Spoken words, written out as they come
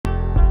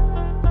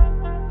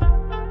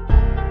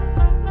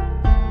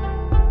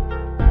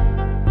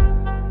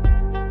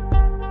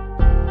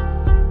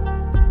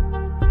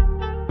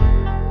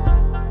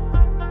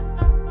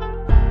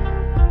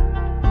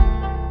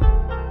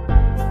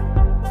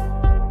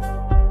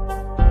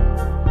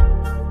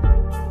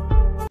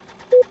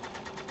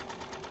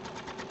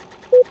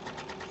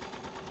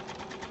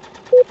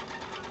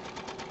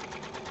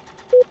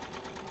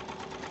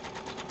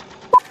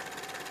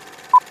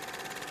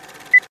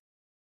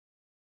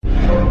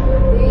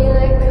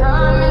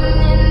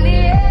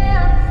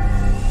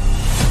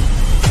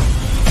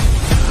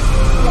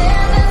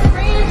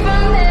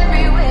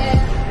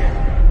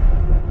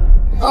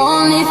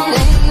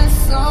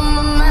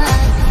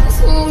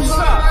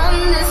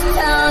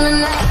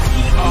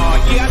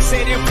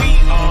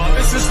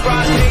This is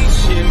my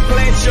nation.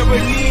 Pledge of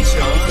allegiance.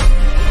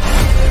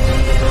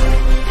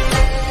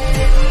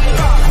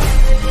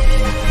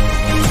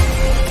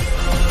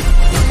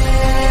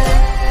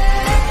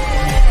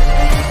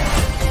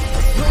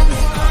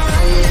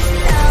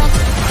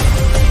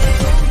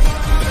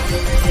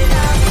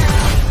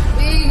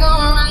 We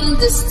gonna run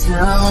this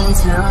town.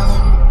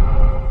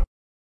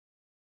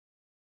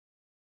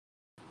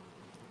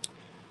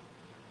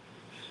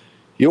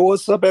 Yo,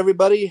 what's up,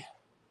 everybody?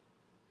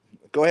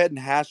 Go ahead and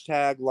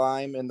hashtag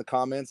LiME in the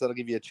comments. That'll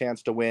give you a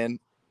chance to win.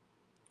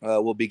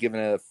 We'll be giving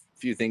a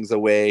few things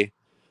away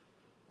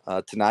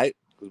tonight.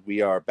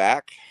 We are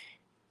back.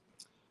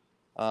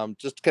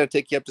 Just to kind of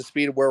take you up to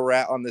speed of where we're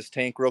at on this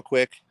tank real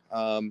quick.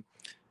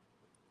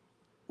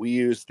 We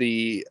use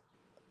the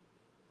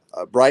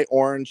bright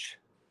orange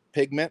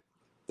pigment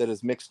that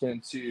is mixed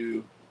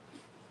into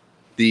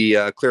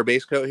the clear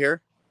base coat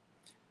here.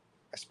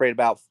 I sprayed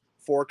about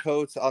 4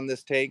 coats on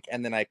this tank,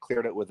 and then I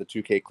cleared it with a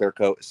 2K clear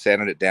coat,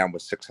 sanded it down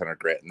with 600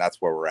 grit, and that's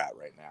where we're at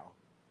right now.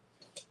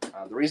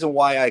 The reason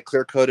why I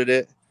clear coated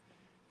it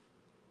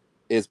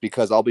is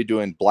because I'll be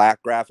doing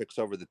black graphics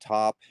over the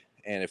top,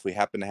 and if we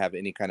happen to have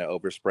any kind of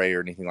overspray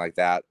or anything like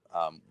that,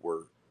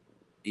 we're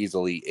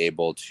easily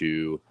able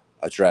to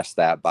address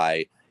that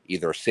by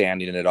either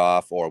sanding it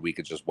off, or we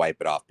could just wipe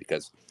it off,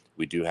 because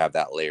we do have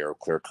that layer of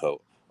clear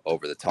coat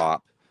over the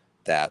top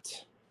that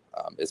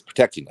is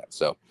protecting it.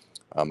 So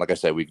like I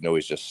said, we can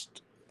always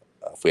just,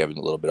 if we have a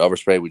little bit of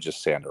overspray, we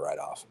just sand it right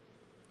off.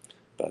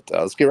 But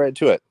let's get right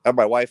into it. I have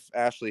my wife,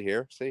 Ashley,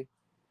 here. See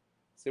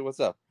what's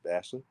up,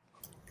 Ashley.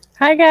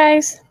 Hi,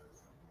 guys.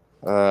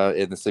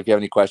 And so if you have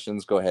any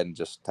questions, go ahead and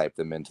just type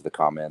them into the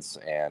comments,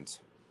 and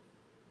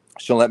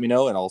she'll let me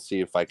know, and I'll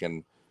see if I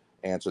can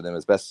answer them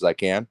as best as I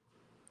can.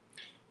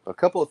 A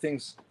couple of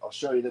things I'll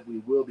show you that we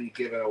will be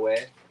giving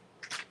away.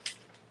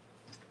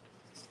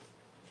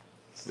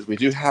 We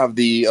do have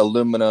the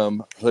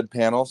aluminum hood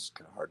panels.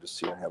 Kind of hard to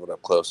see. I have it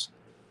up close.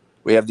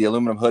 We have the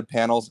aluminum hood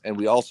panels, and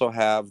we also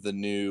have the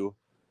new,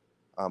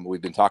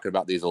 we've been talking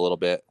about these a little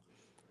bit,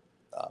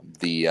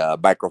 the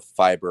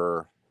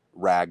microfiber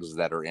rags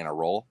that are in a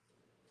roll.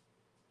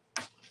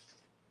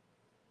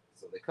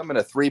 So they come in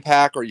a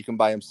 3-pack, or you can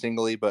buy them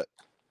singly, but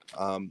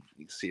you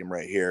can see them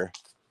right here.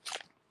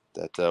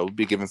 That we'll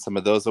be giving some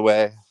of those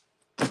away,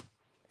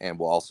 and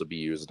we'll also be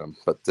using them.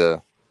 But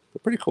they're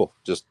pretty cool.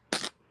 Just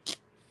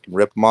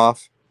rip them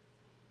off,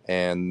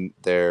 and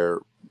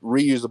they're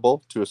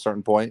reusable to a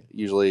certain point.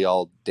 Usually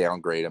I'll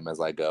downgrade them as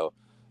I go.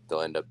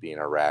 They'll end up being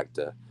a rag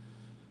to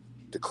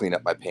clean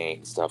up my paint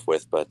and stuff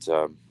with, but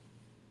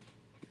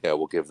yeah,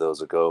 we'll give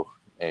those a go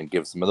and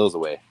give some of those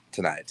away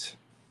tonight.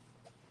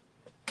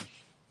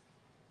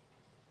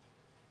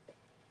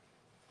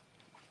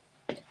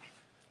 Make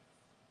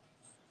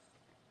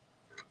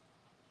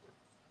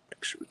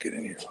sure we get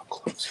in here real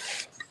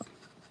close.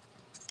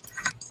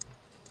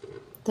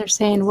 They're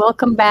saying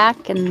welcome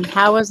back, and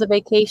how was the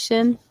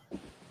vacation?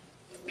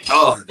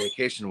 Oh, the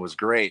vacation was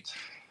great.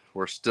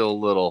 We're still a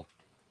little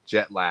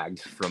jet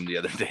lagged from the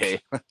other day.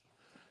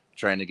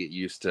 Trying to get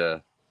used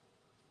to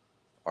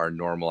our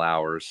normal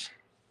hours.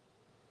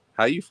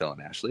 How are you feeling,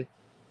 Ashley?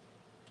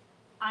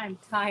 I'm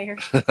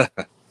tired.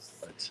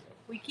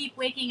 We keep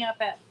waking up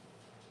at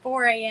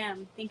 4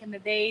 a.m. thinking the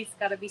day's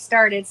got to be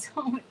started,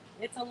 so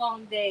it's a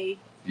long day.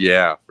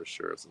 Yeah, for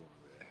sure. It's a long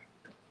day.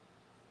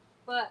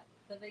 But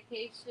the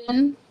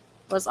vacation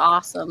Was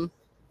awesome.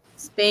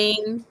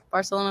 Spain,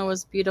 Barcelona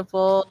was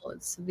beautiful.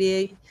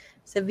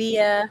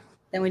 Sevilla.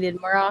 Then we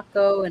did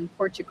Morocco and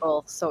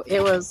Portugal. So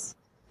it was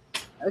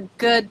a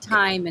good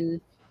time,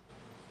 and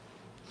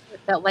it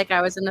felt like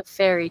I was in a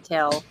fairy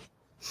tale.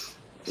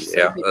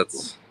 Yeah,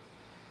 that's. I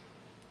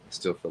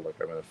still feel like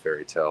I'm in a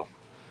fairy tale.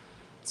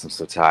 I'm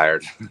so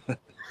tired.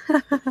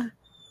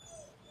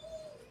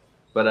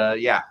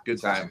 But yeah,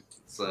 good time.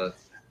 It's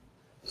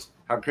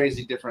how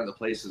crazy different the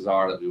places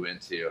are that we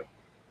went to.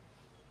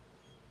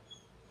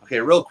 Okay,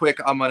 real quick,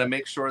 I'm going to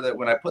make sure that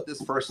when I put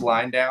this first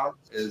line down,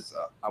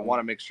 I want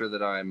to make sure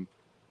that I'm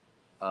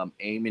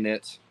aiming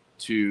it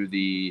to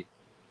the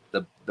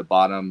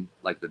bottom,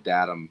 like the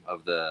datum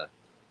of the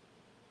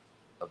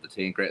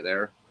tank right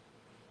there.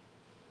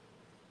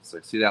 So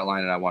I see that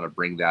line, and I want to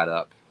bring that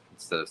up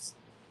instead of,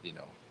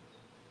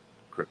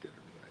 crooked or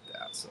anything like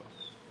that. So.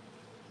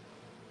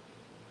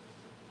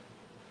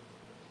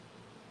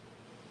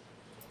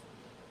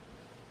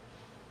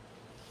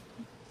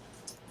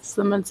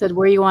 Someone said,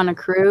 where you want to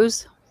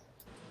cruise?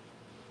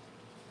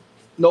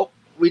 Nope.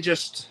 We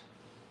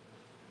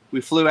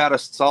flew out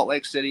of Salt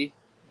Lake City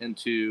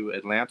into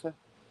Atlanta,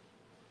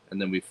 and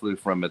then we flew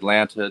from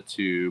Atlanta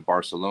to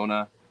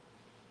Barcelona.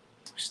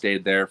 We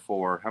stayed there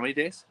for how many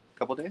days? A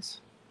couple days?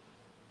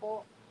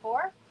 Four?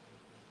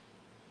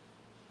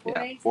 4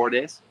 days? 4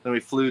 days. Then we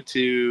flew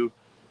to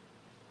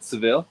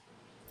Seville.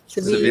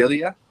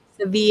 Sevilla.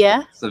 I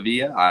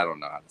don't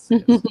know how to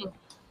say it. So.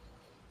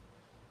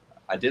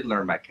 I did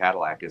learn my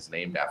Cadillac is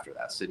named after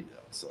that city, though,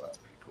 so that's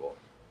pretty cool.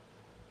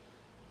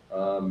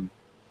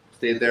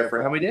 Stayed there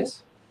for how many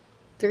days?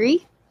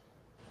 3.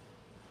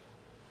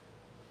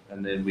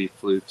 And then we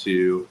flew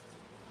to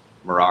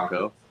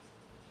Morocco.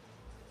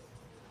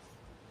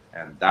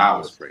 And that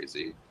was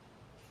crazy.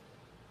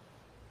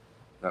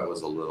 That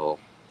was a little,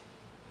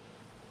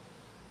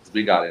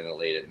 we got in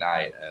late at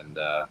night and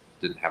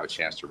didn't have a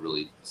chance to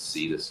really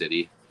see the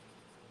city.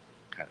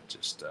 Kind of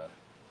just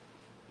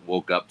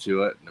woke up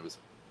to it, and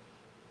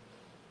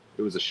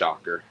it was a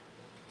shocker.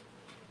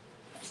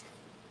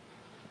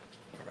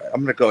 All right,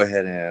 I'm gonna go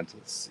ahead and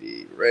let's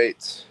see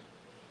right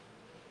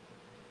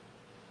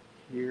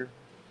here.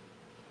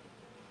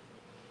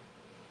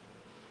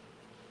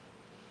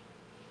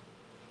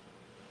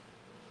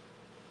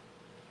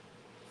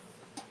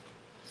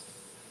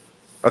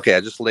 Okay,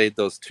 I just laid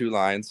those 2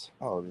 lines.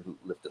 Oh, let me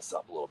lift this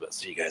up a little bit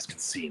so you guys can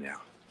see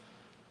now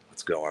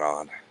what's going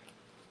on.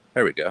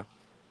 There we go.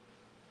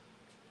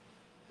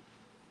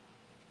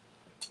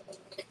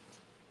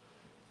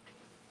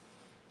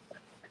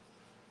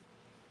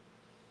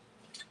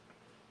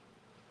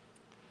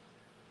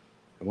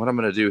 And what I'm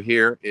going to do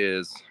here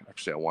is,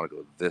 actually, I want to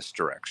go this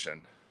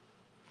direction.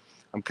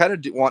 I'm kind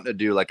of wanting to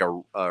do like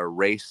a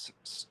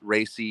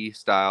racy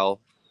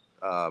style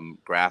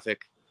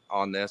graphic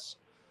on this.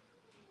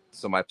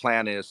 So my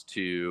plan is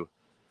to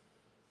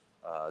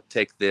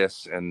take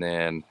this, and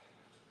then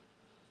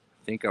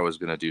I think I was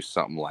going to do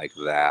something like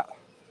that.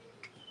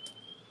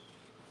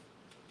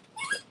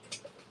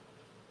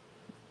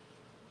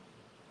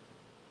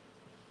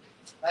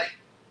 Hey,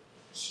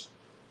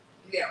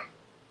 yeah.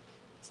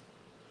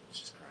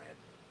 She's crying.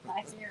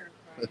 I hear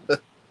her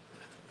crying.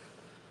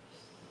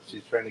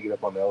 She's trying to get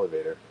up on the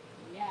elevator.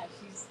 Yeah,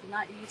 she's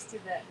not used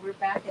to that. We're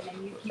back and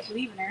then you keep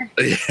leaving her.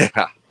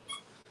 Yeah.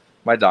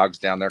 My dog's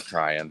down there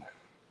crying.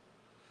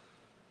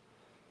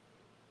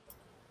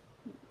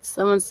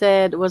 Someone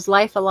said, was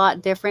life a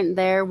lot different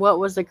there? What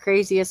was the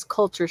craziest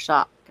culture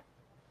shock?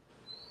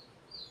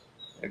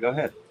 Yeah, go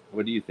ahead.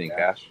 What do you think,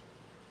 Ash?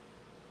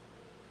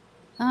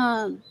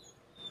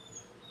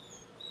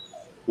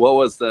 What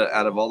was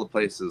out of all the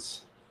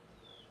places,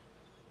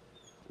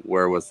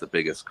 where was the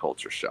biggest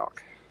culture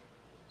shock?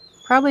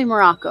 Probably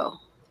Morocco.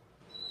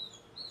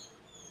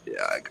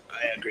 Yeah, I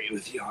agree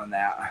with you on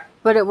that.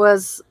 But it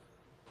was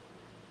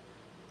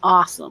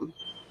awesome.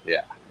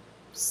 Yeah.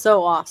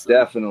 So awesome.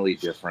 Definitely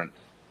different.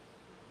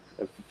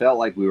 It felt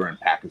like we were in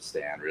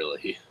Pakistan,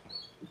 really.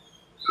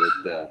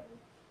 With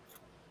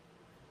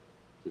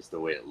just the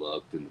way it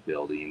looked, and the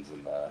buildings,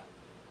 and the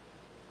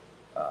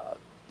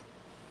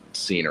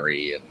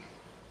scenery, and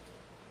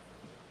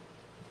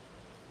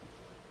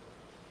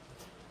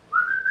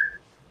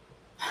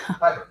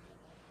Piper,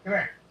 come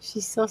here.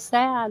 She's so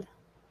sad.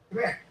 Come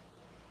here.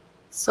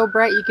 So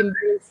bright you can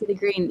barely see the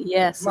green.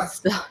 Yes,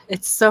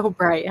 it's so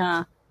bright,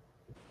 huh?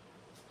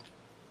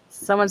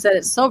 Someone said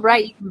it's so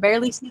bright you can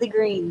barely see the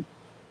green.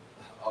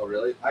 Oh,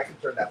 really? I can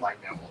turn that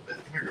light down a little bit.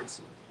 Come here,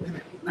 girls. Come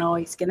here. No,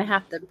 he's gonna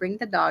have to bring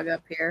the dog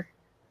up here.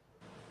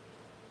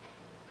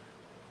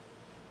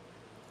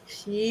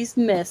 She's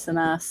missing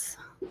us.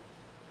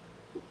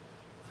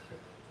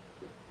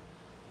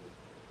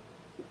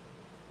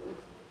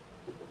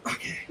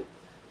 Okay.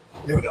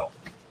 Here we go.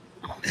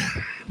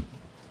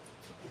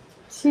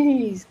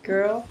 Jeez,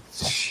 girl.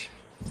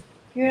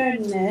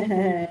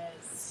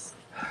 Goodness.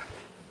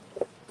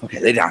 Okay,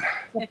 lay down.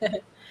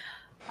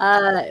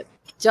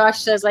 Josh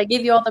says, I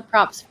give you all the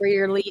props for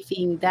your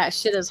leafing. That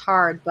shit is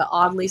hard, but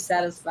oddly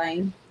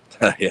satisfying.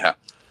 Yeah.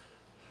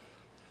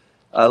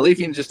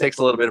 Leafing just takes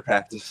a little bit of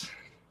practice.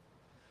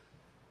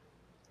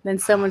 Then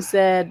someone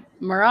said,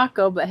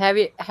 Morocco, but have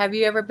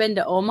you ever been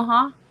to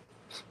Omaha?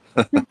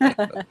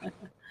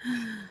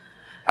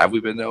 Have we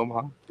been to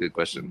Omaha? Good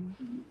question.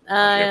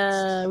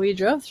 We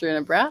drove through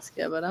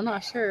Nebraska, but I'm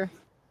not sure.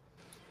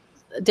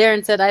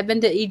 Darren said, I've been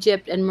to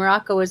Egypt, and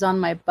Morocco is on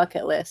my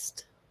bucket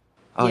list.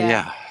 Oh,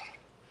 yeah.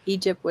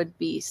 Egypt would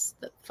be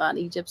fun.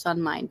 Egypt's on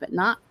mine, but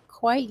not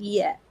quite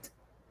yet.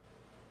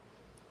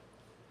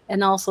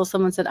 And also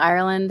someone said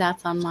Ireland.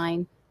 That's on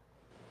mine.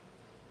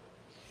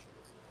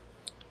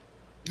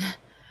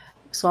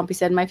 Swampy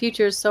said, my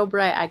future is so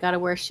bright, I got to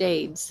wear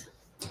shades.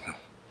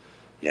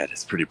 Yeah,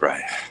 it's pretty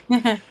bright. We're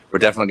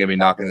definitely going to be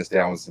knocking this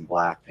down with some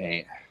black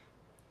paint.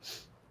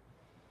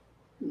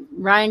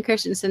 Ryan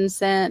Christensen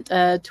sent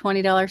a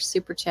 $20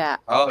 super chat.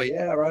 Oh,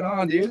 yeah. Right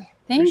on, dude.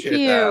 Thank Appreciate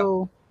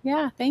you. That.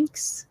 Yeah,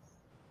 thanks.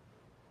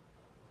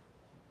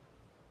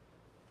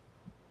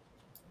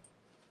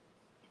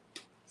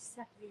 Just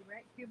have to be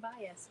right here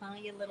by us, huh,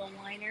 you little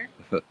whiner?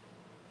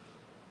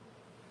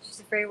 She's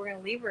afraid we're going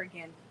to leave her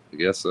again. I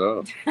guess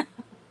so.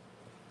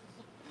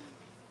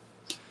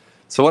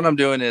 So what I'm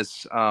doing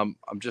is I'm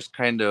just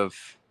kind of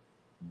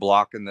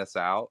blocking this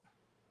out.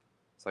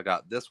 So I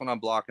got this one I'm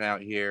blocking out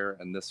here,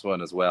 and this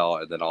one as well,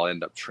 and then I'll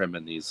end up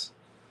trimming these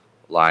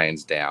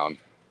lines down.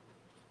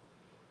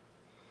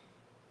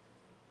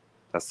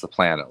 That's the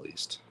plan, at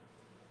least.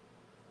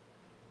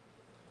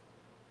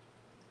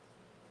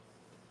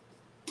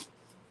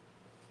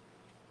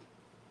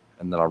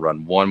 And then I'll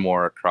run one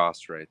more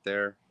across right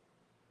there.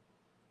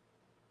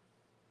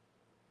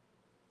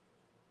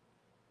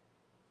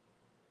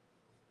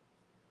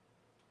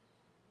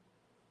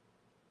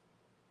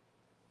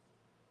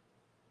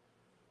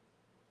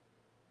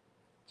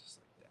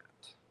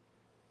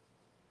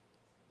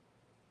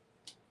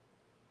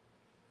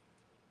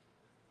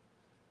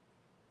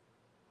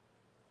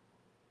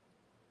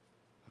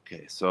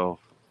 Okay, so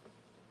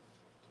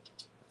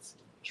let's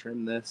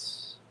trim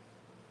this.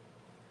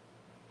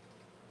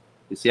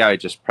 You see how I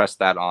just pressed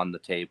that on the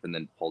tape and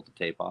then pulled the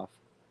tape off?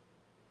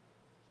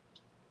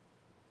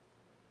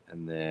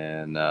 And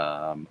then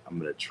I'm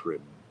going to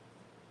trim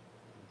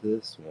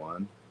this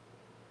one.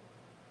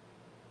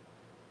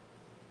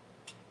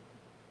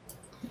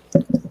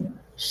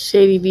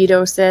 Shady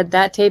Vito said,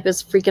 that tape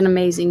is freaking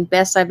amazing.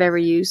 Best I've ever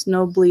used.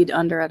 No bleed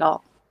under at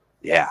all.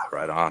 Yeah,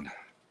 right on.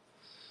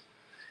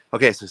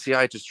 Okay, so see how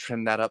I just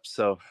trimmed that up?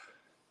 So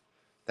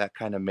that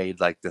kind of made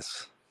like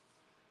this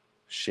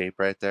shape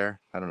right there.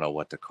 I don't know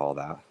what to call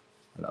that.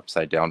 An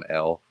upside down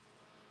L.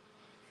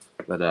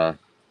 But I'm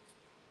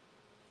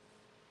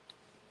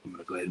going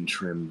to go ahead and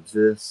trim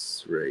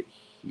this right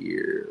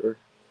here.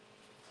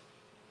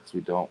 Because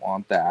we don't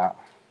want that.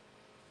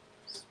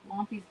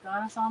 Swampy's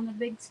got us on the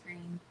big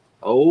screen.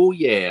 Oh,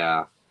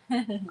 yeah.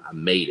 I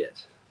made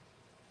it.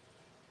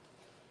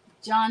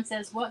 John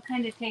says, what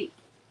kind of tape?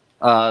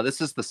 This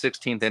is the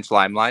 16th inch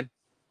LiME line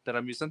that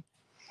I'm using.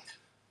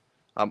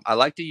 I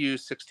like to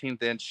use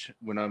 16th inch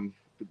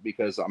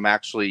because I'm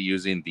actually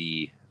using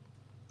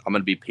I'm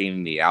going to be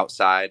painting the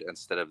outside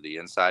instead of the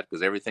inside,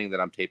 because everything that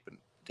I'm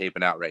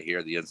taping out right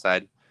here, the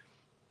inside,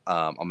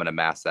 I'm going to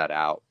mask that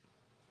out,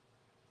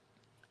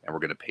 and we're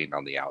going to paint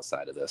on the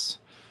outside of this.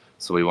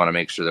 So we want to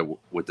make sure that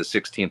with the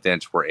 16th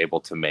inch, we're able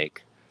to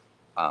make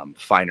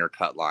finer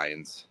cut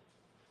lines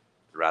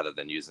rather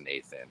than using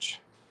 1/8 inch.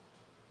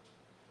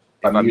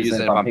 If I'm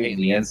painting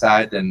the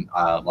inside, then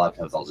a lot of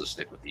times I'll just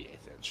stick with the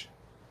 1/8 inch.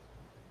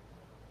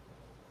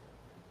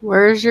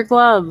 Where's your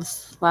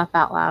gloves? Laugh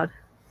out loud.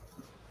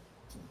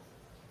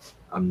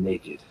 I'm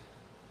naked.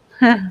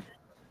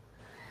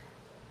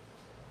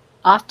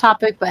 Off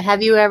topic, but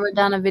have you ever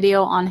done a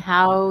video on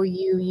how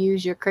you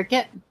use your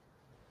Cricut?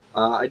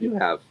 I do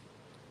have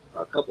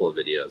a couple of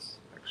videos,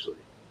 actually.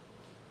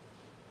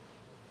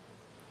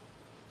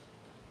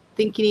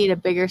 Think you need a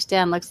bigger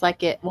stand. Looks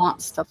like it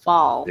wants to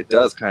fall. It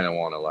does kind of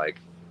want to like.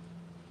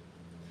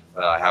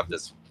 I have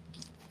this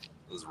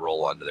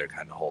roll under there,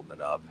 kind of holding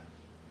it up.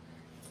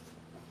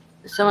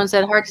 Someone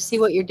said hard to see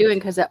what you're doing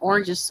because that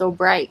orange is so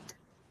bright.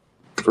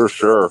 For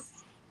sure.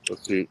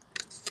 Let's see.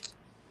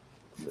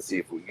 Let's see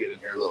if we can get in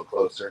here a little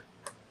closer.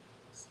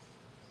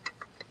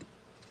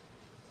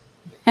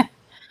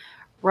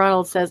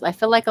 Ronald says, I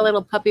feel like a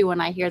little puppy when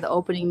I hear the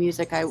opening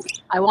music. I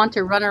want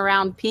to run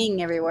around peeing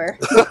everywhere.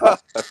 I'm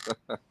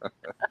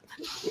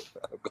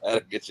glad I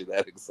get you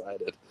that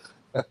excited.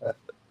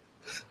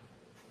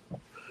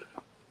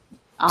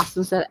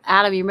 Austin said,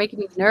 Adam, you're making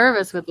me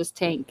nervous with this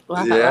tank.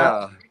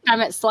 Yeah. Every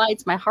time it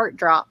slides, my heart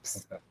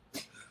drops.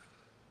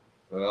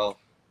 Well,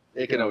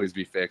 it can always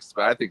be fixed,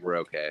 but I think we're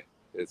okay.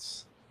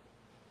 It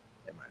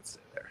might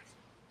stay there.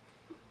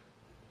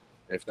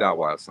 If not,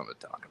 we'll have something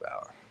to talk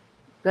about.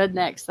 Good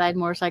next. Side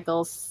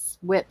Motorcycles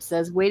Whip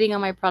says, waiting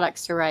on my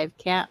products to arrive.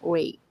 Can't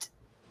wait.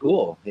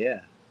 Cool.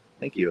 Yeah.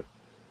 Thank you.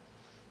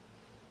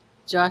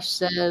 Josh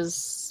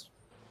says,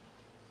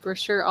 for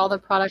sure, all the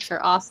products are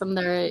awesome.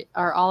 They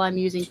are all I'm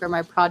using for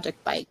my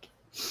project bike.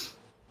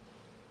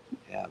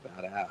 Yeah,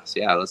 badass.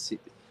 Yeah, let's see.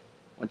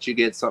 Once you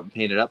get something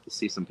painted up, we'll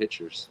see some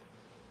pictures.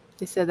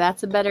 They said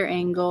that's a better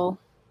angle.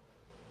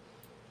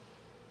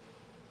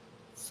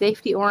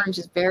 Safety orange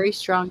is very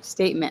strong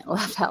statement.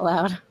 Laugh out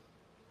loud.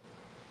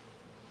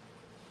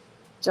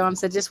 John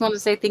said, just want to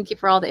say thank you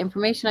for all the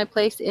information I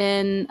placed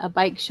in a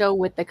bike show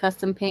with the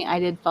custom paint I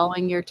did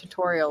following your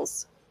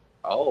tutorials.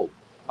 Oh,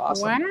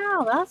 awesome.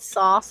 Wow, that's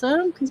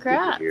awesome.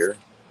 Congrats. Good to hear.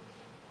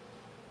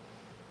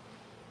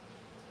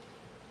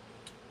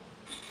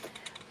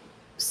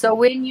 So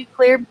when you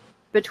clear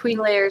between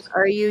layers,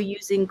 are you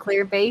using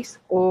clear base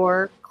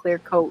or clear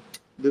coat?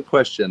 Good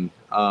question.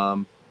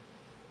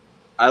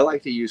 I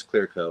like to use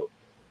clear coat.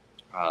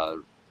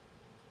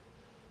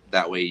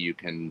 That way you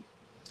can,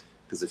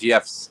 because if you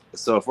have,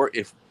 so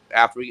if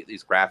after we get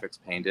these graphics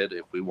painted,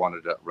 if we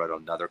wanted to run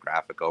another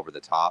graphic over the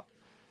top,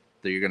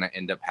 then you're going to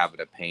end up having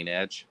a paint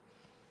edge,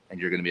 and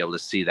you're going to be able to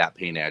see that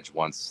paint edge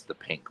once the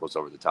paint goes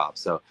over the top.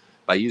 So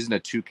by using a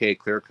 2K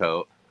clear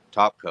coat,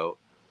 top coat,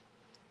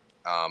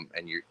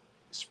 and you're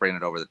spraying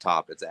it over the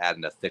top, it's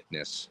adding a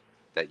thickness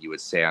that you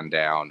would sand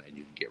down, and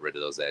you can get rid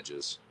of those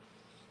edges.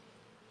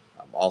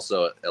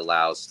 Also, it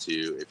allows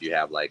to, if you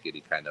have like any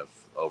kind of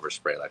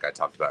overspray, like I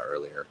talked about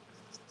earlier,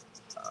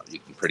 you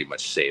can pretty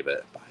much save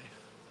it by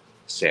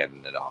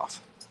sanding it off.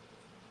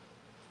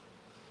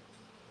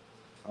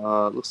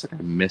 Looks like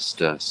I missed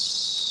a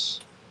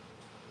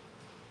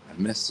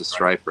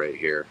stripe right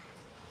here.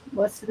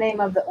 What's the name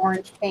of the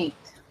orange paint?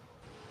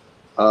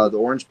 The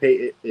orange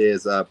paint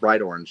is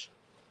bright orange.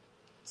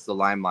 It's the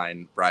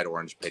LiME bright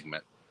orange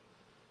pigment.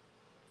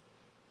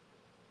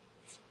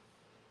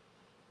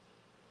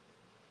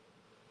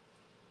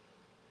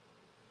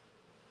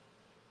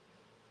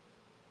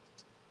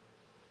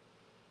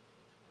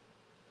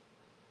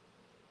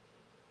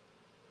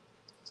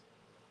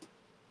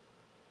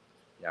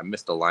 Yeah, I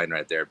missed a line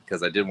right there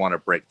because I did want to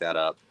break that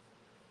up.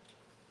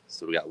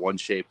 So we got one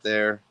shape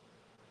there.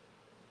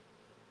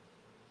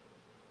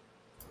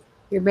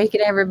 You're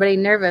making everybody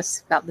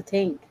nervous about the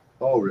tank.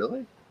 Oh,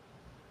 really?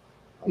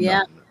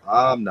 Yeah.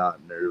 I'm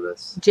not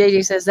nervous.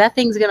 JJ says that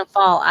thing's gonna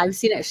fall. I've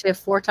seen it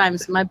shift 4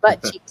 times. My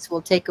butt cheeks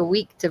will take a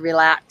week to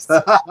relax.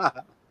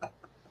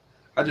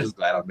 I'm just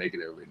glad I'm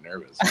making everybody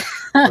nervous.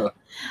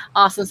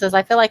 Austin says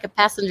I feel like a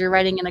passenger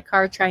riding in a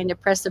car trying to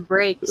press the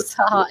brakes.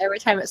 Every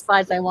time it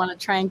slides, I want to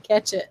try and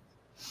catch it.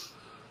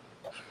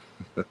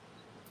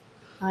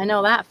 I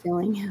know that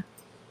feeling.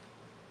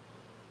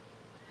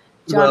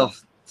 John, well,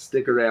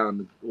 stick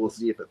around. We'll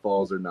see if it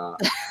falls or not.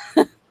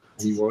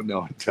 You won't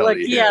know until look,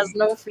 the he end. has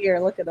no fear.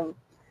 Look at him.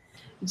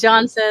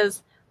 John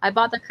says, I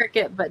bought the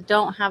Cricut, but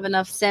don't have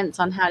enough sense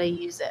on how to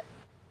use it.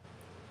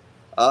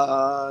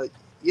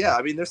 Yeah,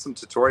 I mean, there's some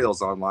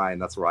tutorials online.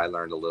 That's where I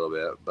learned a little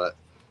bit, but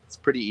it's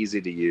pretty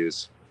easy to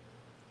use.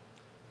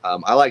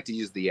 I like to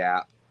use the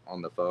app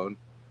on the phone.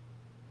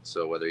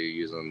 So whether you're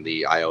using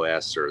the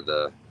iOS or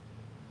the,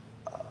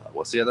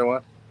 what's the other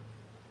one?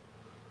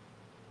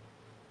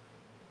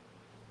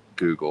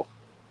 Google.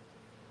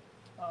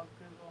 Oh,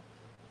 Google.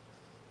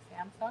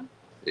 Samsung?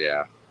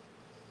 Yeah.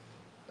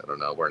 I don't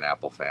know. We're an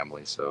Apple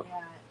family, so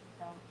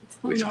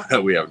Yeah,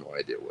 we have no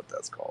idea what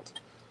that's called.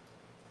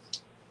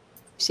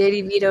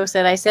 Shady Vito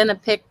said, I sent a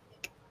pic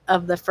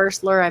of the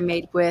first lure I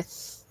made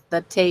with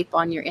the tape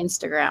on your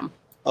Instagram.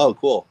 Oh,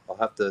 cool. I'll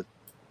have to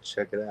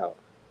check it out.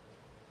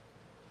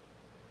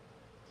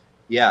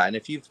 Yeah, and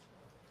if you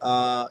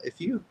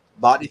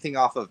bought anything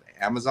off of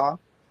Amazon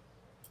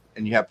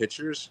and you have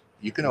pictures,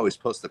 you can always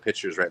post the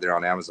pictures right there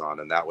on Amazon,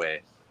 and that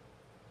way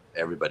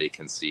everybody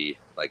can see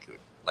like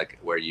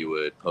where you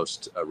would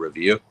post a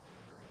review.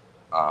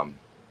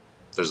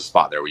 There's a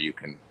spot there where you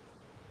can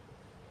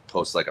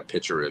post like a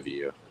picture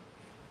review,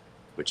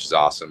 which is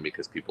awesome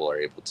because people are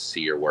able to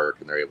see your work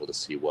and they're able to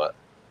see what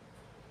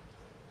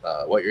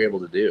you're able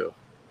to do.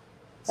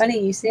 Funny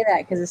you say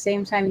that because the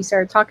same time you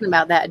started talking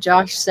about that,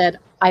 Josh said,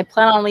 I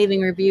plan on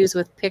leaving reviews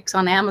with pics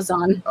on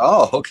Amazon.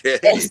 Oh, okay.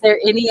 Is there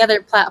any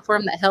other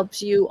platform that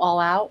helps you all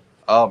out?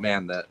 Oh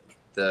man,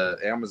 the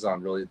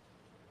Amazon really,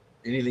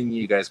 anything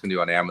you guys can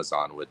do on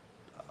Amazon would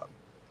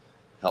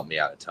help me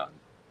out a ton.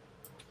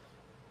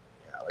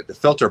 Yeah, like the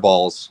filter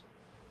balls.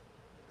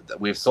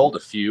 We've sold a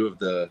few of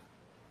the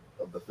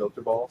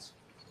filter balls.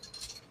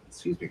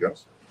 Excuse me,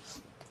 girls.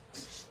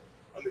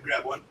 Let me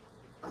grab one.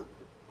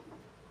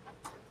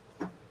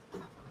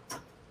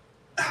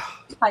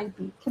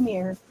 Pipey, come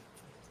here.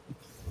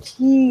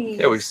 Jeez.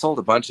 Yeah, we sold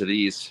a bunch of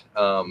these.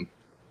 So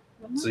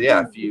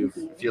yeah, if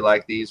you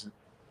like these,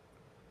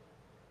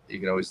 you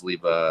can always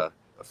leave a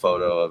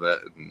photo of it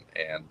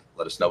and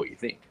let us know what you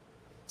think.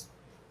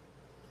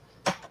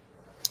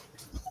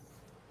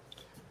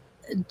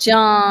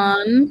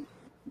 John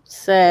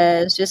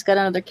says, just got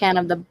another can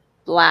of the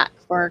black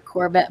for a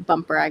Corvette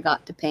bumper I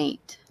got to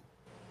paint.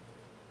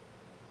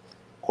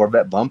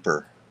 Corvette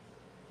bumper.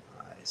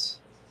 Nice.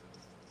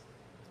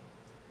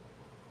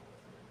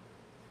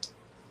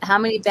 How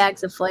many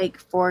bags of flake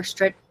for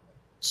stretched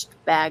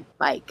bag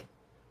bike?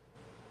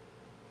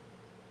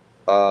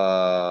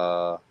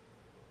 For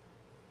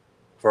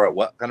a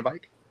what kind of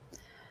bike?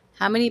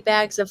 How many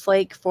bags of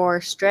flake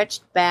for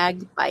stretched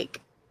bag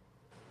bike?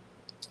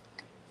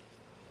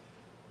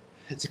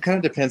 It kind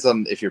of depends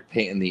on if you're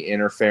painting the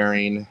inner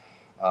fairing,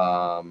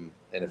 and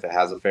if it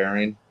has a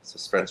fairing. So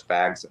stretch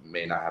bags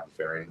may not have a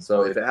fairing.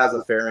 So if it has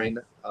a fairing,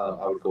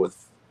 I would go with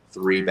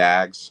 3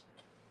 bags.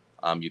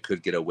 You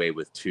could get away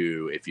with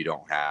 2 if you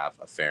don't have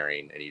a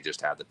fairing and you just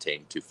have the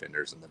tank, 2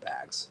 fenders, and the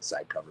bags,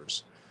 side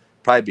covers.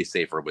 Probably be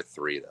safer with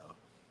 3 though.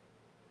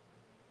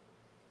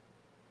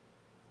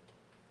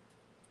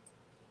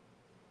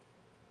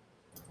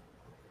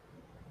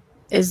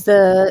 Is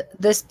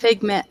this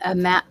pigment a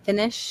matte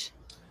finish?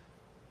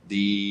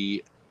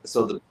 The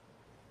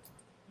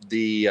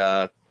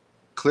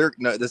clear,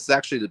 no, this is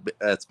actually,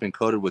 it's been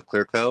coated with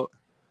clear coat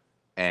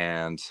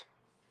and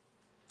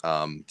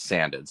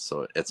sanded,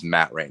 so it's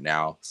matte right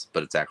now,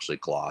 but it's actually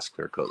gloss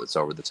clear coat that's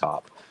over the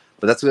top.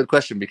 But that's a good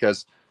question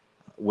because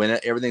when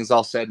everything's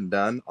all said and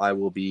done, I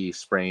will be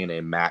spraying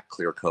a matte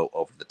clear coat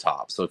over the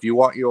top. So if you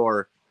want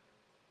your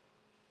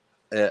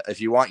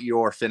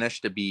finish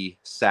to be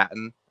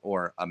satin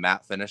or a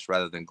matte finish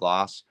rather than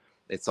gloss,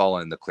 it's all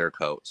in the clear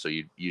coat. So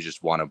you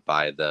just want to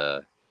buy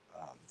the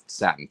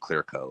satin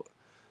clear coat.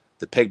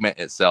 The pigment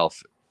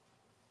itself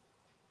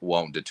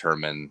won't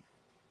determine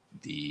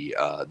the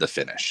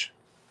finish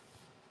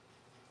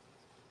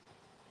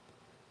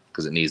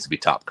because it needs to be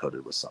top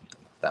coated with something.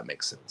 If that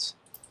makes sense.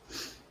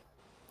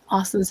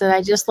 Austin said,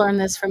 I just learned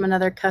this from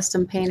another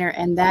custom painter,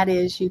 and that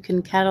is you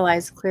can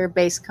catalyze clear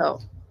base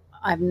coat.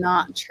 I've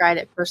not tried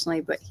it personally,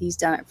 but he's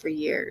done it for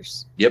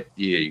years. Yep.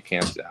 Yeah, you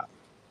can do that.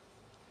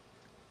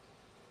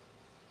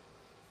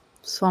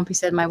 Swampy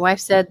said, my wife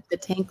said the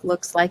tank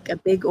looks like a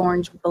big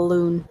orange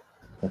balloon.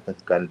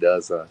 It kind of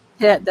does.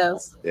 Yeah, it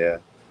does. Yeah.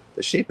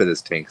 The shape of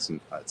this tank,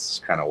 it's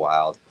kind of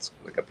wild. It's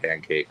like a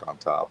pancake on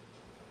top.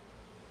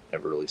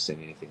 Never really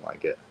seen anything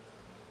like it.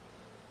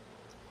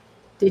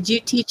 Did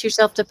you teach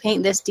yourself to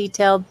paint this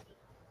detailed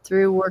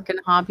through work and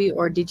hobby,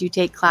 or did you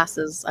take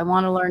classes? I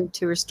want to learn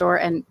to restore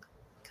and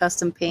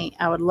custom paint.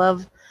 I would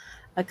love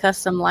a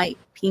custom light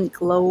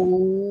pink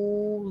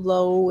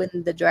low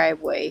in the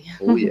driveway.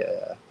 Oh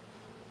yeah.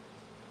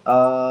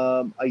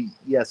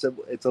 Yes,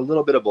 it's a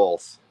little bit of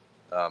both.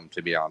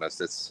 To be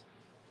honest, it's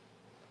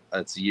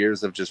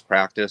years of just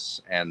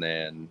practice, and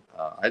then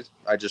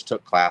I just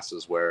took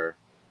classes where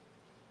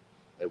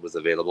it was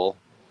available.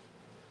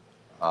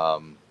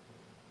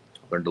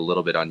 Learned a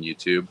little bit on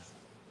YouTube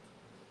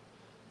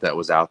that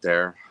was out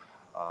there.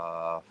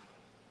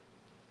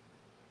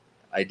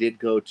 I did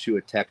go to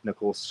a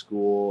technical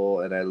school,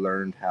 and I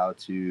learned how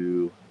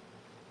to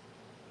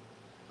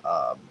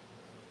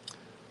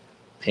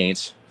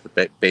paint.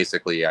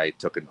 Basically, I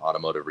took an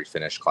automotive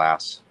refinish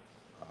class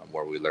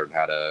where we learned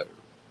how to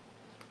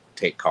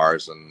take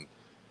cars and,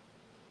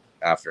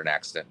 after an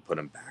accident, put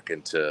them back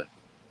into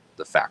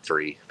the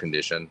factory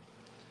condition.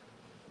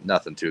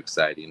 Nothing too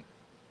exciting,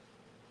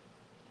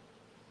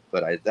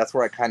 but that's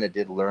where I kind of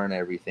did learn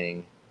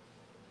everything.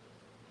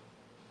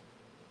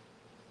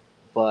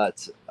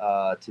 But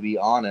to be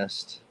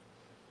honest,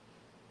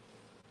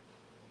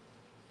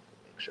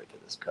 make sure I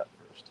get this cut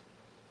first.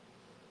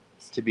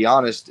 To be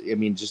honest, I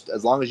mean, just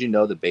as long as you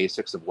know the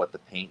basics of what the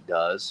paint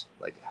does,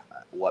 like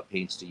what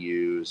paints to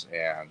use,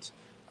 and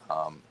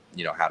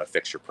you know, how to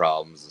fix your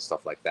problems and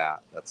stuff like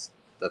that.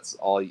 That's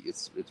all.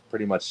 It's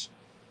pretty much,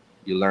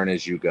 you learn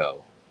as you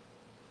go.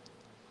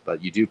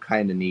 But you do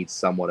kind of need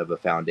somewhat of a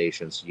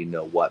foundation, so you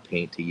know what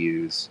paint to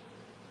use.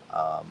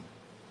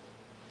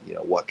 You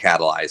know, what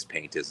catalyzed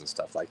paint is and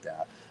stuff like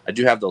that. I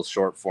do have those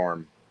short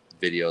form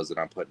videos that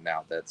I'm putting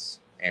out that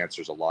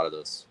answers a lot of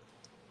those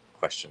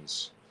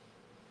questions.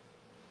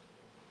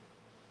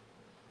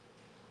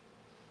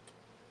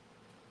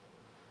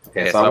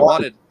 Okay, so I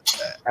wanted,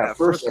 at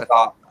first I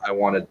thought I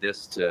wanted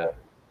this to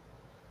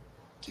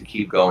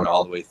keep going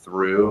all the way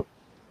through,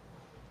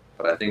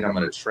 but I think I'm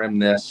going to trim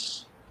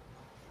this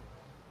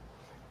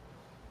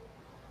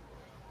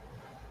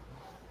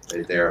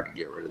right there and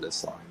get rid of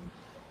this line,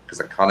 because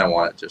I kind of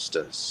want it just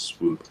to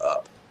swoop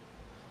up.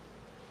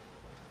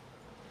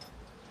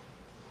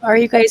 Are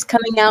you guys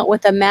coming out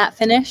with a matte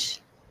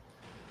finish?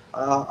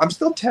 I'm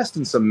still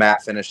testing some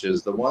matte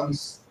finishes. The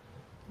ones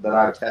that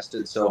I've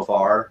tested so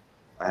far,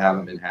 I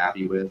haven't been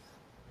happy with.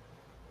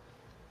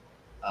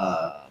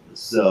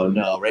 So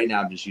no, right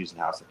now I'm just using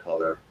House of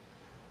Color,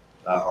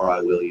 or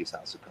I will use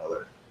House of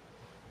Color.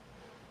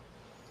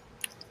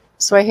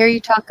 So I hear you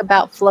talk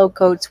about flow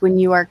coats when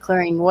you are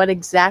clearing. What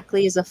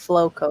exactly is a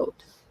flow coat?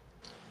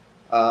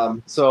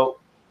 So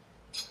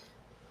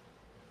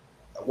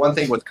one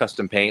thing with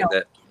custom paint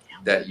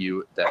that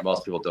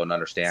most people don't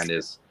understand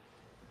is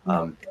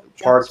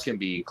parts can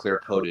be clear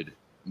coated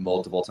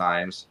multiple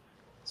times.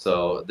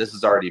 So this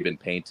has already been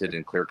painted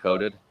and clear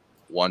coated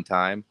one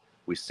time.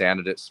 We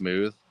sanded it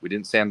smooth. We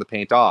didn't sand the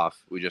paint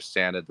off. We just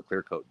sanded the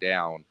clear coat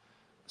down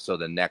so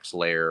the next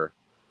layer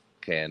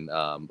can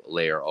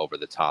layer over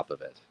the top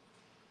of it.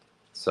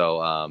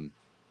 So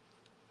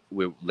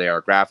we lay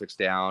our graphics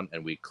down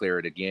and we clear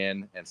it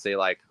again and say,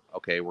 like,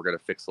 okay, we're going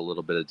to fix a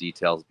little bit of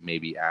details,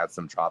 maybe add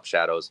some drop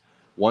shadows.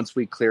 Once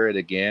we clear it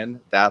again,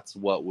 that's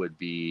what would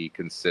be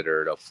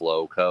considered a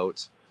flow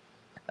coat.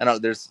 I know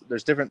there's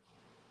different,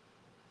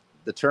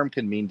 the term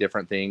can mean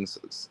different things.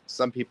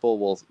 Some people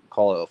will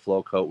call it a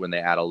flow coat when they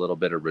add a little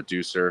bit of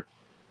reducer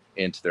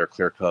into their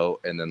clear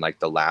coat, and then like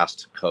the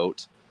last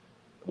coat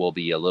will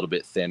be a little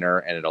bit thinner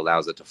and it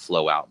allows it to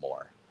flow out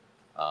more.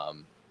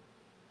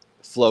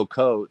 Flow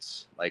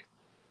coats like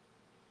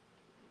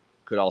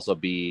could also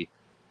be,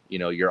 you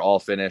know, you're all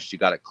finished, you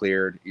got it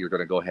cleared, you're going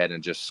to go ahead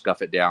and just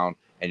scuff it down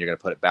and you're going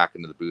to put it back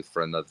into the booth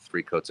for another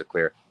 3 coats of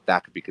clear.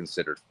 That could be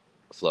considered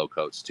flow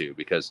coats too,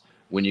 because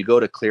when you go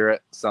to clear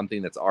it,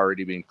 something that's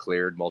already been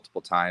cleared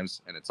multiple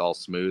times and it's all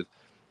smooth,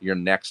 your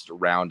next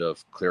round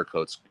of clear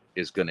coats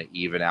is going to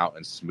even out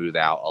and smooth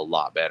out a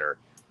lot better,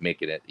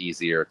 making it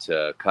easier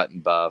to cut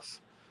and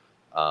buff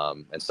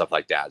and stuff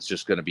like that. It's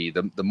just going to be,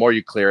 the more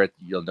you clear it,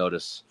 you'll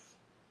notice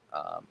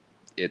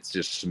it's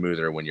just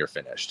smoother when you're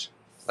finished.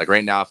 Like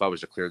right now, if I was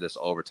to clear this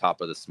over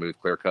top of the smooth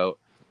clear coat,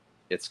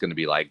 it's going to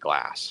be like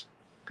glass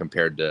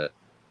compared to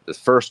the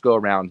first go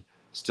around.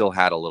 Still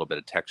had a little bit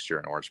of texture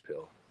and orange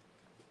peel.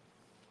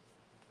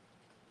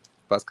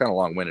 That's kind of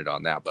long-winded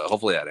on that, but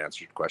hopefully that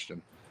answered your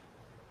question.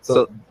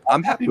 So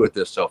I'm happy with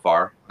this so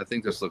far. I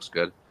think this looks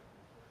good.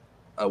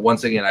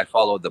 Once again, I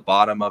followed the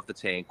bottom of the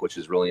tank, which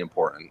is really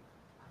important.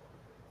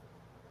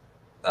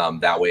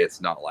 That way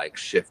it's not like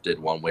shifted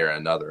one way or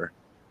another.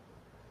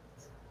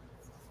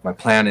 My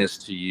plan is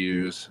to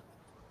use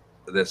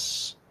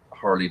this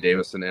Harley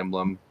Davidson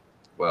emblem,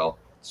 well,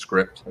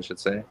 script, I should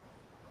say.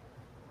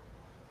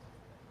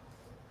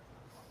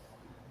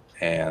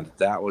 And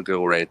that would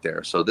go right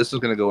there. So this is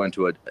going to go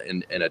into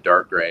in a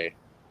dark gray.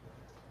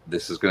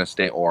 This is going to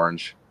stay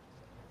orange.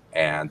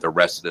 And the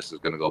rest of this is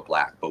going to go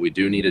black. But we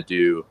do need to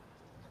do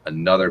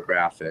another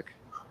graphic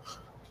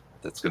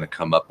that's going to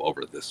come up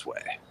over this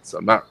way. So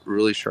I'm not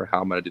really sure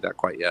how I'm going to do that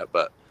quite yet,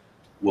 but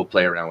we'll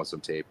play around with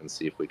some tape and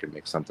see if we can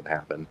make something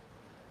happen.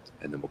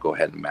 And then we'll go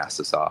ahead and mask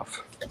this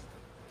off.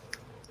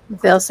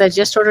 Bill said,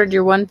 just ordered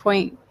your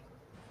 1.5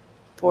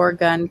 bore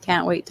gun.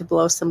 Can't wait to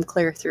blow some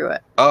clear through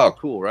it. Oh,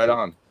 cool. Right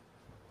on.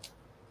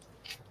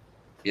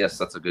 Yes,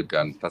 that's a good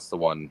gun. That's the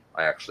one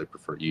I actually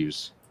prefer to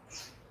use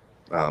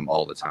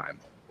all the time.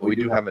 We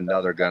do have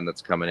another gun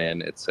that's coming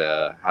in. It's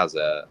a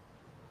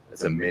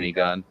mini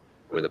gun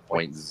with a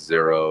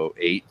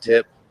 .08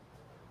 tip.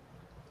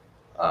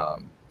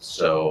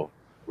 So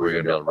we're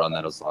going to be able to run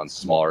that on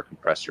smaller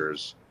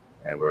compressors,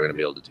 and we're going to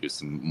be able to do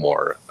some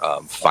more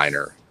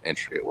finer,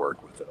 intricate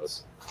work with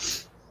those.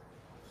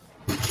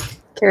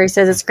 Carrie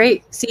says it's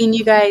great seeing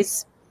you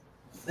guys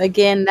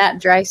again. That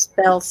dry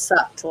spell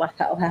sucked.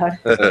 Laugh out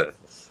loud.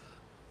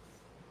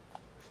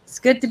 It's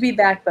good to be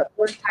back, but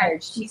we're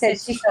tired. She said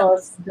she saw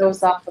us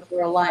doze off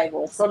before live.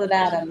 Well, so did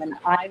Adam, and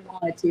I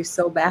wanted to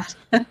so bad.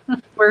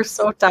 We're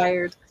so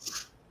tired.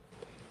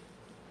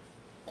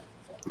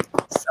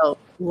 So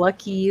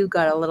lucky you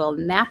got a little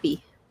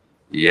nappy.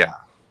 Yeah.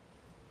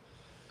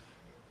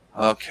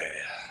 Okay.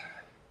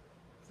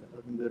 Is that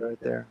looking good right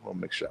there? We'll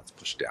make sure that's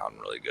pushed down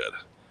really good.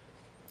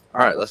 All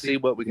right, let's see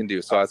what we can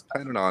do. So I was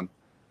planning on,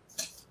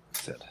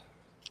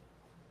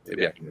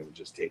 maybe I can even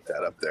just take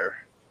that up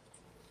there.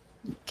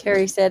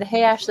 Carrie said,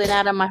 "Hey, Ashley and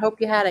Adam, I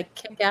hope you had a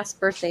kick-ass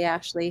birthday,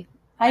 Ashley."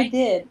 I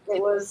did. It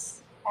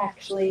was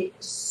actually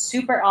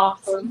super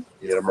awesome.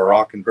 You had a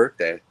Moroccan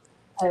birthday.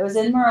 I was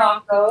in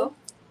Morocco,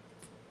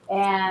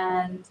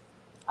 and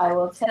I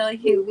will tell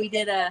you, we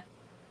did a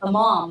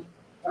mom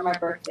for my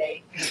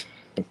birthday.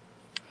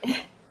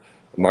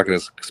 I'm not going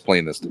to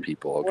explain this to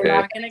people, okay?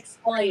 We're not going to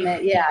explain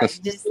it. Yeah,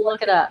 just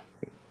look it up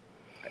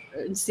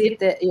and see if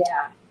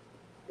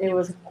it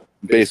was.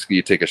 Basically,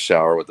 you take a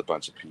shower with a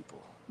bunch of people.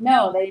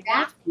 No, they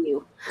bath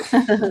you.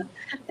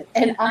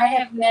 And I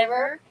have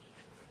never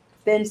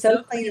been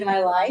so clean in my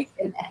life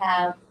and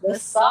have the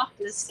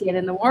softest skin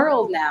in the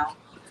world now.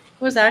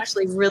 It was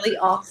actually really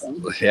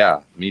awesome.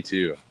 Yeah, me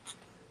too.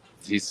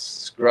 He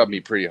scrubbed me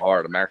pretty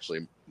hard. My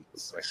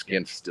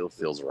skin still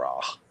feels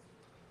raw.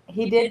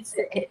 He did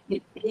say,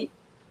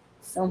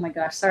 oh my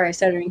gosh, sorry,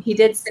 stuttering. He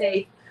did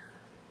say,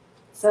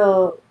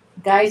 so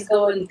guys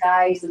go with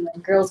guys and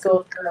then girls go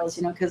with girls,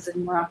 because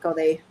in Morocco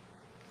they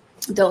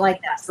don't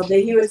like that. So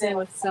he was in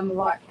with some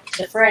of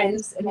the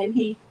friends, and then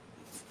he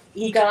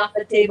got off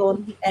the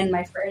table, and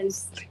my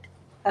friend's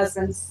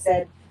husband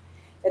said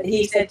that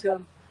he said to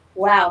him,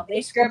 "Wow,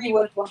 they scrub you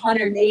with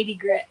 180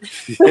 grit."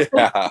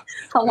 Yeah,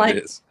 I'm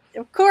like,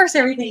 of course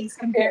everything's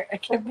compared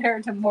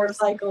to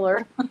motorcycle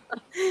or.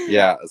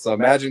 Yeah, so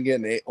imagine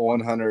getting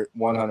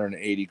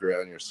 180 grit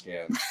on your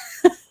skin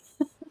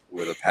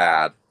with a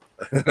pad.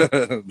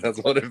 That's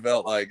what it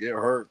felt like. It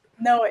hurt.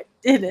 No, it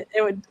didn't.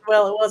 It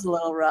was a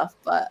little rough,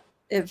 but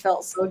it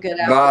felt so good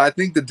out. No, I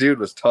think the dude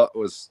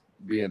was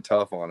being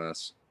tough on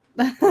us.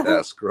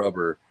 That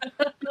scrubber.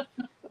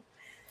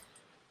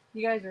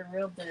 You guys are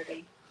real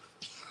dirty.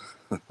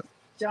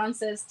 John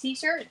says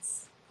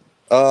t-shirts.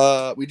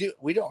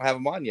 We don't have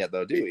them on yet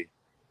though, do we?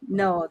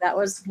 No, that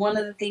was one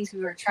of the things we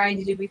were trying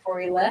to do before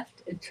we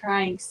left, and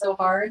trying so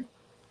hard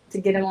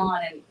to get them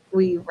on, and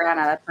we ran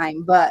out of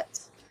time. But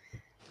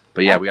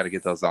yeah, we got to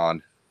get those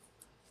on.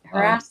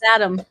 Harass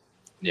Adam.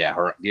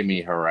 Yeah, give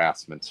me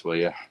harassment, will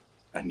you?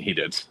 I need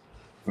it.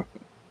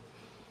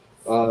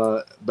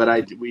 But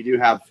we do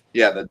have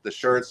the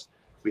shirts.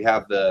 We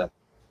have the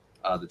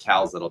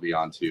towels that'll be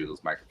on too.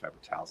 Those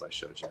microfiber towels I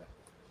showed you.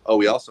 Oh,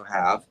 we also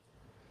have.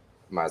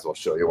 Might as well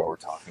show you what we're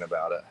talking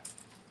about.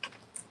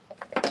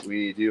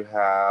 We do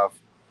have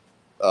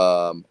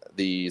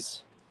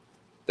these.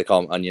 They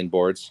call them onion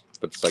boards,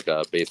 but it's like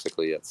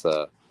basically it's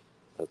a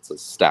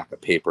stack of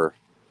paper.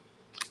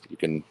 You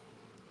can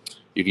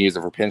use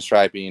it for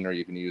pinstriping, or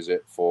you can use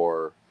it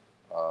for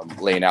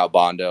laying out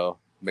Bondo,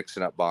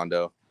 mixing up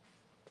Bondo.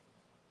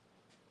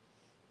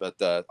 But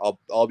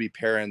I'll be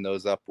pairing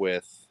those up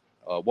with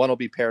one will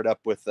be paired up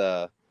with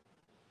a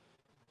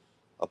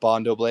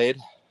Bondo blade,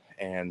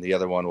 and the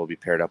other one will be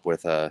paired up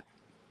with a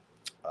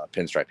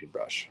pinstriping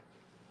brush.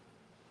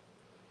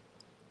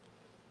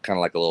 Kind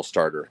of like a little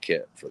starter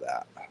kit for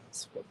that.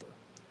 This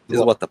is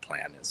what the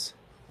plan is.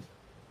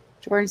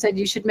 Jordan said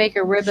you should make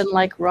a ribbon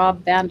like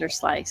Rob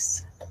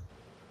Vanderslice.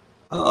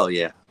 Oh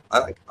yeah,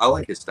 I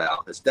like his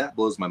style. His style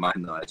blows my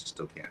mind though. I just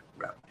still can't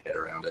wrap my head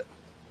around it.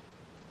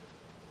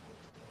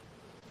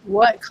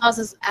 What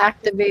causes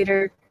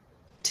activator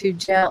to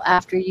gel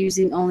after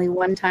using only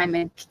one time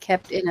and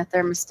kept in a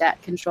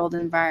thermostat controlled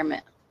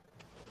environment?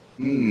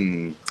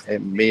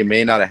 It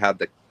may not have had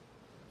the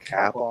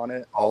cap on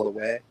it all the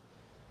way.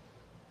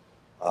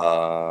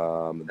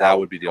 That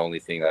would be the only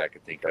thing that I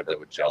could think of that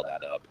would gel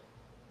that up.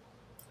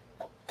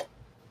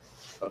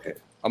 Okay,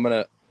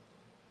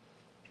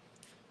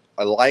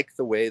 I like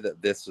the way that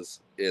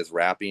this is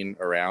wrapping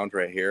around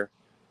right here.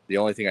 The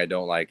only thing I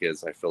don't like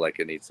is I feel like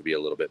it needs to be a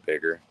little bit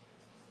bigger.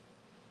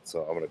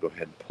 So I'm going to go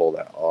ahead and pull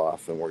that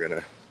off, and we're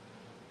going to...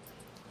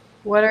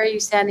 What are you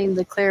sanding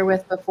the clear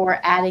with before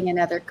adding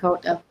another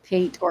coat of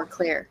paint or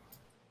clear?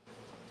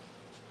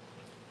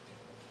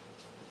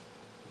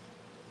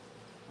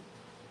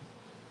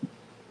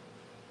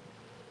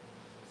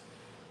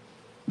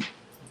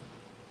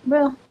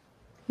 Well,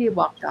 he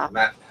walked off.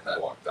 I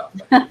walked off.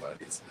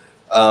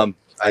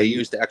 I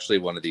used actually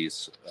one of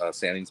these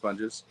sanding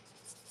sponges.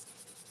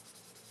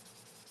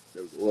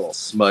 There's a little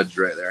smudge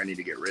right there I need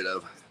to get rid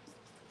of.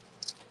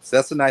 So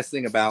that's the nice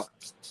thing about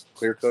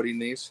clear coating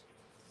these.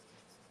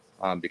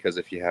 Because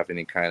if you have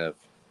any kind of,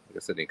 like I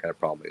said, any kind of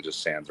problem, it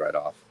just sands right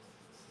off.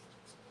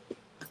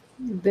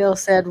 Bill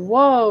said,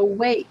 whoa,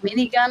 wait,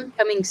 minigun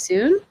coming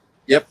soon?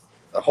 Yep.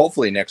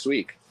 Hopefully next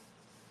week.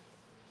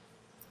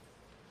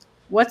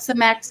 What's the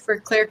max for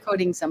clear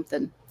coating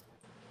something?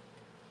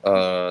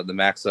 The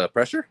max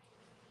pressure?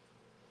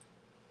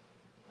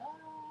 Not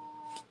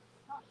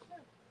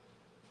sure.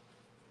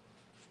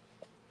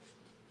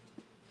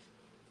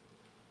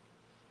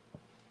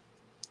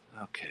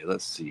 Okay,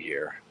 let's see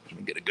here. Let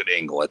me get a good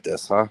angle at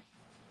this, huh?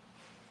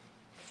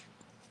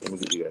 Let me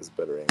give you guys a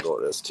better angle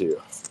at this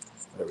too.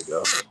 There we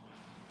go.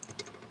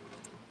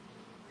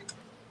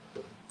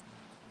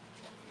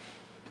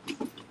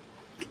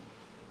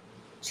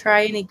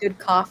 Try any good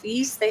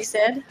coffees, they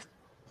said.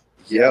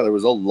 Yeah, there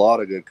was a lot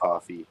of good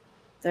coffee.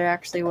 There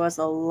actually was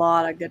a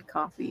lot of good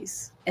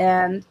coffees.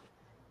 And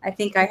I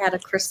think I had a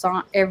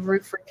croissant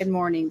every freaking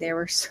morning. They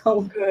were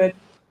so good.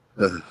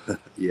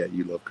 Yeah,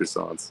 you love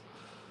croissants.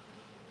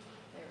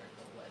 They were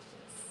delicious.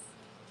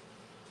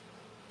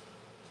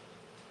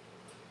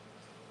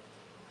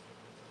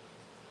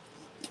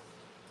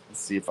 Let's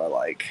see if I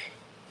like.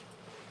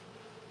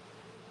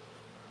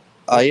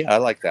 Oh, yeah, I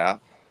like that.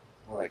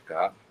 I like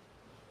that.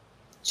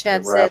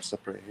 Chad It said, wraps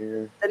up right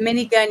here. the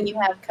minigun you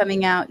have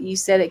coming out, you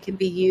said it can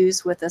be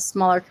used with a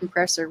smaller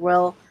compressor.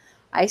 Will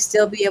I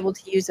still be able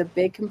to use a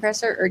big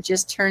compressor or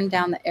just turn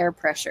down the air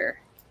pressure?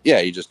 Yeah,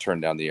 you just turn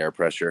down the air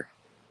pressure.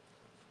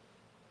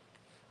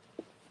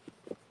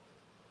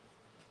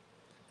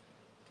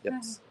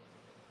 Yep.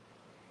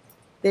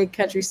 Big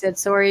Country said,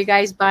 so are you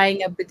guys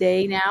buying a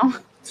bidet now?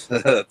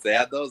 They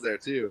had those there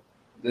too.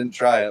 Didn't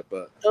try it,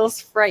 but Those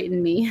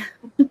frighten me.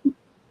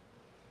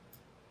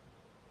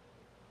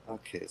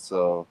 okay,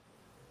 so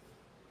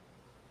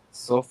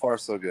far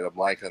so good. I'm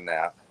liking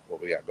that, what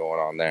we got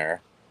going on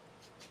there.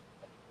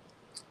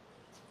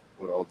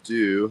 What I'll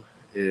do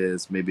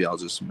is maybe I'll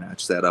just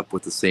match that up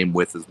with the same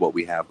width as what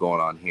we have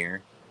going on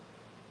here.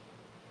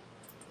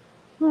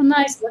 Oh,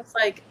 nice. Looks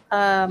like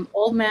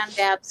Old Man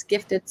Dabs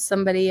gifted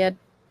somebody a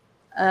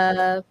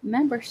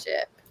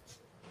membership.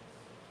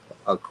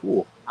 Oh,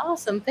 cool.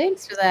 Awesome.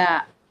 Thanks for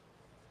that.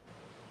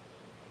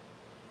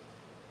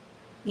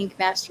 Ink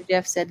Master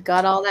Jeff said,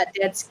 got all that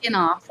dead skin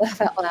off.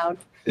 Laugh out loud.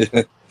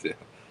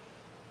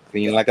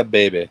 Clean like a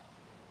baby.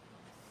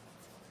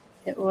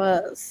 It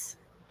was.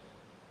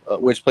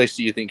 Which place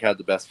do you think had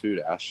the best food,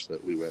 Ash,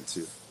 that we went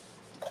to?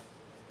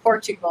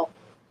 Portugal.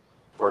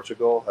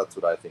 Portugal? That's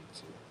what I think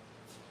too.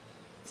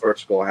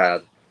 Portugal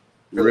had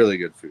really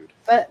good food.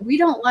 But we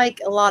don't like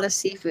a lot of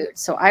seafood.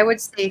 So I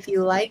would say if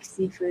you like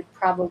seafood,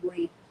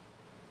 probably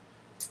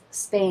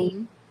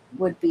Spain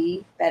would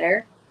be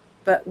better.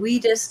 But we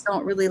just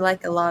don't really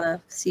like a lot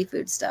of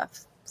seafood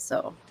stuff.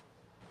 So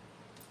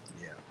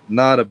Yeah,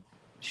 not a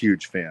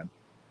huge fan.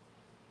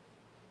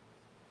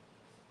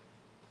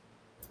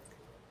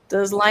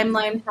 does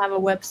LimeLine have a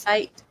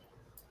website?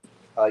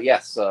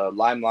 Yes,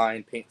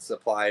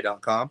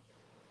 LimeLinePaintSupply.com.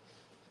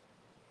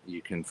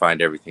 You can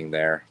find everything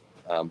there.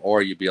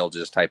 Or you'll be able to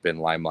just type in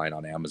LimeLine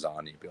on Amazon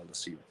and you'll be able to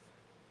see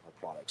our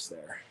products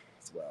there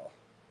as well.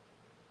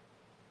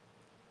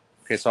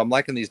 Okay, so I'm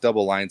liking these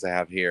double lines I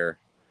have here.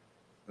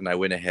 And I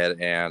went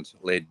ahead and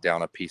laid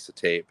down a piece of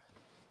tape.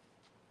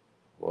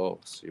 Whoa,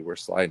 see, we're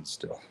sliding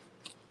still.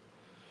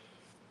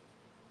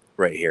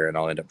 Right here, and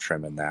I'll end up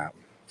trimming that.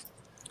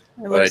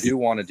 But I do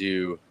want to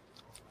do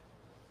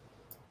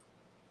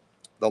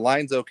the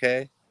line's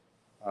okay.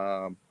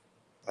 I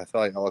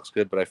feel like that looks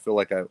good, but I feel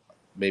like I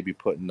maybe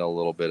putting a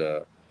little bit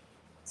of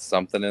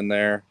something in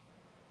there.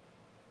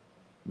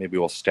 Maybe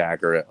we'll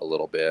stagger it a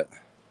little bit.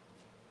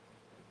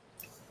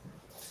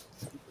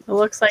 It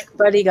looks like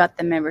Buddy got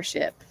the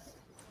membership.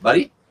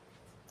 Buddy?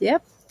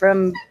 Yep,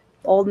 from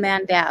Old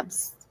Man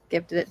Dabs.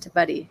 Gifted it to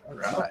Buddy. All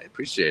right,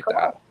 appreciate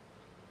that.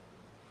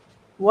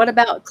 What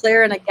about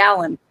clear in a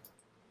gallon?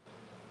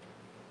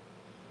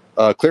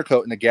 Clear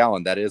coat in a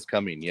gallon, that is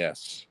coming,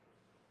 yes.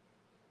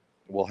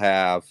 We'll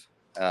have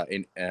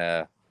an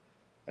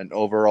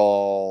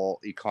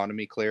overall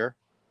economy clear,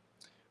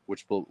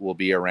 which will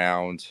be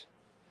around,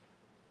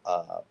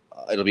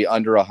 it'll be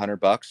under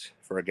 $100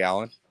 for a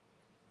gallon.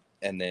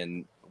 And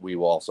then we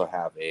will also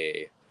have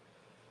a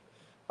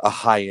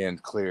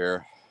high-end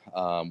clear,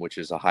 which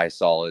is a high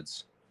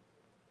solids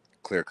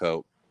clear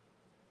coat.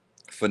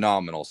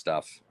 Phenomenal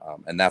stuff.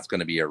 And that's going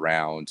to be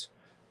around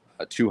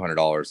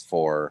 $200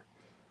 for,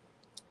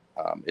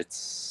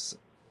 it's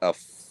a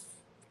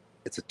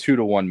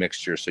 2-to-1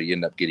 mixture. So you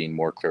end up getting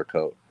more clear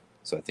coat.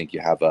 So I think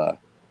you have a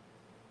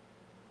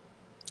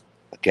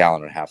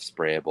gallon and a half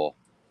sprayable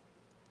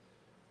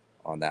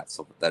on that.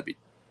 So that'd be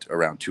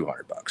around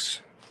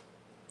 $200.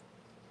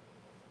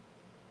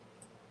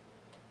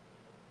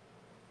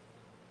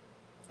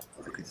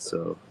 Okay,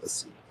 so let's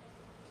see.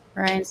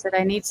 Ryan said,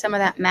 I need some of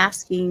that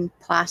masking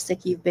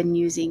plastic you've been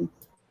using.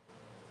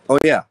 Oh,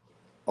 yeah.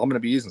 I'm going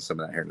to be using some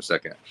of that here in a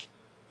second.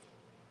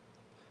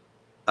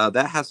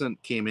 That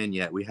hasn't came in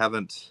yet. We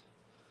haven't.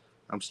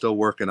 I'm still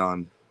working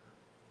on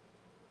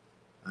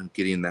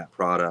getting that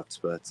product,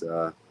 but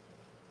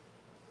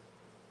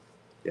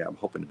yeah, I'm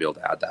hoping to be able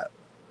to add that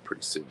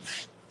pretty soon.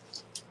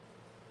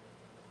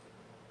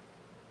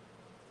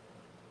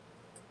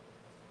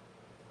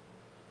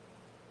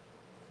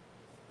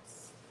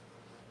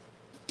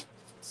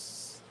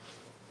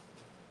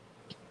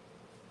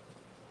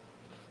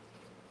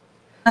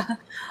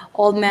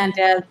 Old man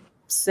dad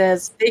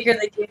says, figure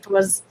the gift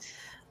was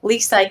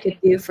least I could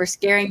do for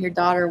scaring your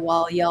daughter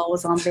while y'all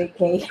was on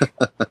vacay.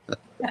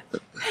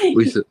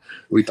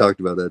 We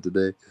talked about that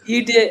today.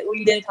 We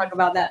did talk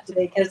about that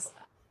today because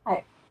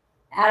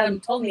Adam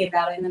told me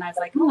about it, and then I was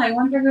like, oh, I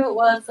wonder who it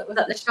was that was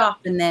at the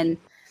shop. And then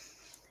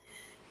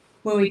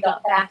when we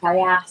got back, I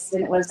asked,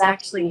 and it was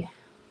actually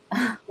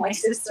my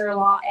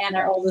sister-in-law and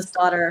our oldest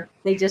daughter.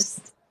 They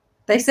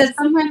said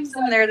sometimes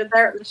when they're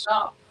at the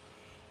shop,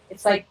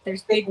 it's like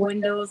there's big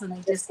windows, and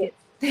they just get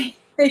they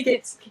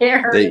get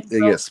scared. They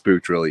get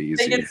spooked really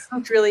easy. They get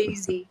spooked really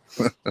easy.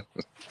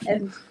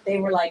 And they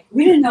were like,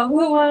 we didn't know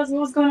who it was, what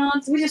was going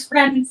on, so we just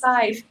ran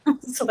inside.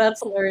 So that's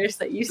hilarious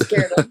that you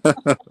scared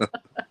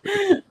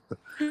them.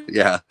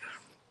 Yeah.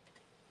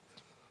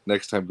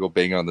 Next time, go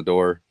bang on the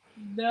door.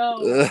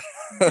 No.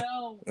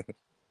 No.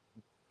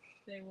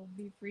 They will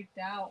be freaked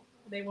out.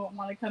 They won't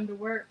want to come to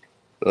work.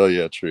 Oh,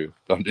 yeah, true.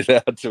 Don't do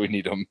that until we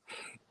need them.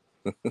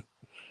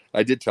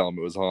 I did tell them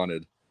it was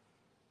haunted.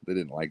 They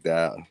didn't like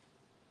that.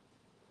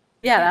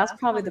 Yeah, that's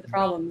probably the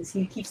problem, is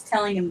he keeps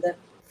telling him the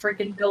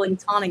freaking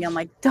building's haunting. I'm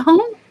like,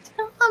 don't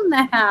tell him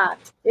that.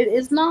 It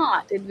is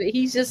not.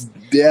 He's just...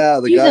 Yeah,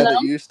 the guy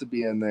that used to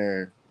be in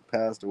there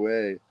passed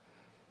away.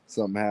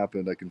 Something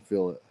happened. I can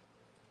feel it.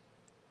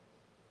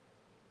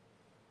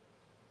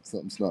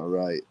 Something's not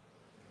right.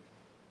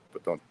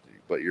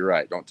 But you're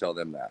right. Don't tell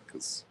them that,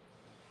 because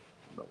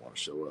I don't want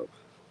to show up.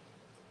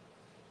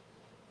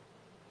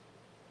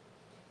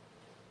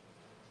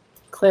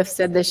 Cliff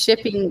said the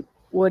shipping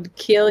would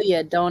kill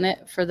you, don't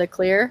it, for the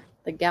clear,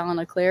 the gallon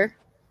of clear?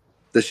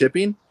 The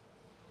shipping?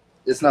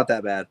 It's not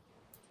that bad.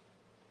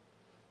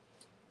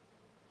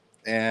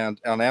 And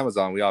on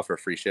Amazon, we offer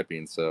free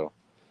shipping, so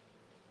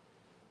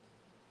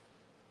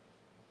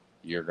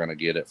you're going to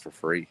get it for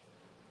free.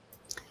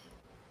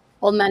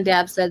 Old man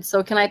Dab said,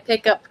 so can I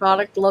pick up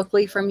product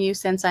locally from you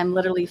since I'm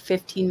literally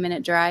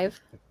 15-minute drive?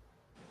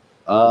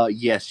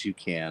 Yes, you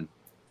can.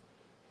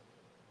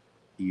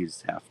 You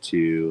just have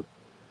to...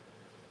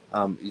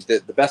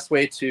 the best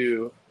way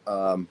to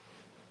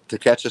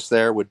catch us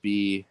there would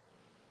be...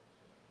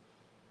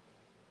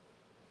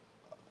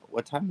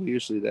 What time are we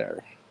usually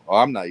there? Well,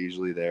 I'm not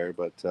usually there,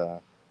 but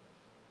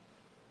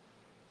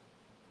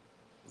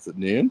is it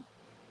noon?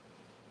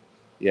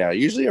 Yeah,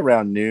 usually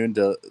around noon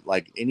to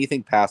like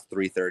anything past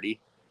 3:30.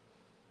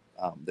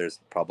 There's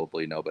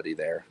probably nobody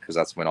there because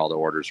that's when all the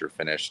orders are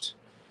finished.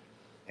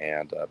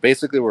 And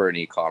basically, we're an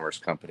e-commerce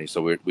company,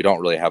 so we don't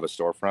really have a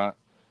storefront,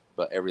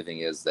 but everything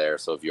is there.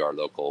 So if you are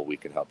local, we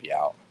can help you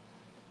out.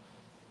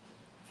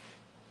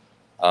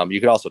 You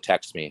could also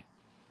text me,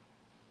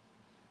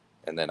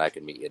 and then I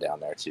can meet you down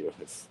there too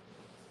if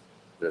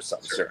there's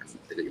something certain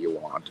that you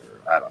want, or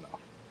I don't know.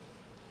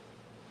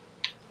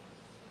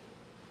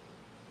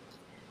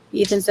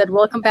 Ethan said,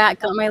 welcome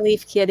back. Got my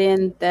leaf kit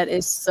in. That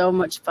is so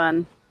much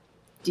fun.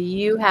 Do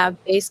you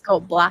have base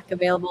coat black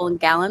available in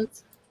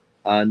gallons?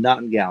 Not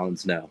in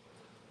gallons, no.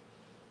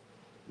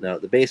 No,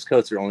 the base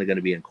coats are only going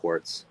to be in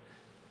quarts.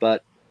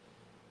 But,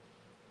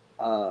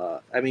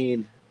 I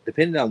mean,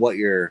 depending on what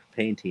you're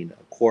painting,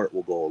 a quart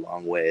will go a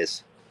long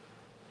ways.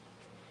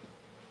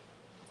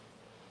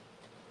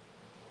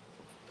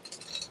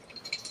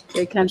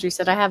 Great Country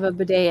said, I have a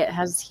bidet. It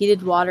has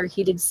heated water,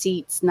 heated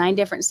seats, 9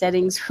 different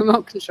settings,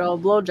 remote control,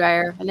 blow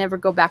dryer. I never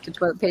go back to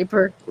toilet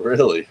paper.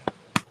 Really?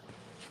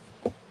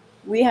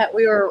 We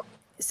were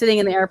sitting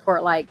in the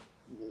airport, like,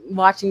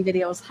 watching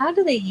videos. How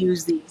do they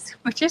use these?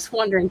 We're just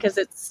wondering, because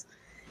it's...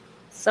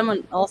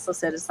 Someone also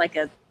said it's like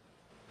a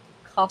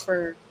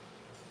copper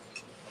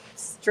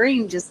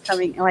stream just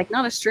coming, like,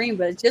 not a stream,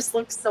 but it just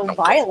looks so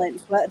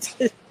violent.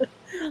 But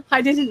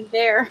I didn't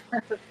dare.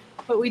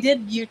 But we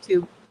did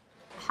YouTube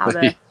how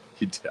to...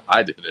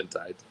 I didn't.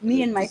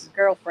 Me and my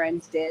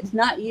girlfriends did,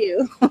 not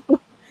you.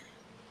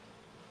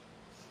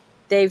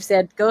 Dave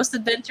said, Ghost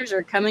Adventures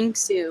are coming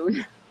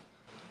soon.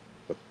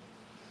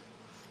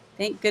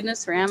 Thank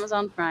goodness for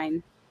Amazon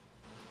Prime.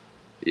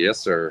 Yes,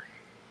 sir.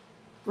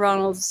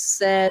 Ronald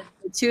said,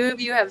 the 2 of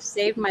you have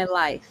saved my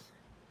life.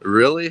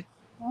 Really?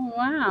 Oh,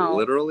 wow.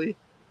 Literally?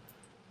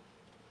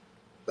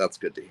 That's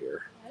good to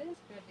hear. That is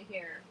good to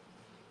hear.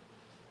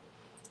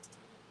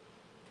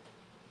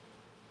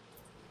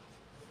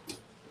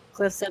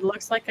 Cliff said,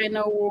 looks like I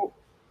know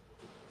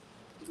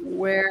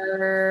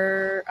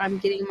where I'm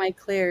getting my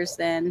clears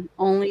then.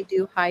 Only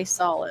do high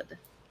solid.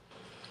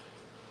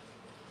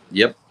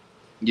 Yep.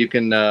 You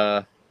can,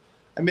 I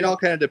mean, all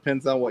kind of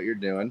depends on what you're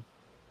doing.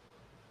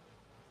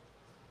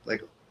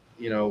 Like,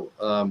 you know,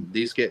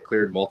 these get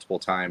cleared multiple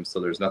times, so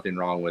there's nothing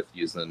wrong with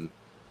using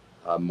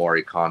more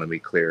economy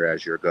clear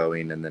as you're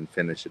going and then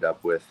finish it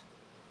up with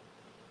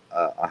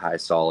a high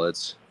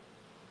solids.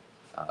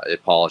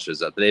 It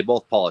polishes up. They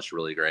both polish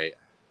really great.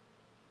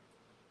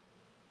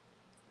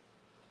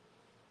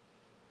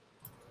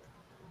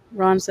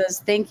 Ron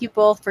says, thank you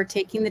both for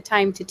taking the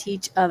time to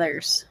teach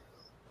others.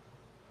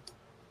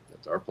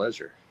 It's our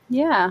pleasure.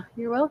 Yeah,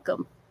 you're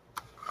welcome.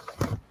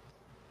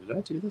 Did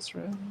I do this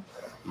right?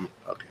 Yeah,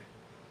 okay.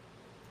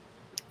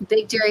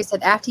 Big Jerry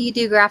said, after you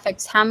do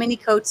graphics, how many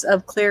coats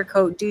of clear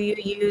coat do you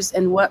use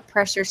and what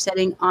pressure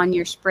setting on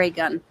your spray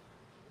gun?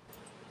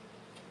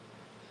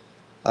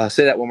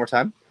 Say that one more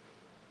time.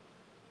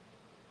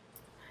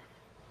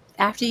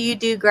 After you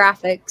do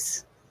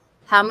graphics,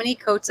 how many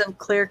coats of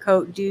clear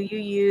coat do you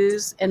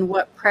use and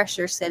what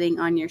pressure setting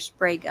on your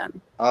spray gun?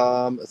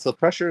 So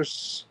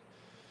pressures,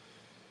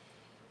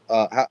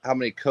 how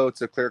many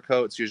coats of clear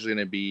coat? It's usually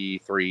going to be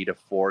 3 to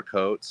 4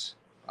 coats.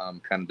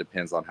 Kind of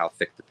depends on how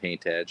thick the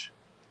paint edge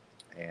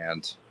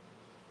and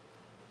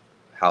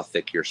how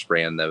thick you're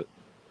spraying the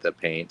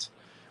paint.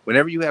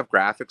 Whenever you have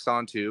graphics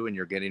on too and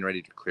you're getting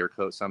ready to clear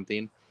coat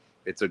something,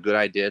 it's a good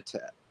idea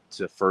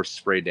to first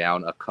spray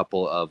down a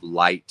couple of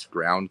light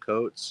ground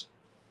coats.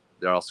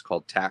 They're also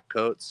called tack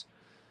coats.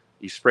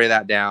 You spray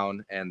that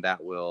down and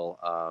that will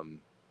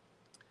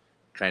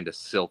kind of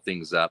seal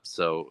things up.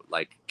 So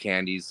like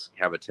candies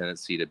have a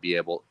tendency to be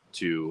able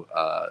to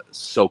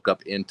soak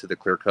up into the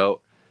clear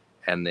coat,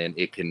 and then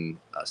it can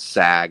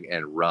sag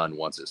and run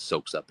once it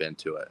soaks up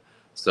into it.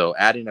 So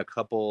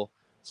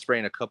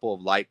spraying a couple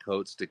of light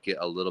coats to get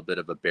a little bit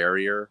of a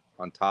barrier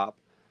on top.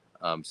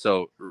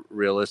 So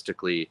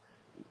realistically,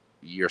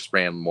 you're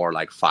spraying more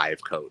like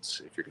 5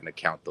 coats if you're going to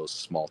count those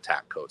small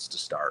tack coats to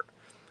start.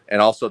 And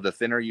also, the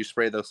thinner you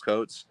spray those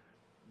coats,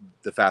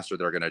 the faster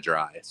they're going to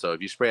dry. So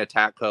if you spray a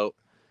tack coat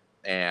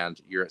and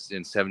you're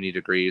in 70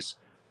 degrees,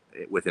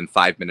 within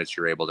 5 minutes,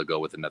 you're able to go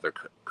with another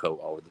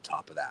coat over the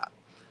top of that.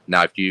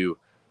 Now, if you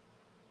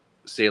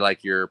say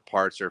like your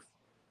parts are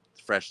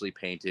freshly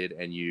painted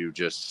and you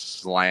just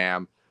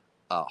slam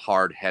a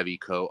hard, heavy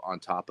coat on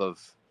top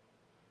of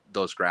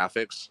those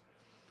graphics,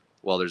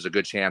 well, there's a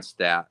good chance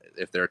that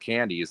if they're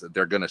candies,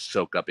 they're going to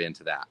soak up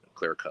into that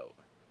clear coat.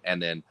 And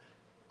then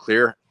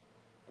clear,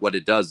 what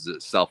it does is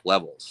it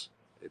self-levels.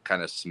 It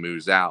kind of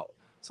smooths out.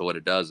 So what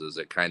it does is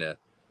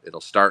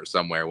it'll start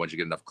somewhere. Once you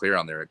get enough clear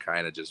on there, it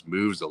kind of just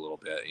moves a little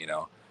bit,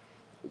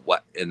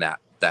 what in that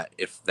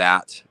if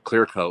that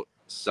clear coat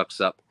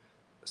sucks up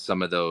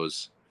some of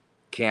those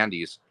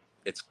candies,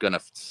 it's going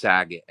to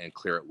sag it and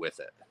clear it with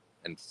it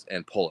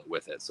and pull it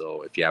with it.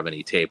 So if you have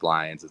any tape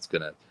lines, it's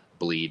going to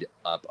bleed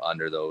up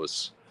under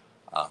those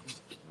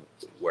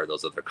where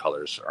those other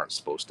colors aren't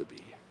supposed to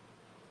be.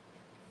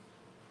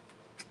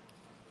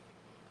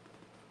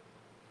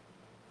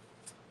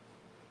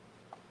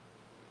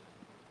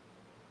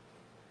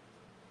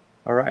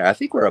 All right, I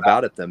think we're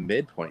about at the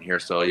midpoint here.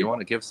 So you want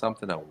to give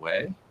something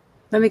away?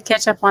 Let me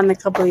catch up on a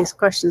couple of these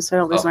questions so I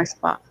don't lose my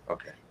spot.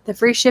 Okay. The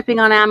free shipping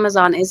on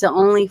Amazon, is it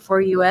only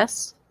for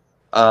US?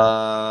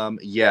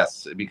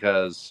 Yes,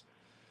 because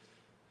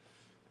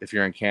if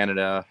you're in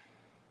Canada,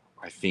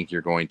 I think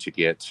you're going to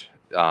get,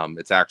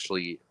 it's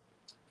actually,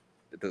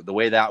 the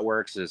way that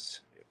works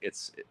is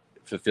it's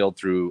fulfilled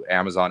through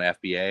Amazon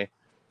FBA.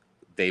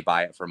 They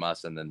buy it from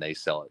us and then they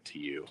sell it to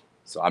you.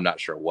 So I'm not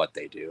sure what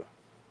they do.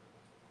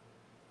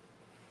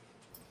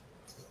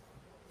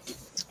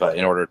 But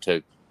in order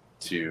to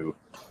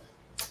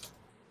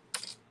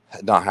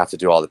not have to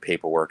do all the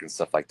paperwork and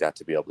stuff like that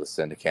to be able to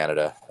send to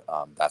Canada,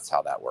 that's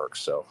how that works.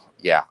 So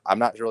yeah, I'm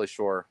not really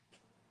sure.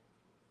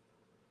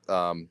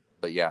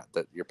 But yeah,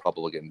 that you're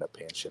probably going to end up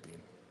paying shipping.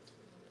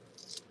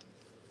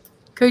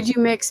 Could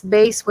you mix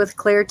base with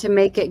clear to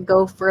make it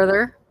go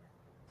further?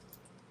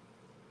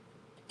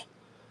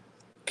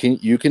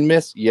 You can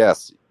mix,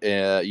 yes.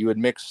 You would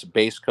mix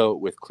base coat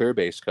with clear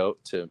base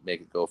coat to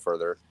make it go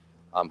further.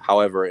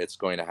 However, it's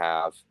going to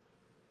have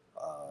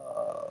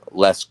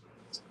less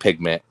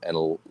pigment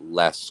and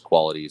less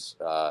qualities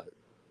of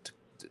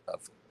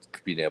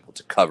being able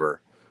to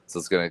cover. So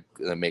it's going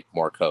to make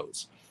more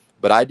coats.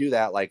 But I do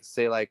that, like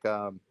say like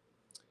I'm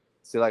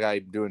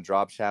doing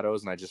drop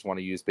shadows and I just want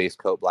to use base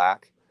coat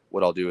black.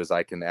 What I'll do is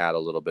I can add a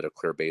little bit of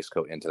clear base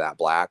coat into that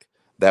black.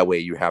 That way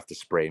you have to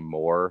spray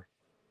more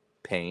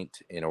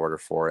paint in order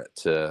for it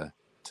to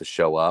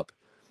show up.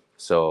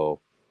 So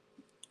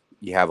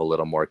you have a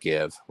little more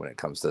give when it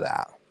comes to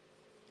that.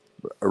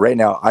 Right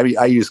now,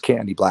 I use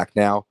candy black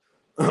now,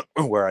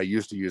 where I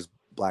used to use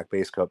black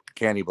base coat.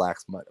 Candy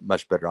black's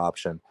much better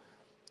option.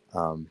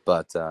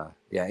 But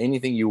yeah,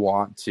 anything you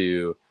want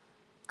to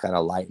kind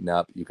of lighten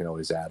up, you can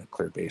always add a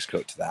clear base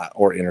coat to that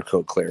or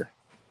intercoat clear.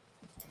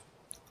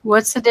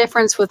 What's the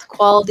difference with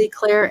quality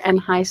clear and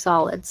high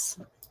solids?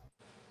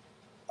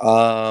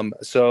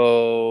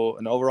 So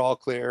an overall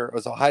clear,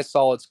 so high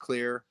solids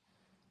clear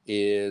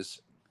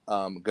is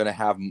going to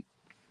have,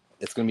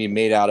 it's going to be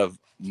made out of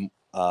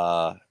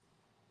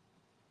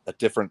a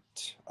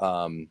different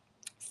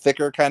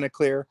thicker kind of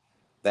clear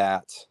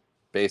that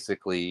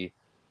basically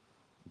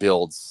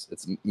builds,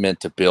 it's meant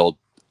to build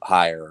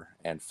higher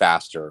and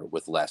faster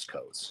with less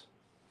coats.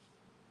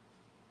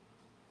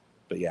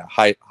 But yeah,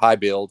 high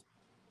build,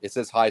 It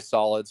says high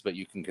solids, but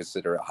you can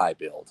consider it high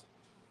build.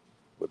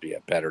 Would be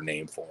a better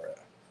name for it.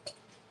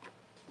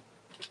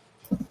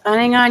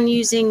 Planning on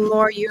using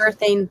more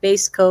urethane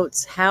base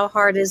coats. How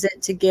hard is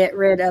it to get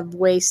rid of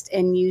waste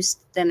and use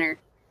thinner?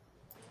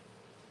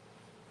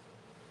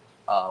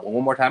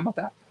 One more time about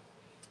that.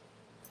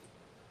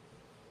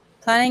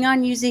 Planning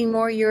on using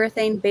more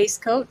urethane base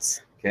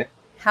coats. Okay.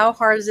 How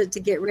hard is it to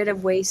get rid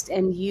of waste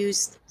and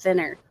use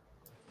thinner?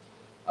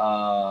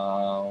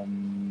 Yeah,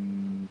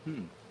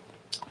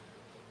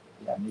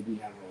 maybe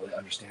I don't really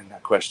understand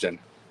that question.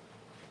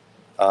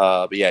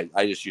 But yeah,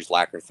 I just use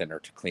lacquer thinner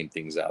to clean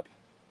things up.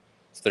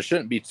 So there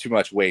shouldn't be too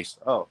much waste.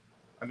 Oh,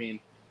 I mean,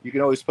 you can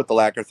always put the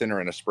lacquer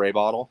thinner in a spray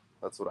bottle.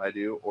 That's what I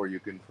do. Or you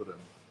can put them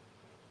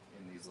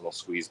in these little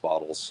squeeze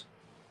bottles.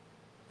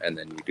 And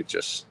then you could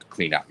just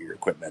clean out your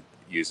equipment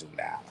using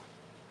that.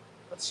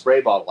 The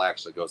spray bottle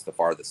actually goes the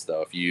farthest,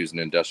 though. If you use an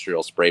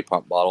industrial spray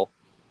pump bottle,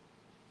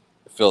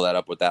 fill that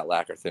up with that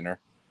lacquer thinner,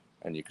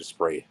 and you can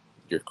spray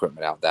your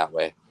equipment out that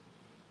way.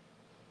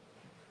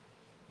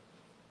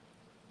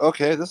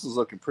 Okay, this is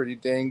looking pretty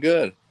dang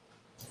good.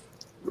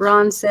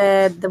 Ron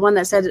said, the one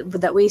that said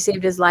that we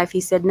saved his life, he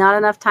said, not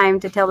enough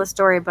time to tell the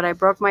story, but I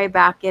broke my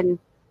back in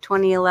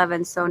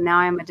 2011, so now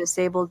I'm a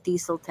disabled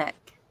diesel tech.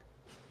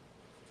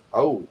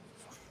 Oh.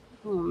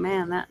 Oh,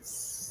 man, that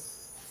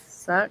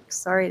sucks.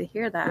 Sorry to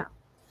hear that.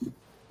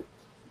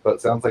 But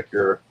it sounds like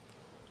you're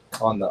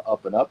on the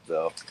up and up,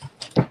 though.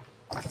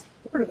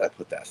 Where did I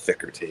put that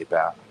thicker tape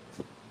at?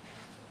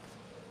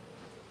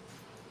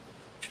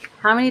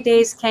 How many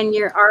days can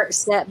your art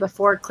set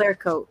before clear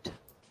coat?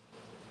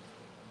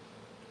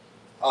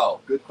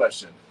 Oh, good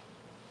question.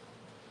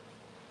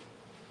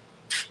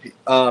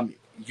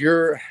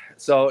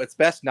 So it's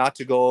best not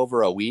to go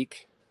over a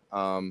week.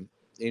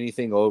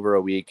 Anything over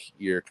a week,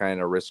 you're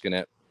kind of risking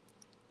it.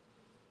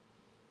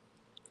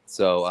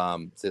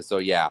 So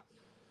yeah,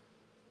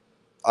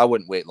 I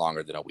wouldn't wait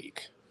longer than a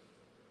week.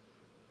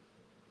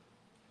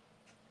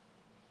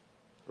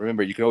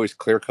 Remember, you can always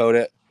clear coat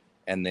it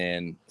and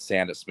then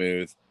sand it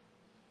smooth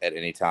at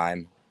any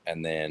time,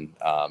 and then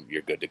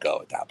you're good to go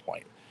at that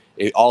point.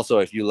 Also,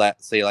 if you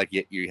say like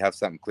you have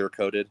something clear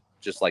coated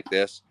just like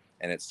this,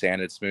 and it's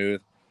sanded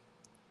smooth,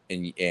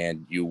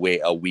 and you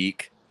wait a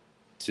week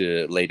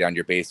to lay down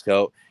your base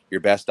coat, you're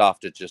best off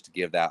to just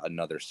give that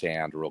another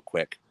sand real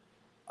quick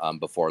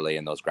before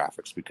laying those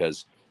graphics,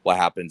 because what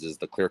happens is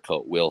the clear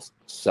coat will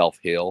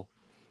self-heal,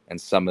 and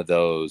some of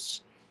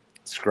those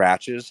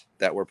scratches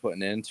that we're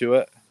putting into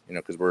it,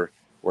 because we're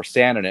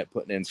sanding it,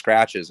 putting in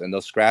scratches, and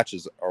those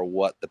scratches are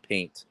what the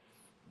paint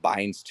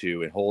binds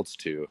to and holds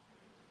to.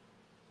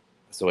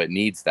 So it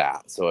needs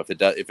that. So if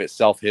it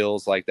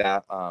self-heals like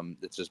that,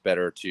 it's just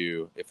better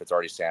to, if it's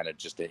already sanded,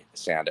 just to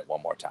sand it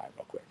one more time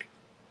real quick.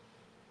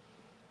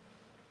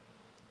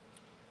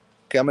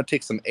 Okay, I'm going to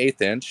take some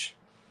 1/8 inch,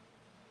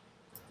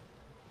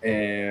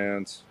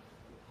 and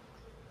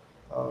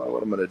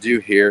what I'm going to do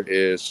here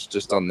is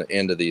just on the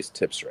end of these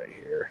tips right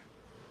here.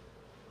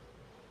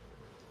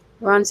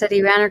 Ron said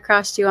he ran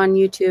across you on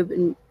YouTube,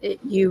 and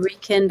you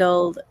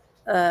rekindled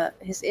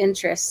his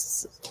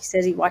interests. He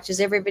says he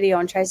watches every video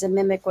and tries to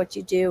mimic what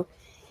you do.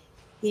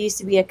 He used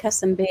to be a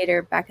custom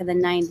baiter back in the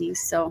 90s,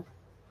 so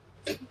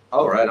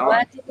right on.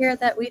 Glad to hear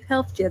that we've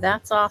helped you.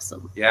 That's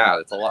awesome.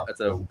 Yeah, it's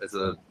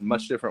a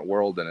much different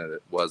world than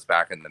it was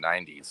back in the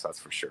 90s, that's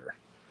for sure.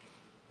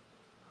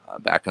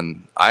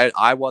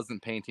 I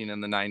wasn't painting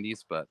in the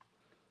 90s, but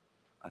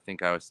I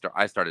think I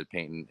started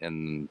painting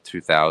in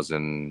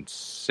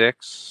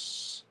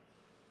 2006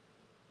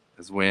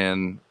 is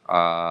when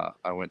I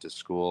went to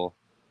school.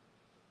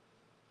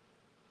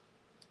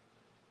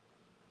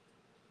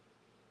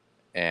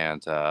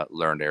 And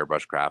learned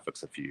airbrush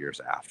graphics a few years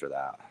after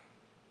that.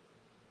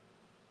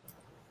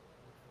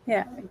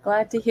 Yeah,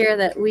 glad to hear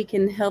that we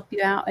can help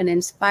you out and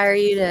inspire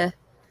you to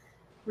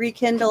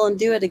rekindle and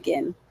do it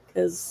again,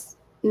 because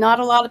not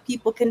a lot of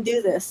people can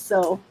do this.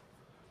 So,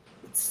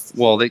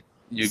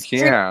 you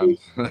can. You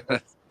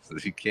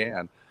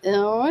can.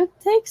 It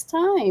takes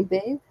time,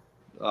 babe.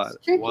 I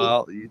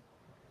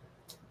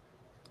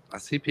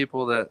see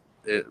people that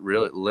it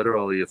really,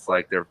 literally, it's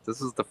like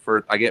this is the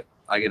first. I get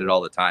it all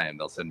the time.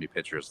 They'll send me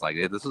pictures like,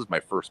 hey, this is my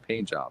first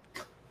paint job.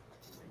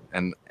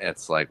 And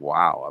it's like,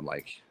 wow. I'm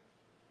like,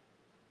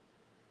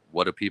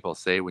 what do people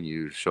say when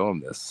you show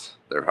them this?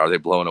 Are they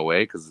blown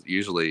away? Because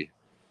usually,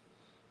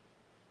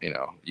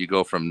 you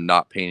go from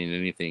not painting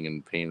anything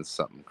and painting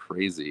something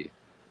crazy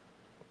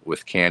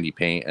with candy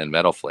paint and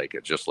metal flake.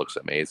 It just looks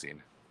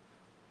amazing.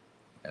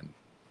 And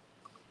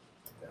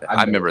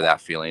I remember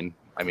that feeling.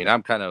 I mean,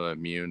 I'm kind of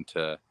immune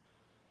to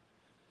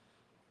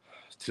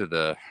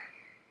the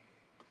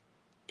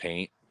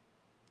paint,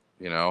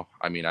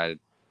 I mean, I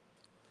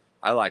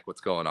like what's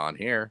going on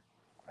here.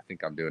 I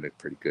think I'm doing a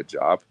pretty good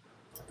job.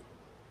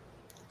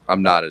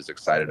 I'm not as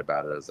excited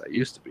about it as I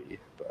used to be,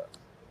 but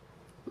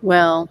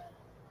well,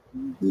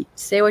 you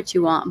say what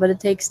you want, but it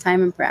takes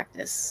time and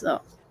practice. So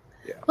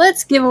yeah,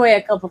 let's give away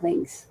a couple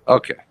things.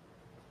 Okay,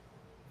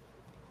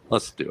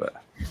 let's do it.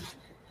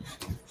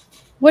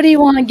 What do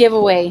you want to give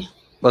away?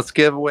 Let's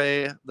give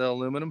away the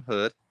aluminum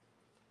hood.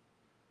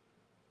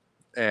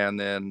 And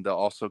then they'll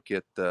also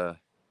get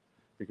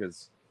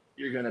because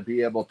you're going to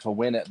be able to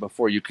win it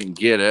before you can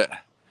get it,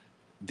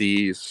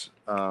 these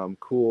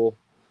cool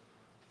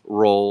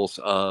rolls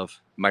of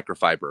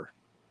microfiber.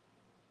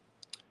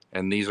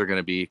 And these are going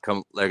to be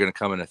they're going to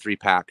come in a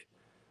 3-pack,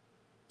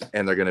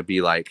 and they're going to be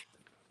like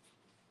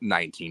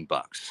 $19,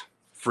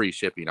 free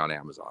shipping on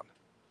Amazon.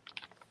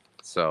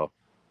 So,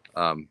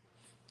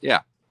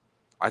 yeah,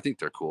 I think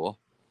they're cool.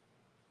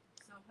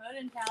 So hood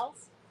and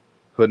towels.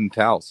 Hood and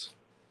towels.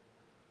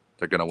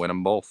 They're going to win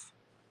them both.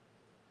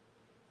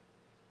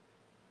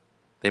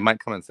 They might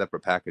come in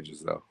separate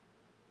packages, though.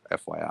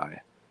 FYI.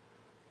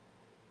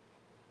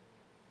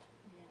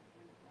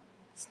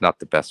 It's not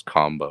the best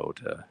combo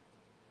to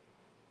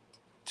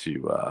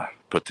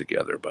put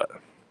together, but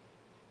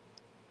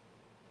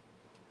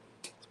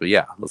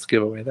yeah, let's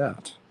give away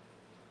that.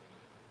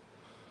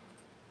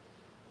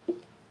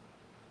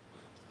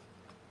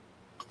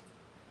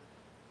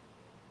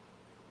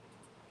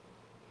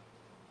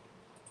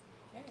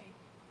 Okay.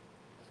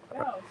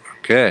 Go.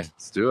 Okay,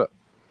 let's do it.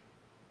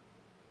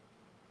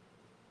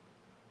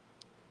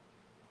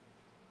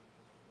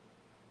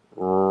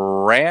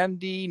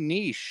 Randy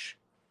Niche.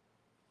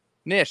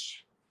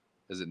 Is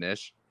it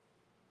Niche?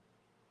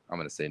 I'm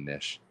going to say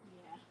Niche.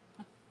 Yeah.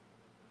 I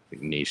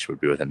think niche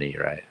would be with an E,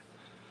 right?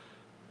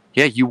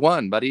 Yeah, you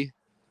won, buddy.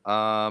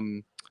 All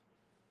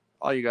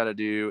you got to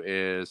do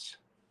is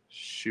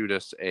shoot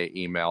us an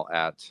email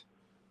at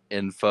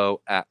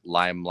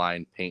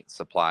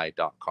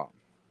info@limelinepaintsupply.com.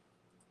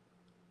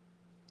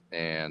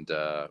 And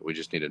we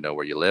just need to know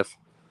where you live,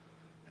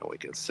 and we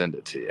can send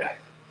it to you. I'm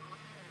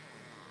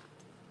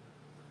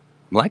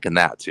liking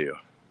that, too.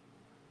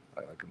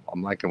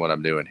 I'm liking what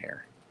I'm doing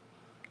here.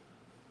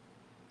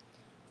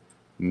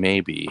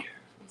 Maybe. You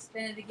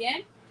spin it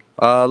again?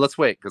 Let's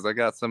wait, because I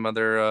got some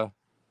other...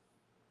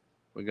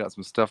 we got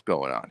some stuff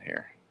going on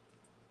here.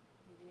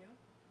 You do?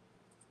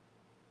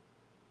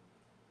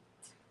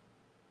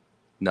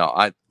 No,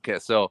 okay,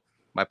 so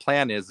my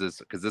plan is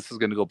because this is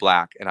going to go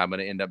black, and I'm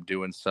going to end up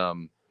doing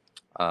some...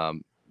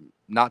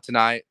 not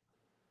tonight,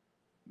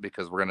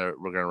 because we're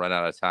gonna run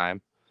out of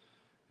time,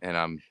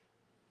 and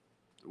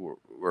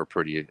we're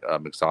pretty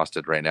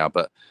exhausted right now,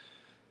 but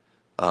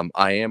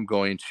I am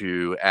going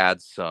to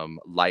add some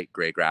light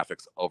gray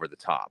graphics over the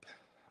top.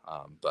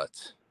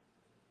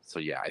 So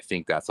yeah, I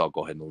think I'll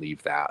go ahead and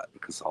leave that,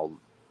 because I'll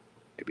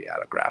maybe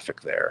add a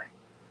graphic there.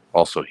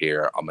 Also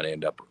here, I'm going to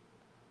end up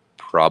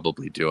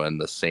probably doing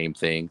the same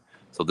thing.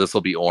 So this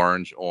will be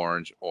orange,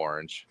 orange,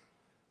 orange.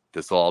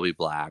 This will all be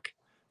black.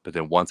 But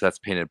then once that's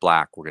painted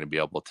black, we're going to be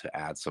able to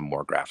add some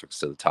more graphics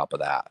to the top of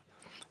that.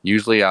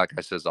 Usually, like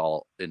I said,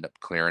 I'll end up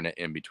clearing it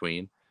in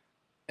between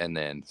and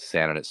then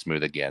sanding it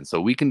smooth again.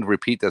 So we can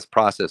repeat this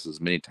process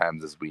as many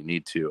times as we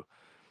need to.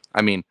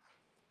 I mean,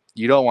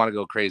 you don't want to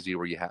go crazy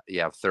where you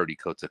have 30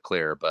 coats of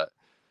clear, but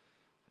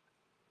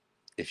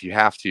if you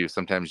have to,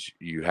 sometimes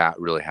you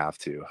really have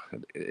to,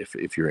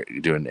 if you're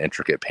doing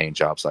intricate paint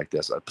jobs like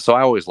this. So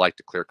I always like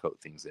to clear coat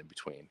things in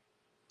between.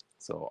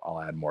 So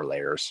I'll add more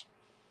layers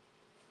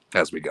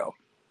as we go.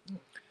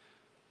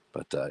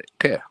 But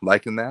okay,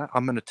 liking that.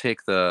 I'm going to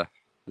take this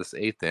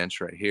 1/8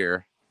 inch right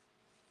here,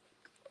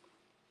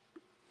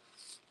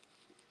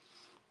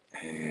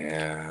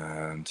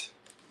 and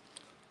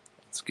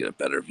let's get a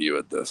better view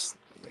at this.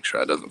 Make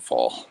sure it doesn't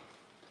fall.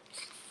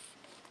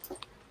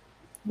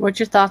 What's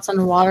your thoughts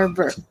on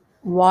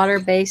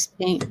water-based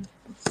paint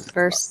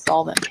versus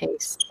solvent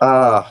paste?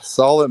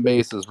 Solvent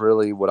base is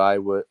really what I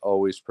would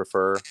always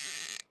prefer.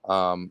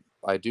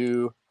 I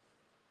do,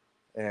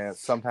 and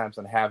sometimes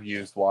I have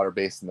used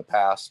water-based in the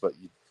past, but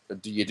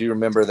you do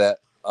remember that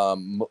a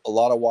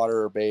lot of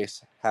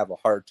water-based have a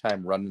hard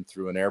time running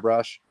through an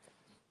airbrush.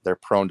 They're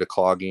prone to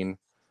clogging,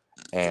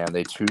 and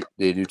they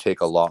do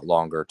take a lot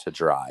longer to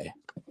dry.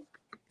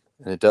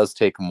 And it does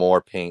take more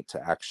paint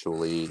to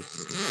actually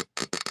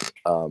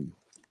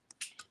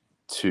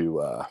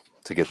to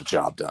get the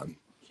job done.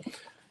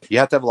 You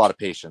have to have a lot of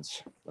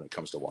patience when it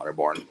comes to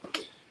waterborne.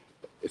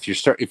 If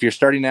you're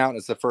starting out and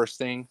it's the first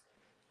thing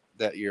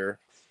that you're,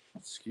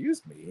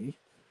 excuse me,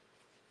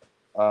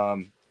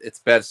 it's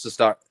best to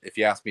start. If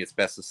you ask me, it's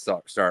best to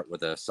start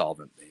with a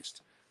solvent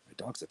based. My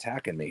dog's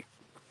attacking me.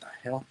 What the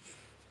hell?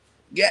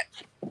 Get.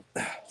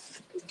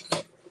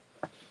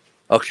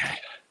 Okay.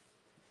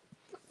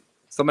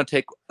 So I'm gonna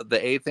take the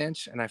 1/8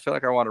 inch, and I feel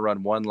like I want to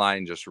run one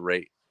line just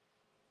right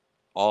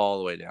all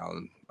the way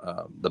down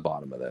the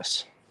bottom of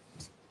this.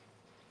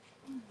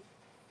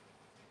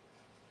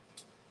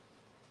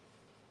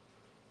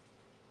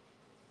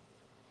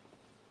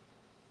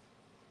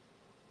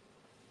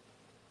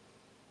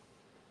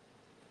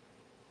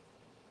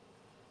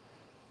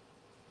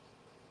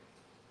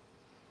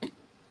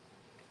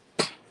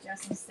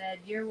 Justin said,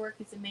 "Your work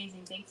is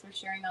amazing. Thanks for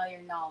sharing all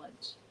your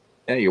knowledge."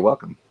 Yeah, you're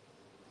welcome.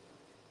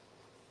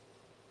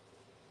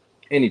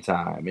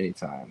 Anytime,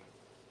 anytime.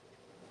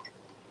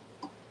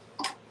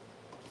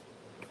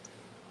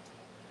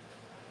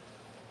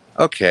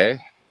 Okay,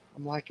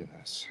 I'm liking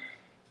this.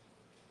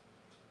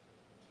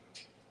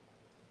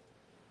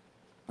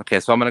 Okay,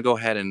 so I'm going to go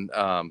ahead and,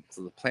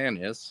 so the plan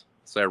is,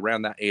 So I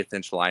ran that 1/8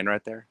 inch line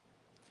right there.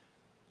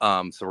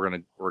 So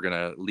we're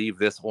gonna leave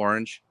this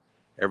orange.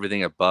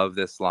 Everything above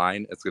this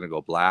line, it's gonna go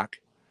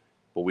black.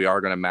 But we are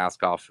gonna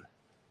mask off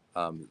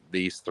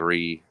these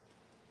 3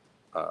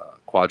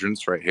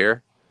 quadrants right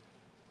here,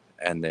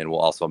 and then we'll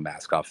also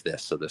mask off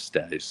this so this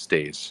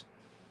stays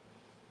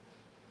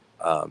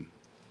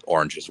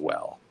orange as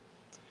well.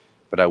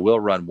 But I will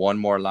run one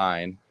more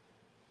line.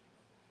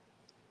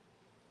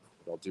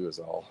 What I'll do is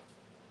I'll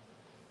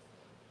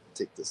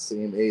take the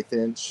same 1/8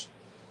 inch.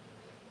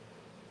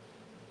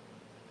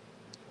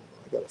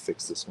 I gotta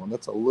fix this one.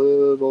 That's a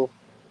little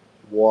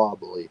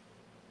wobbly.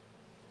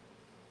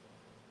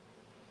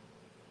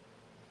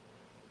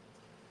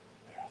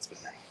 There, that's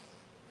better.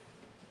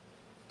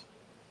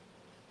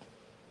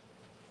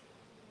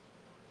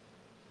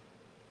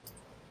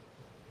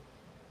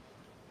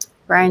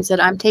 Brian said,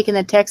 I'm taking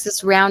the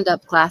Texas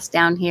Roundup class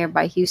down here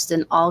by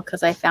Houston, all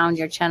because I found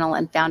your channel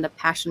and found a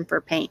passion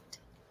for paint.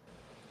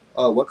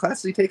 What class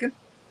is he taking?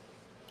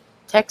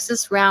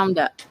 Texas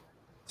Roundup.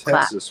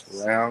 Texas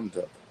class.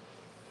 Roundup.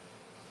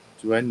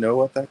 Do I know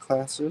what that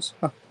class is?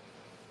 Huh.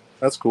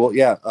 That's cool.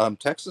 Yeah,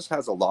 Texas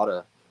has a lot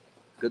of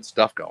good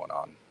stuff going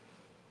on.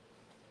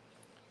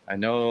 I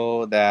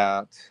know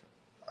that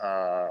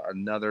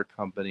another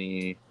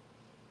company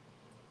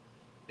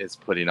is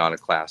putting on a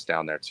class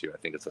down there too. I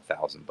think it's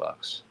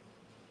 $1,000,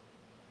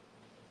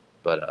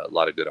 but a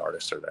lot of good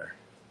artists are there.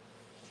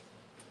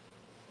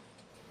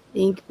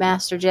 Ink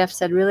Master Jeff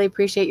said, really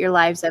appreciate your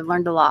lives. I've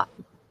learned a lot.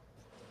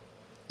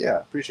 Yeah,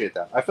 appreciate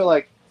that. I feel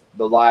like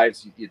the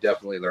lives, you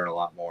definitely learn a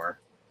lot more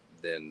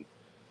than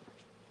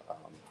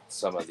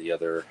some of the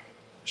other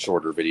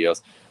shorter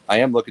videos. I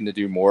am looking to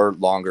do more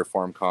longer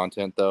form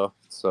content though.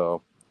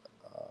 So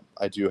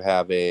I do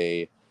have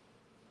a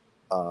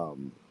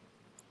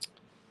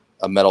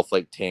metal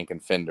flake tank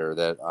and fender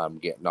that I'm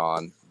getting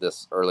on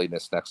this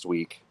next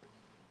week,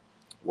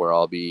 where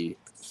I'll be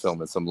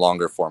filming some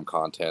longer form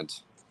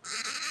content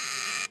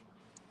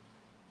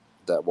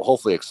that will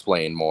hopefully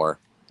explain more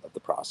of the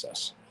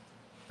process.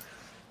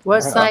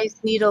 What size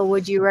needle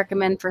would you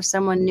recommend for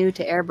someone new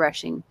to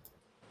airbrushing?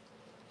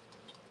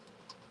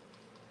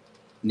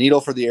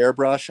 Needle for the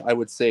airbrush, I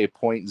would say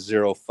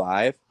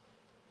 0.05.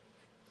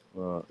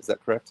 Is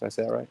that correct? Did I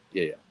say that right?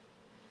 Yeah.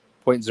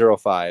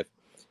 0.05.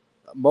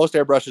 Most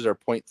airbrushes are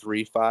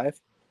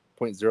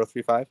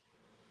 0.35.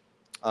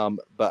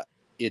 But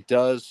it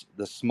does,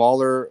 the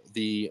smaller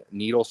the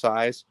needle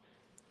size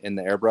in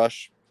the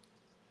airbrush,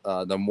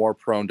 the more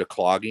prone to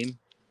clogging.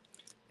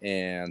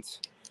 And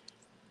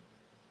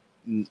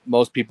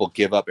most people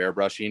give up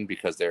airbrushing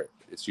because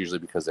it's usually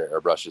because their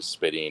airbrush is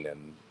spitting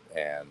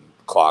and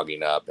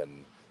clogging up,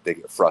 and they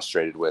get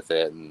frustrated with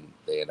it and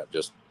they end up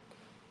just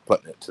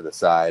putting it to the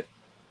side.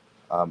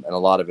 And a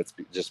lot of it's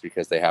just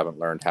because they haven't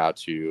learned how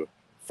to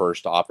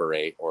first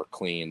operate or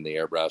clean the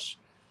airbrush.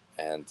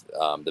 And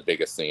the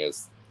biggest thing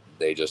is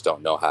they just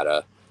don't know how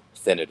to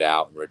thin it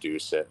out and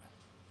reduce it,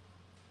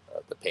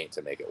 the paint,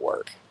 to make it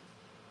work.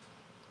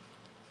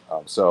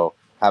 So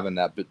having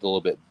that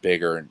little bit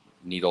bigger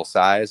needle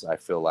size, I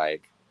feel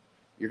like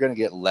you're going to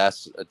get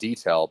less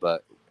detail,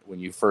 but when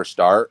you first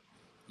start,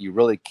 you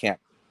really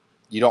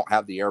you don't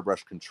have the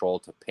airbrush control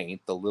to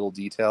paint the little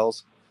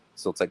details.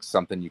 So it's like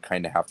something you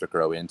kind of have to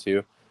grow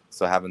into.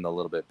 So having the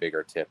little bit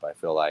bigger tip, I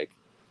feel like,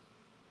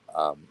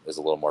 is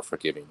a little more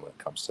forgiving when it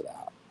comes to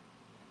that.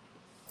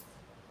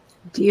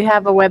 Do you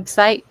have a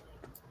website?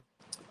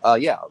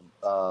 Yeah.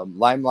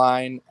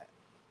 LimeLine,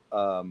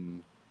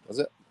 was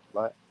it?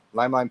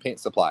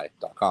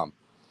 LimeLinePaintSupply.com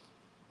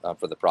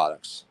for the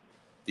products.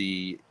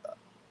 I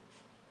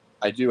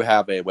do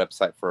have a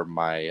website for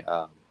my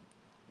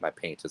my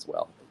paint as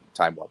well.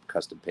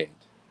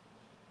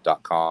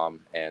 TimeWarpCustomPaint.com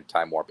and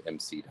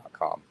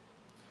TimeWarpMC.com,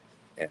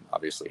 and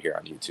obviously here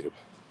on YouTube.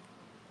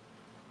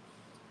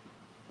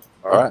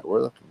 All right,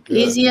 we're looking good.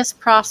 Easiest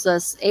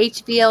process,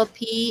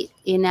 HVLP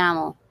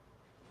enamel.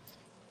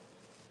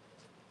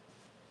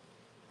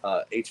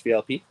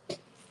 HVLP. Say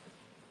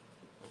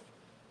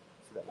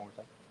that one more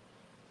time.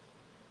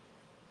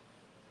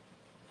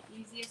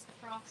 Easiest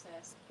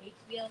process,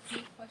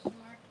 HVLP ?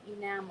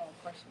 Enamel ?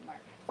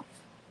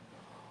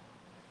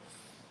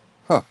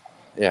 Huh.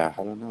 Yeah,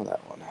 I don't know that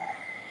one.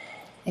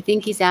 I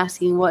think he's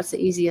asking what's the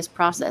easiest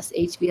process,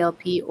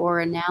 HVLP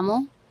or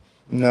enamel?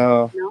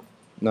 No.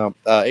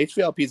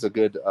 HVLP is a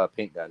good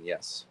paint gun,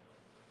 yes.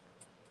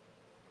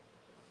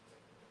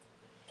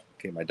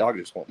 Okay, my dog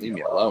just won't leave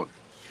me alone.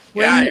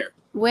 Get out of here.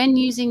 When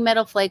using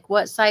metal flake,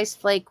 what size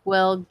flake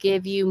will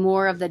give you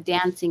more of the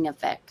dancing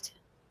effect?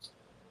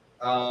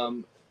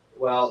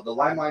 Well, the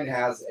LimeLine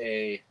has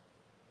a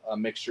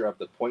mixture of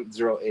the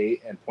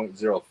 0.08 and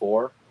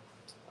 0.04.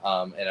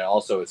 And it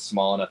also is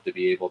small enough to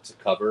be able to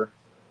cover,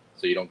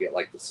 so you don't get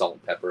like the salt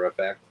and pepper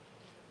effect.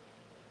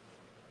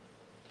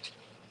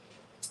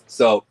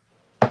 So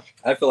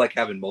I feel like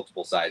having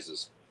multiple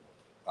sizes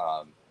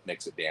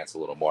makes it dance a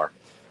little more.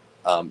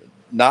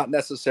 Not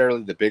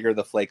necessarily the bigger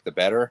the flake, the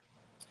better.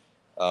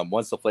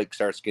 Once the flake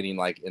starts getting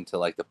like into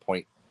like the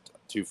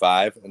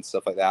 0.25 and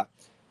stuff like that,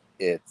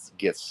 it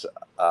gets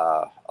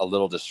a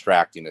little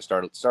distracting. It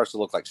starts to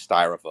look like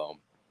styrofoam,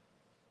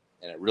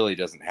 and it really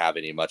doesn't have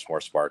any much more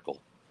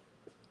sparkle.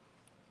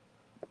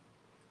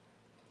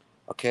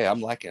 Okay, I'm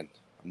liking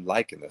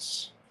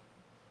this.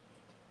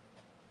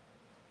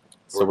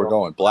 So we're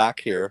going black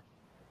here.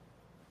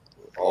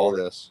 All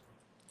this.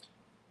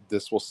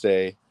 This will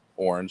stay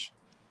orange.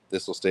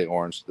 This will stay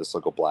orange. This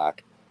will go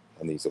black,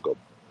 and these will go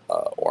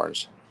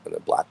orange, and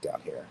then black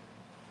down here.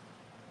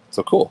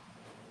 So cool.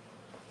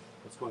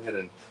 Let's go ahead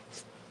and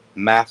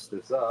mask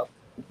this up.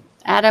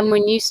 Adam,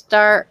 when you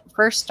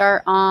first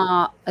start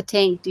on a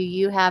tank, do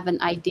you have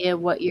an idea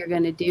what you're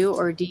going to do,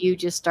 or do you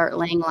just start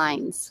laying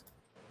lines?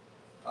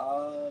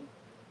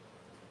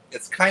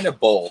 It's kind of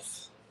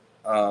both.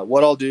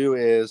 What I'll do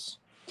is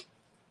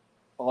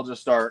I'll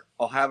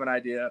have an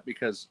idea,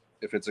 because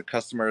if it's a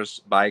customer's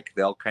bike,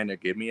 they'll kind of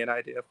give me an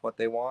idea of what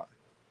they want.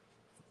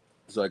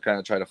 So I kind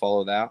of try to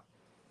follow that.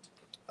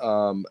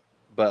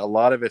 But a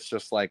lot of it's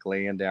just like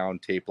laying down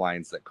tape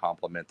lines that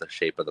complement the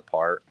shape of the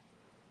part.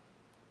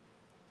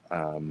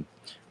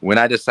 When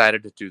I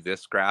decided to do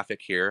this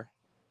graphic here,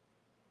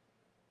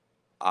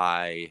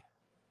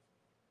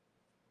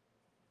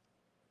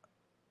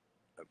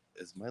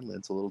 is my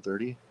lens a little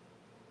dirty?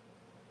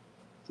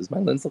 Does my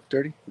lens look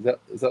dirty?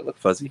 Does that look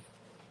fuzzy?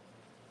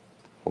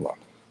 Hold on.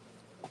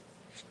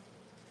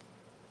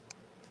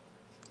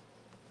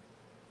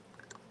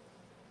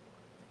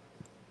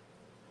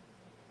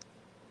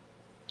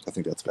 I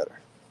think that's better.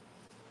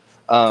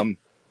 What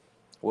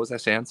was I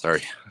saying?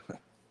 Sorry.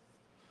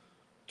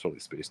 Totally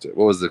spaced it.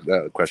 What was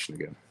the question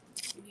again?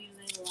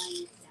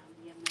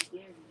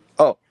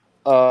 Oh,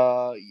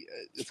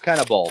 it's kind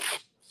of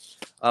both.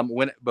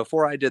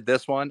 Before I did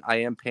this one, I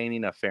am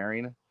painting a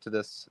fairing to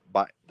the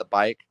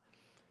bike,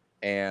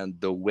 and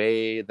the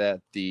way that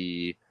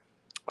the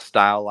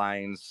style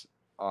lines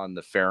on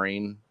the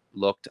fairing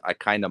looked, I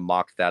kind of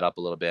mocked that up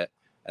a little bit,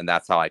 and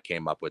that's how I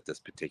came up with this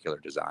particular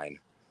design.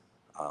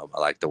 I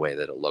like the way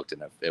that it looked,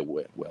 and it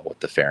went well with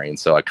the fairing.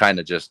 So I kind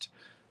of just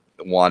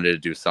wanted to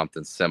do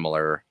something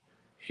similar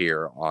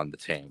here on the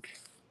tank.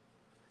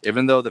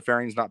 Even though the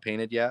fairing's not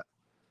painted yet,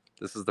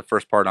 this is the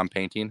first part I'm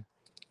painting.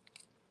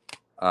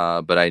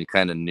 But I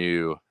kind of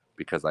knew,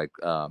 because I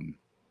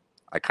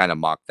kind of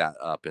mocked that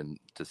up and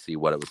to see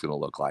what it was going to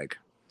look like.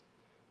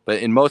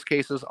 But in most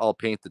cases, I'll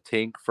paint the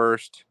tank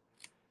first,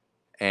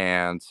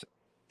 and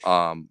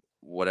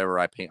whatever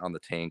I paint on the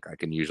tank, I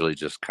can usually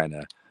just kind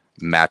of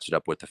match it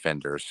up with the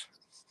fenders.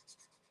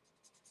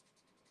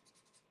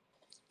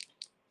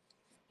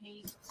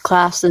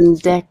 Class in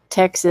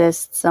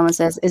Texas, someone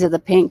says, is it the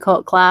paint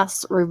coat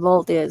class?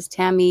 Revolt is.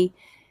 Tammy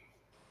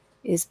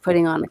is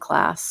putting on a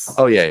class.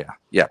 Oh, yeah,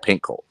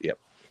 paint coat. Yep.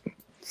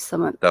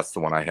 That's the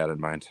one I had in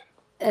mind.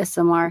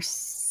 SMR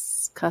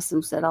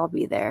Custom said, I'll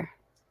be there.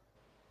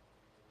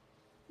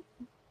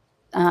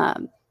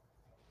 Balvers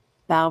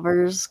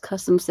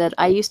Custom said,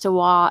 I used to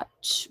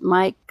watch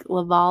Mike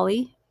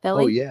Lavalli.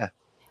 Oh, yeah.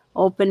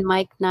 Open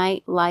mic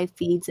night live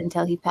feeds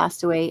until he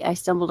passed away. I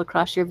stumbled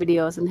across your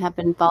videos and have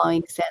been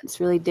following since.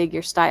 Really dig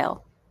your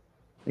style.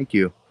 Thank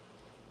you.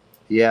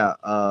 Yeah,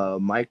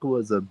 Mike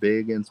was a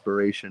big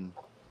inspiration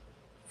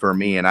for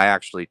me, and I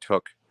actually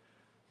took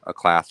a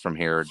class from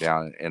here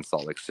down in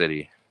Salt Lake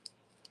City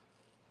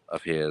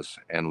of his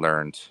and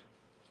learned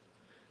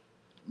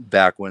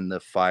back when the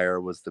fire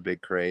was the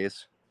big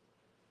craze,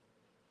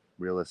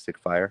 realistic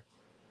fire.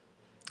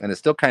 And it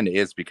still kind of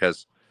is,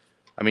 because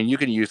I mean, you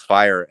can use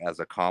fire as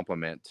a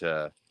complement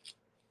to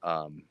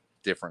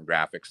different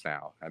graphics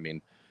now. I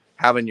mean,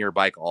 having your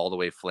bike all the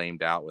way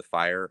flamed out with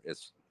fire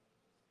is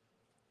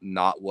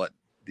not what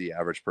the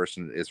average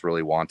person is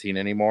really wanting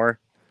anymore.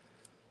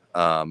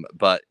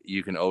 But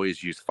you can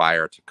always use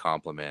fire to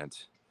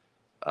complement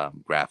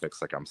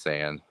graphics, like I'm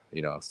saying,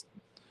 you know,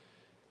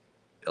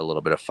 a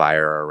little bit of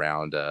fire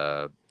around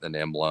an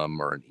emblem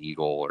or an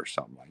eagle or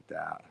something like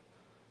that.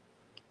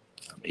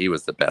 He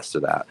was the best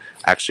of that.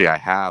 Actually,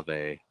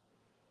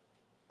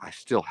 I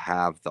still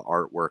have the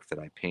artwork that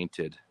I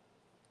painted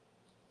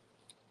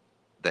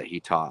that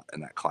he taught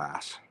in that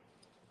class.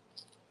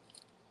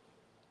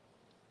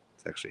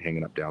 It's actually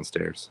hanging up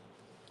downstairs.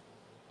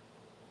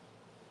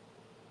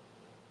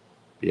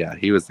 Yeah,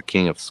 he was the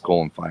king of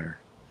skull and fire.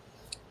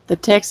 The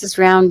Texas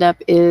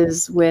Roundup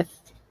is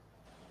with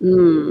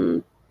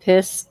Pistolero.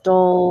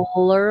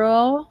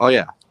 Oh,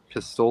 yeah.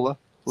 Pistola.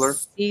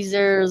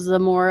 Caesar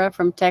Zamora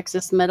from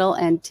Texas Metal,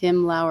 and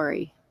Tim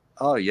Lowry.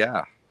 Oh,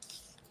 yeah.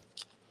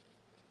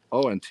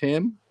 Oh, and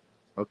Tim?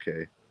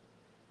 Okay.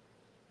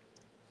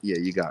 Yeah,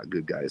 you got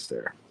good guys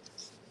there.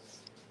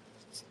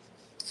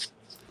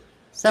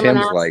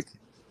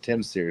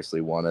 Tim's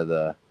seriously one of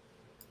the...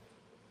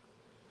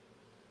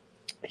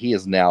 He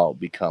has now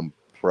become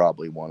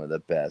probably one of the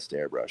best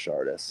airbrush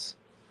artists.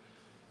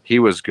 He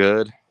was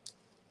good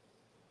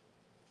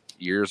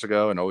years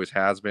ago and always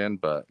has been,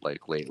 but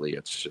like lately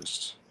it's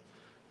just,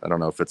 I don't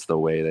know if it's the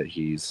way that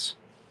he's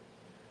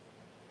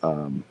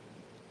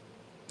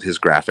his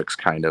graphics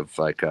kind of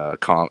like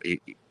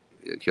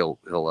he'll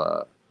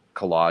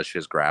collage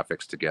his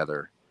graphics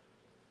together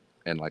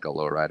in like a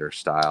lowrider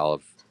style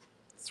of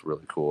It's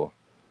really cool.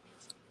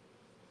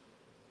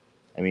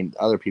 I mean,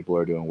 other people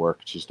are doing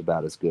work just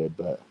about as good,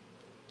 but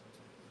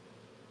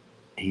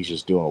he's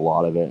just doing a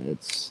lot of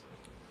it.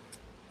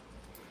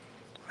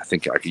 I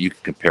think you can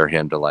compare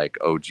him to like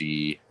OG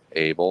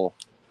Abel,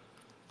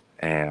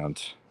 and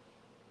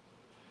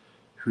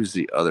who's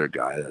the other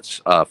guy? That's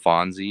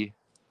Fonzie.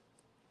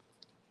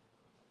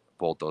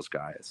 Both those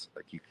guys.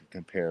 Like you can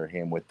compare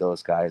him with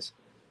those guys.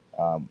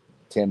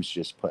 Tim's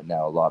just putting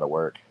out a lot of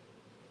work.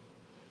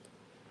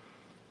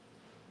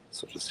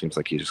 So it just seems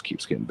like he just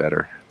keeps getting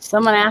better.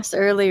 Someone asked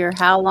earlier,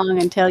 how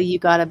long until you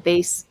got a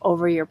base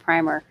over your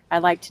primer?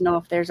 I'd like to know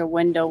if there's a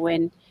window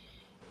when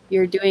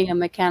you're doing a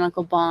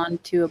mechanical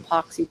bond to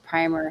epoxy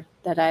primer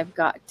that I've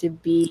got to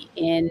be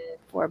in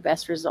for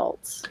best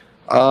results.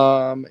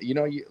 You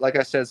know, like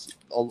I said,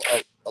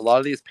 a lot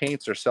of these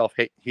paints are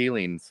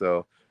self-healing.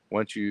 So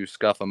once you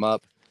scuff them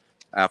up,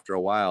 after a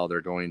while,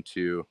 they're going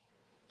to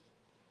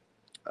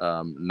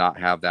not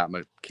have that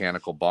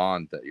mechanical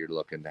bond that you're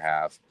looking to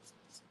have.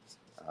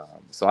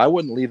 So I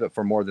wouldn't leave it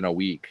for more than a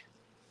week,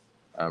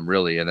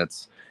 really. And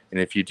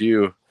if you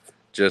do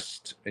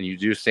you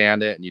do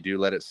sand it and you do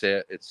let it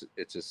sit,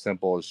 it's as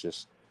simple as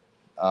just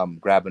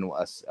grabbing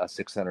a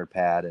 600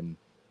 pad and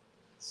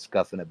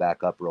scuffing it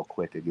back up real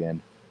quick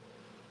again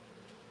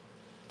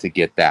to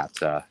get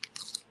that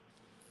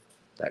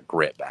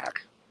grit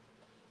back.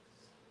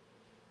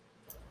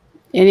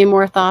 Any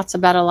more thoughts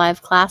about a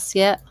live class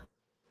yet?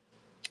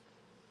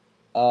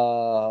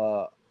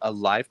 A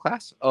live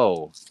class?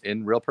 Oh,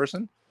 in real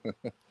person?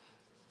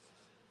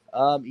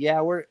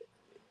 Yeah,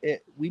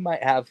 we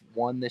might have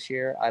one this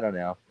year. I don't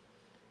know.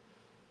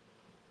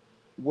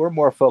 We're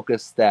more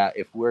focused that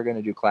if we're going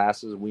to do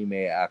classes, we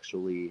may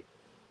actually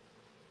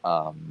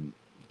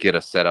get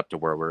a setup to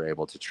where we're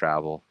able to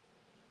travel,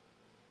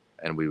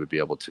 and we would be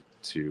able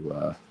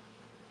to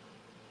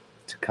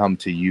come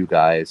to you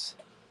guys,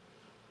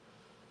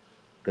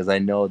 because I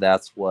know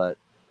that's what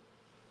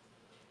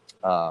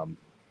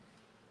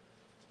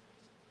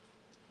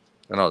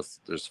I know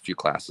there's a few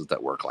classes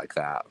that work like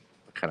that,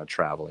 kind of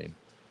traveling.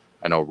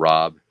 I know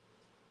Rob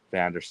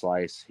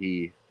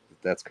Vanderslice,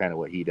 that's kind of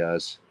what he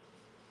does.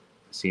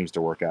 Seems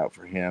to work out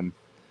for him.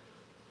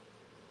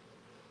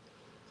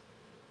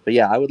 But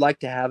yeah, I would like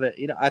to have it.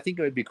 You know, I think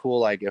it would be cool,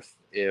 like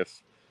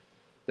if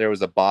there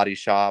was a body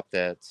shop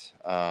that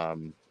or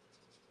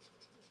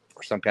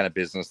some kind of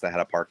business that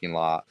had a parking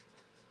lot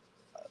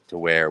to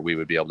where we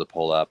would be able to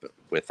pull up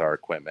with our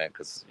equipment,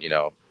 because you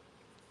know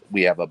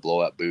we have a blow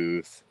up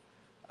booth.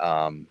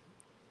 I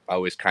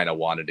always kind of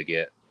wanted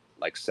to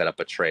set up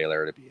a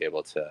trailer to be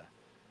able to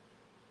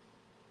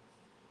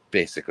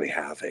basically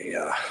have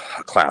a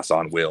class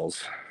on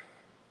wheels,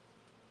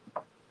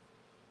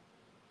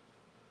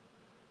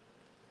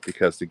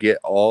 because to get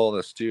all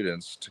the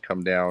students to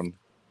come down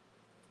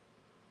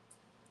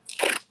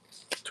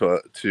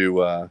to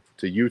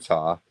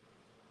Utah,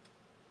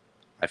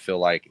 I feel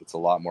like it's a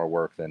lot more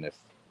work than if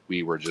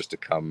we were just to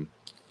come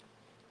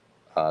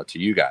to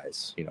you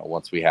guys. You know,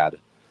 once we had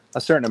a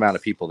certain amount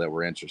of people that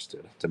were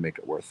interested, to make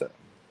it worth it.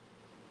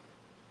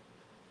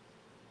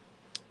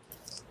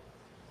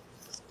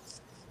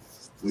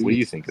 What do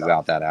you think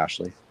about that,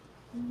 Ashley?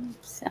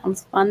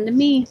 Sounds fun to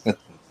me.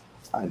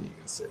 I didn't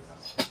even say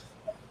that.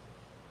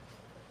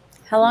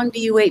 How long do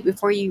you wait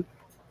before you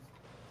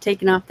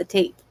taking off the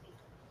tape?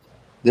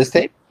 This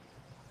tape?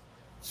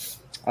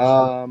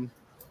 I'm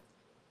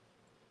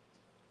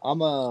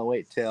gonna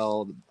wait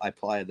till I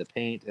apply the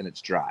paint and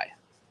it's dry.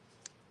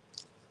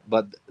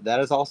 But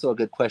that is also a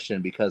good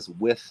question, because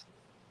with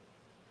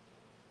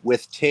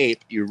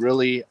tape, you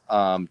really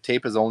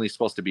tape is only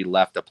supposed to be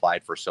left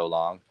applied for so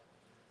long.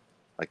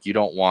 Like you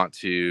don't want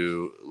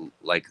to,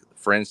 like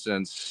for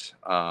instance,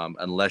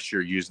 unless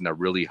you're using a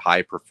really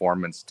high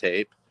performance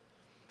tape,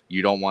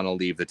 you don't want to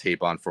leave the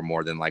tape on for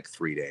more than like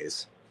 3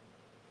 days.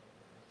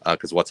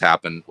 Because what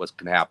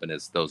can happen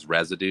is those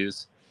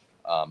residues,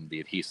 the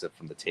adhesive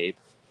from the tape,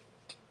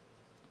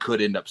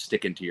 could end up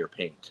sticking to your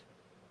paint.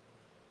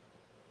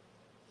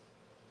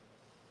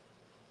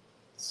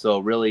 So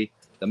really,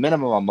 the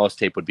minimum on most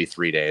tape would be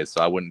 3 days.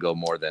 So I wouldn't go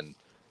more than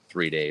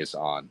 3 days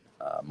on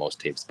most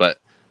tapes. But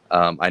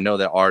I know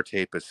that our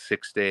tape is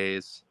 6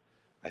 days.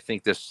 I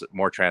think this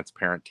more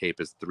transparent tape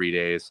is 3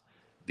 days.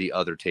 The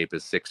other tape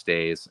is 6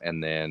 days.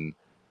 And then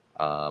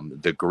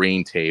the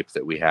green tape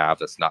that we have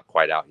that's not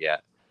quite out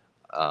yet,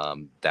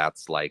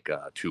 that's like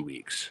 2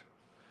 weeks.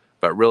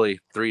 But really,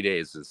 3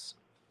 days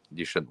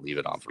you shouldn't leave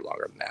it on for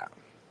longer than that.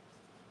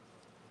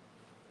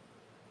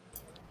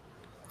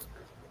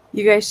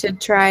 You guys should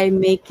try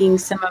making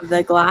some of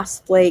the glass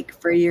flake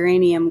for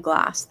uranium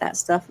glass. That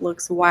stuff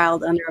looks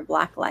wild under a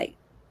black light.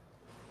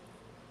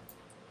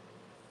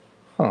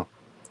 Huh.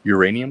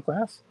 Uranium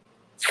glass?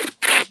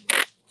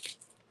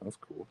 That's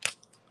cool.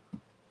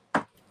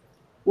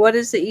 What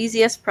is the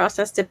easiest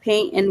process to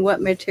paint and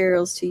what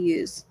materials to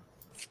use?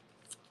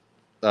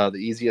 The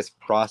easiest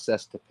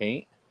process to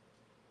paint?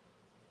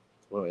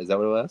 Is that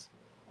what it was?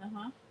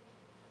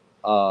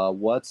 Uh-huh.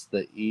 What's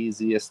the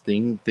easiest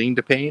thing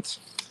to paint?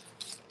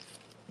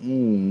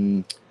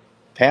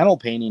 Panel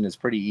painting is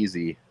pretty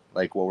easy.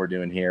 Like what we're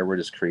doing here, we're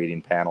just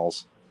creating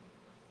panels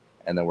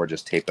and then we're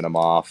just taping them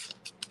off.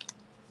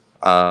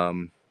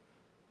 I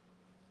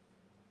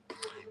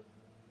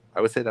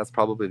would say that's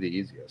probably the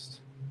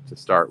easiest to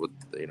start with,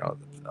 you know,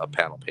 a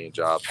panel paint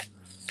job.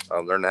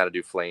 Learn how to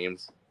do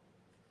flames.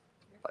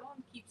 Your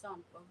phone keeps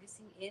on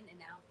focusing in and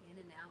out, in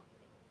and out.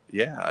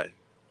 Yeah. And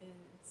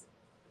it's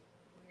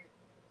weird.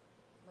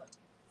 Look, it's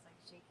like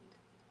shaking.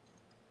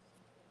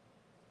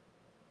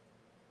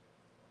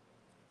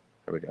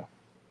 There we go.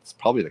 It's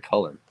probably the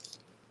color. It's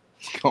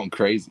going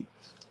crazy.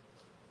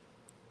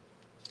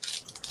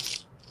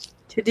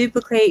 To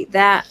duplicate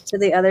that to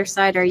the other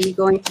side, are you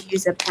going to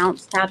use a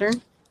pounce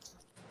pattern?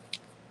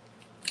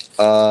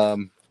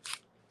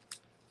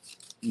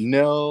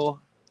 No,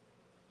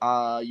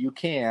 you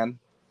can.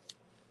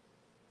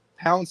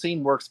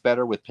 Pouncing works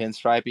better with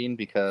pinstriping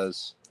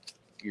because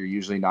you're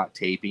usually not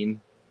taping.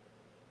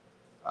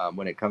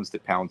 When it comes to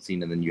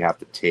pouncing and then you have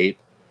to tape,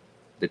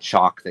 the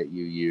chalk that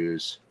you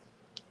use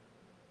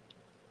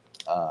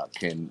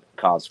can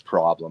cause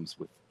problems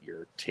with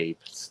your tape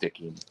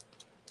sticking.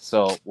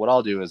 So what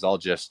I'll do is I'll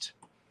just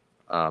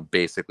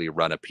basically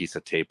run a piece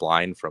of tape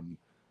line from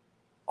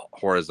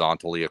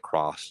horizontally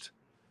across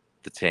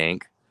the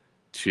tank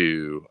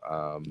to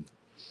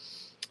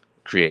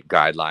create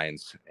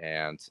guidelines,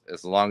 and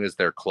as long as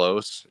they're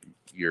close,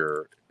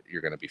 you're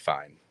going to be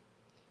fine.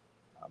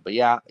 But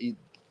yeah,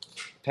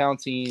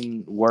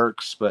 pouncing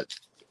works, but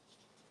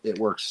it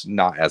works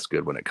not as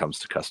good when it comes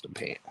to custom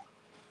paint.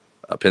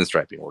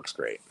 Pinstriping works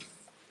great.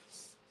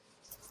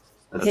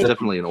 That's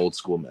definitely an old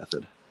school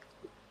method.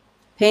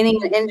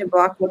 Painting an engine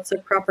block, what's the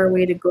proper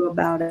way to go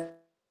about it?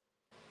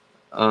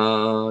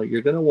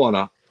 You're going to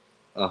want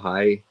a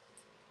high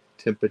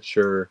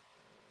temperature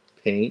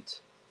paint.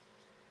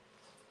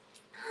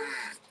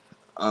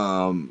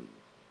 Yeah,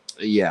 an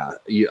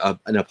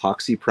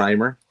epoxy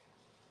primer.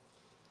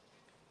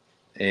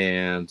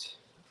 And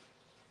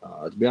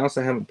to be honest,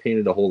 I haven't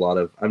painted a whole lot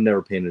of, I've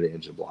never painted an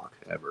engine block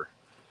ever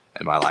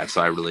in my life,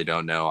 so I really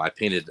don't know. I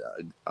painted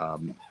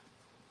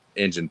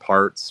engine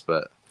parts,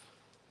 but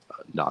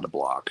not a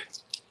block.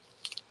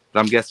 But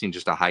I'm guessing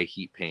just a high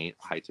heat paint,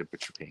 high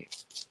temperature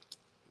paint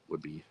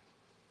would be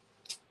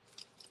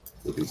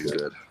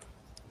good.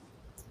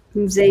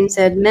 Zane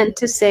said, meant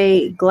to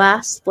say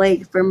glass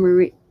flake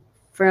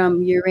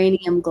from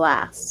uranium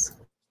glass.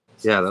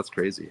 Yeah, that's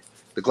crazy.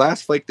 The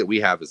glass flake that we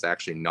have is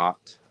actually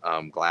not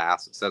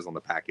glass. It says on the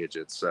package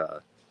it's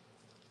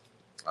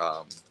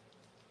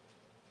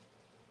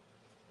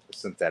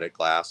synthetic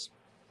glass.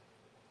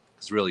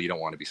 Because really you don't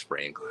want to be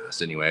spraying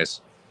glass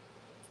anyways.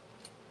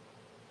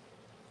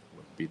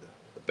 Wouldn't be the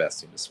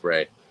best thing to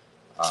spray.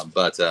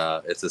 But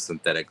it's a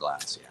synthetic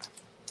glass, yeah.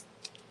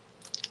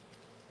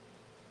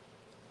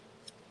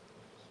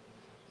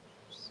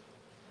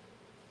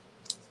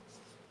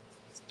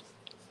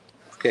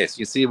 Okay, so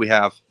you see we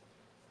have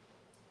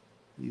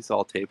these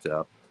all taped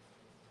up.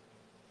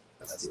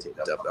 That's taped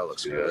up. That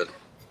looks good.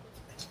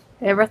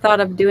 Ever thought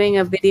of doing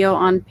a video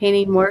on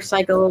painting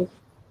motorcycle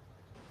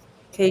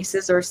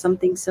cases or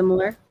something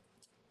similar?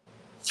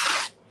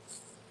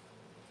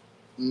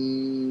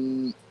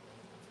 I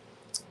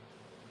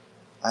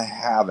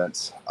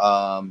haven't.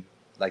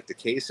 Like the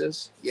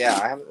cases, yeah,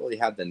 I haven't really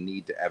had the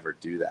need to ever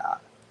do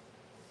that.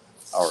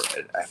 Or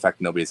in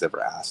fact, nobody's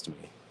ever asked me.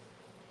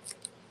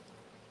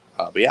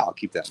 But yeah, I'll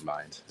keep that in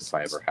mind. If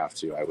I ever have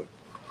to, I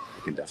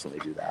can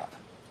definitely do that.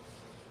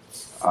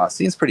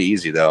 Seems pretty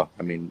easy though.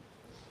 I mean,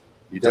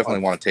 you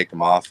definitely want to take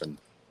them off and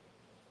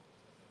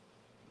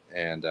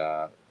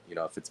you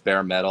know, if it's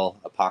bare metal,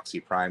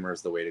 epoxy primer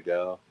is the way to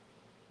go.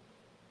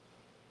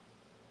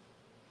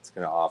 It's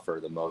going to offer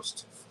the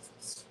most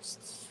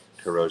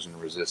corrosion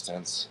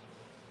resistance.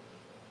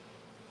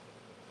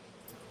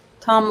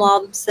 Tom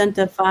Laub sent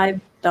a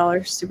 $5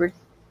 super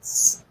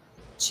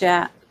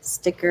chat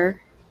sticker.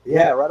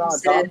 Yeah, right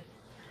on, Tom.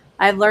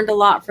 I've learned a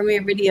lot from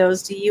your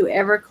videos. Do you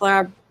ever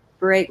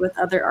collaborate with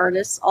other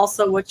artists?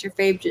 Also, what's your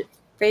favorite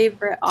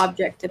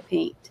object to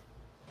paint?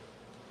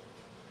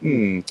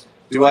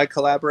 Do I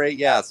collaborate?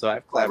 Yeah, so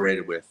I've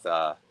collaborated with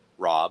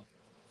Rob.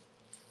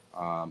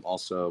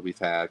 Also, we've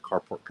had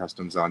Carport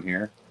Customs on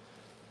here.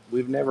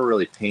 We've never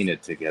really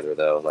painted together,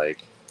 though. Like,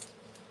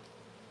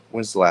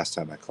 when's the last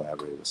time I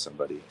collaborated with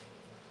somebody?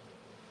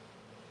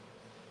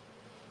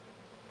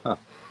 Huh.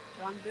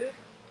 John Booth?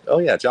 Oh,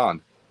 yeah,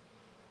 John.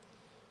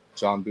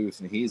 John Booth,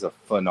 and he's a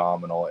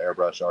phenomenal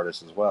airbrush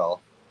artist as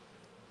well.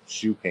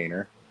 Shoe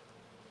painter.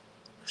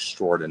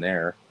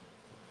 Extraordinaire.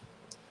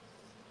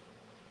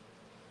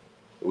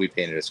 We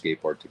painted a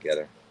skateboard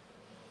together.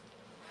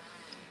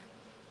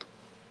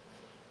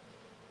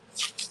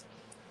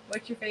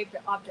 What's your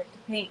favorite object to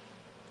paint?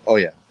 Oh,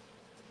 yeah.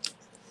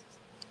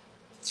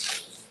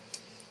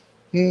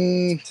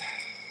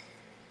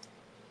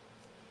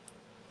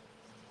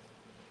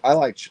 I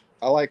like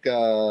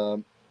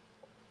a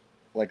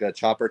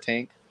chopper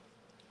tank,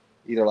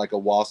 either like a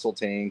wassail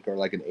tank or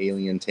like an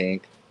alien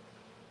tank.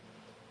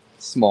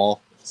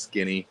 Small,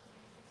 skinny,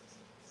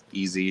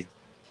 easy.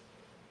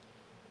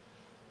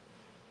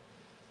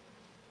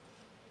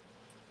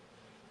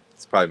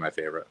 probably my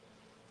favorite.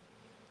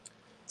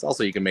 It's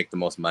also you can make the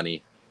most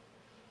money.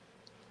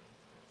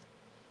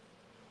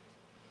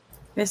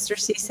 Mr.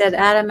 C said,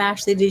 Adam,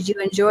 Ashley, did you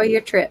enjoy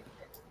your trip?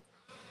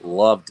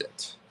 Loved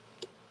it.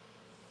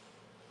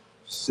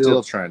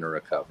 Still trying to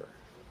recover.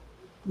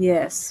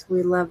 Yes,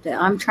 we loved it.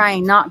 I'm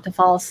trying not to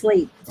fall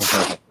asleep.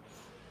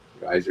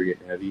 Your eyes are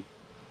getting heavy.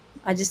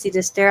 I just need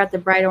to stare at the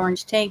bright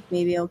orange tank.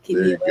 Maybe it'll keep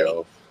me awake. There you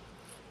go.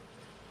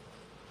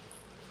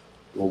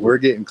 Well, we're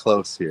getting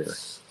close here.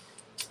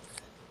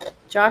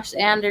 Josh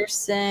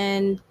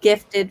Anderson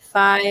gifted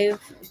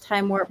 5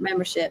 Time Warp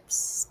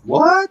memberships.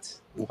 What?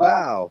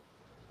 Wow.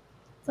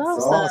 That's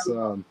That's awesome.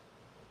 awesome.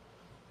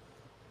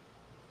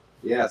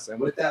 Yes, and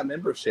with that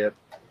membership,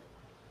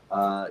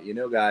 you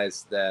know,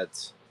 guys,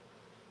 that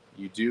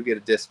you do get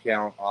a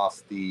discount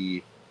off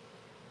the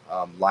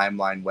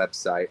LimeLine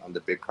website on the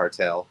Big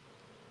Cartel.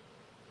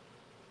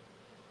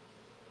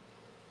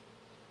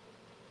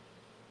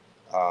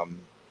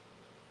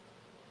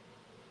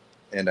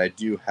 And I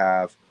do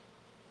have,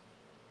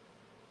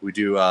 we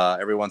do,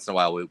 every once in a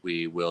while,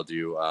 we will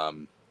do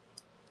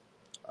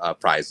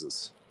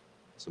prizes,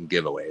 some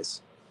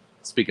giveaways.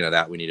 Speaking of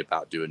that, we need to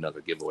about do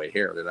another giveaway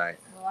here tonight.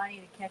 Well, I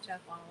need to catch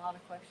up on a lot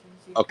of questions.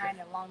 You're Okay. kind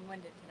of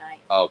long-winded tonight.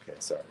 Okay,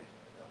 sorry.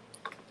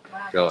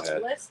 Wow, Go there's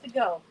ahead. a list to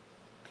go.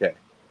 Okay.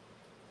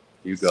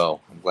 You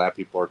go. I'm glad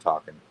people are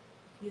talking.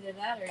 Either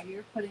that or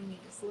you're putting me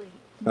to sleep.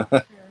 Not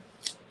sure.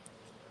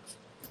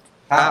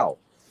 How?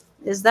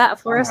 Is that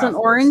fluorescent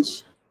have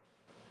orange?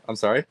 I'm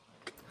sorry?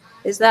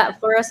 Is that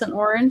fluorescent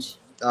orange?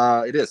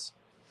 It is.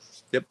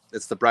 Yep.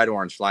 It's the bright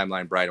orange,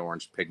 LimeLine bright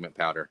orange pigment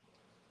powder.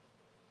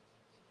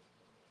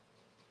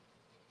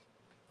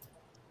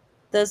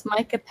 Does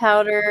mica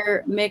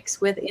powder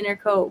mix with inner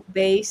coat,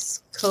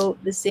 base coat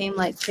the same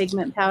like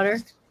pigment powder?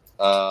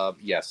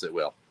 Yes, it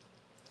will.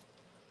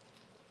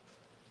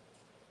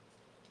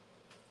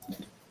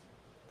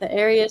 The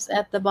areas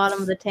at the bottom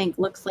of the tank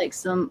looks like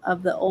some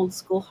of the old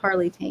school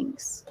Harley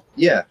tanks.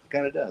 Yeah,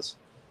 kind of does.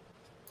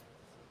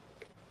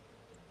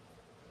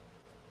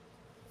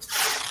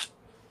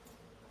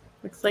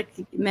 Looks like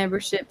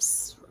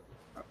memberships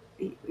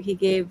he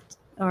gave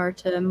are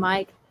to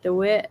Mike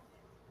DeWitt,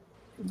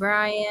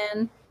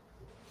 Brian.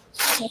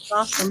 That's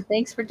awesome.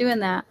 Thanks for doing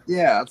that.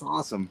 Yeah, that's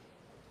awesome.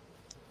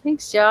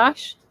 Thanks,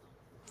 Josh.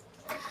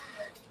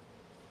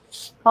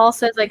 Paul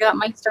says, I got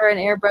my start in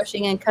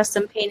airbrushing and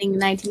custom painting in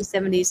the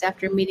 1970s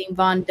after meeting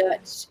Von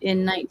Dutch in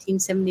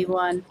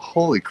 1971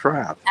 Holy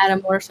crap. at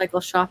a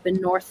motorcycle shop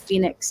in North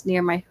Phoenix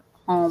near my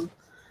home.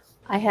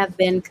 I have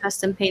been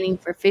custom painting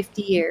for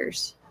 50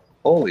 years.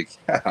 Holy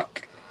cow.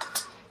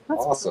 That's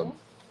Awesome. cool.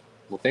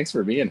 Well, thanks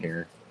for being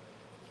here.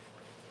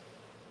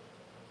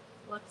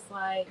 Looks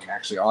like I'm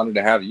actually honored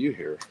to have you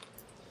here.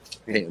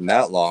 It ain't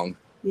that long.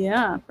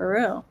 Yeah, for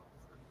real.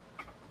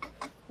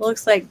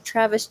 Looks like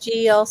Travis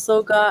G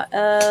also got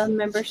a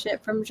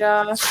membership from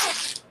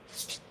Josh.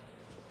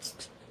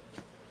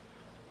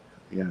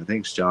 Yeah,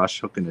 thanks, Josh,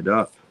 hooking it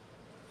up.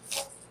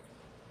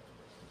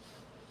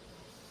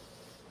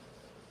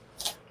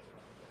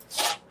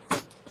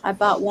 I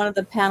bought one of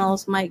the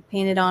panels Mike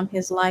painted on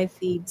his live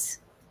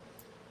feeds.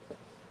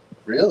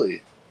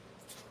 Really?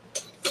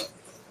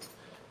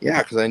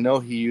 Yeah, because I know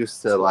he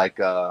used to, like,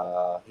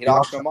 he'd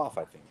auction them off,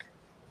 I think.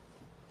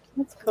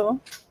 That's cool.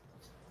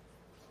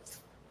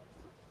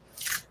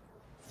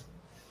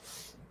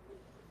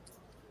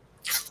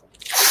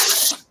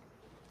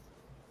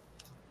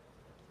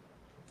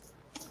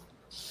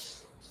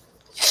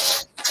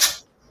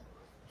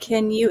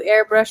 Can you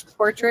airbrush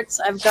portraits?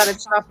 I've got a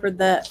chopper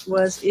that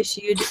was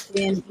issued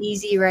in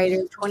Easy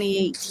Rider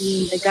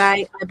 2018. The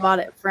guy I bought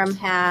it from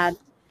had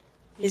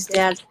his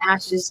dad's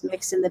ashes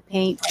mixed in the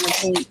paint and the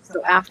paint.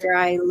 So after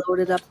I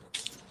loaded up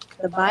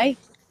the bike,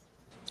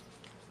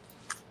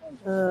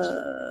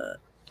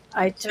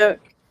 I took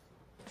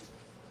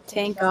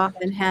tank off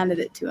and handed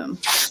it to him.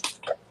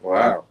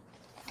 Wow.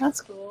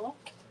 That's cool.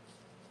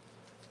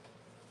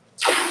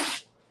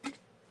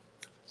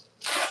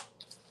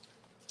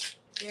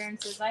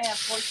 Darren says, I have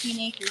 14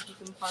 acres you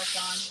can park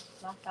on.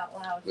 Laugh out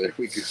loud. There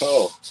we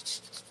go.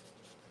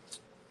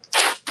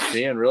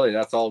 Dan, really,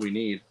 that's all we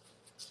need.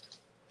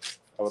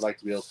 I would like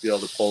to be able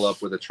to pull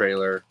up with a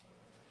trailer,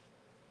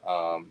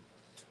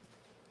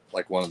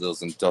 like one of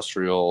those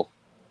industrial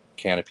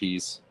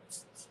canopies,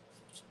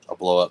 a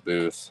blow-up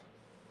booth,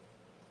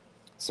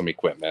 some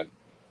equipment,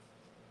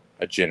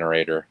 a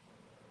generator,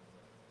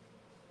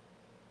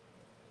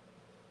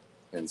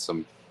 and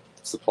some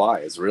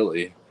supplies,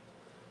 really.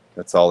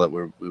 That's all that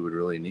we would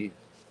really need.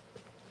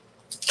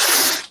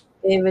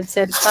 David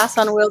said, class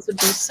on wheels would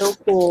be so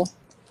cool.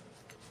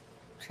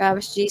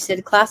 Travis G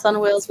said, class on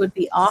wheels would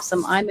be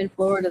awesome. I'm in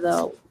Florida,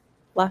 though.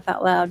 Laugh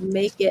out loud.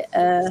 Make it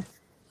a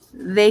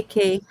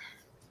vacay.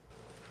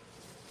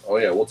 Oh,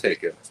 yeah, we'll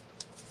take it.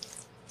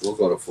 We'll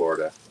go to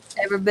Florida.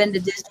 Ever been to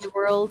Disney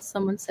World?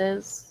 Someone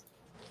says.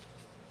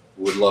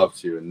 Would love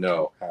to, and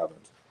no, haven't.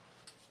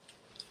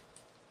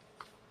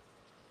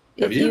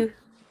 Have If you?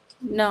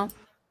 No.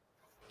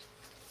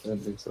 I don't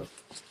think so.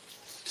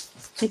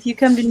 If you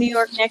come to New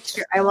York next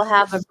year, I will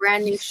have a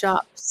brand new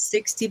shop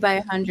 60 by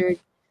 100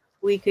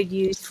 we could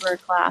use for a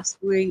class.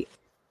 We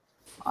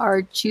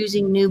are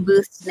choosing new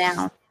booths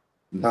now.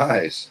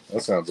 Nice.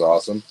 That sounds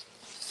awesome.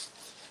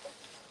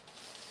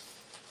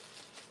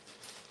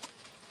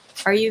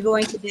 Are you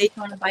going to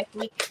Daytona Bike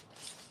Week?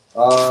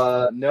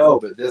 No,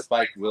 but this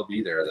bike will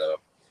be there though.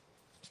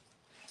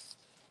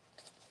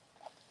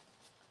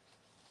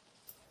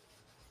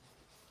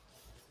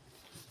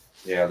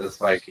 Yeah, this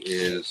bike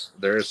is.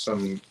 There's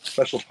some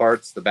special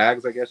parts. The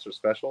bags, I guess, are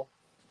special.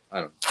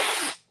 I don't know,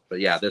 but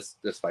yeah, this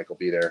bike will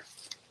be there.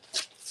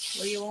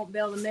 Well, you won't be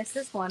able to miss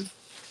this one.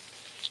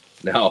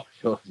 No,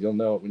 you'll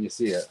know it when you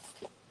see it.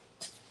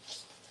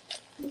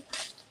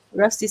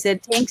 Rusty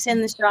said, tank's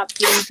in the shop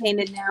getting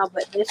painted now,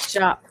 but this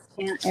shop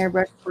can't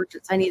airbrush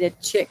portraits. I need a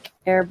chick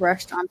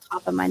airbrushed on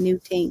top of my new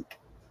tank.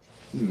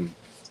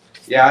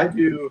 Yeah, I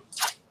do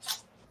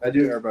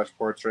airbrush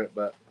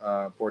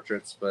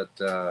portraits, but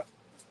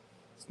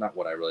it's not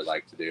what I really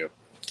like to do.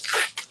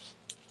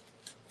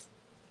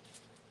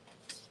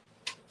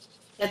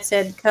 That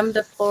said, come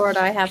to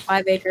Florida. I have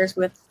 5 acres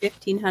with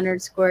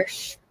 1,500 square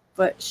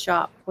foot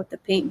shop with a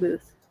paint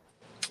booth.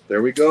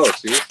 There we go.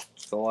 See,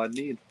 that's all I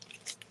need.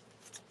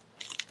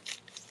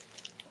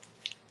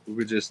 We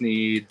would just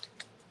need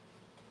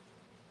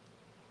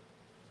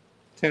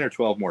 10 or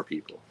 12 more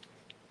people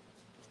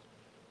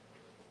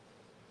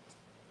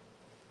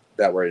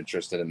that were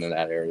interested in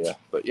that area.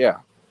 But yeah,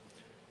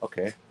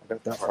 okay, I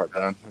got that part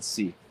done. Let's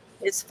see.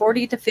 It's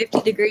 40 to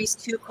 50 degrees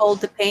too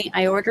cold to paint.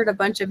 I ordered a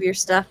bunch of your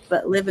stuff,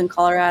 but live in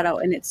Colorado,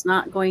 and it's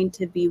not going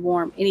to be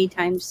warm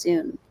anytime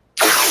soon.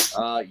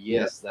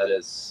 Yes,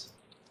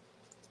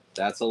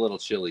 that's a little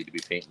chilly to be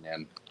painting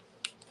in.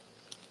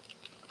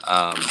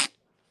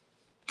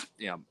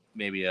 Yeah,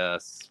 maybe a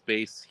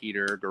space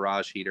heater,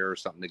 garage heater, or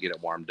something to get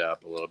it warmed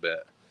up a little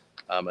bit.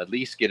 At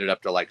least get it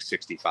up to like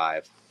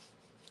 65.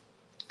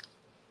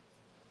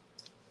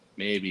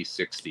 Maybe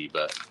 60,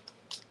 but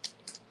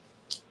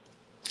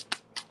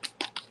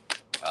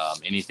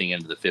anything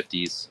into the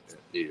 50s,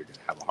 you're going to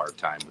have a hard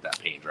time with that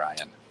paint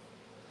drying.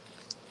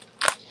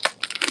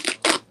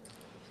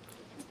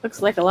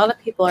 Looks like a lot of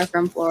people are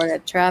from Florida.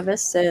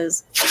 Travis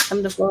says,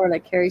 come to Florida.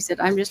 Carrie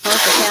said, I'm just north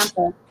of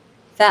Tampa.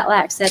 Fat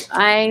Lack said,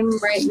 I'm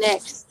right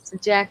next to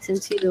Jackson,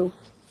 too.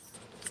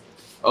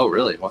 Oh,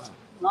 really? Wow.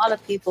 A lot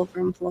of people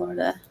from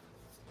Florida.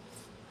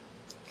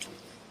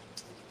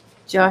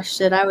 Josh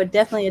said, I would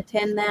definitely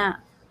attend that.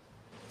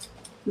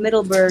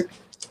 Middleburg.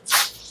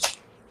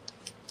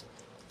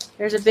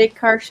 There's a big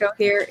car show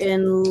here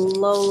in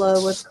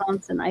Lola,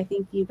 Wisconsin. I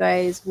think you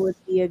guys would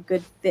be a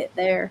good fit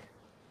there.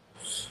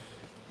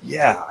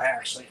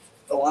 Yeah,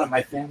 a lot of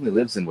my family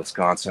lives in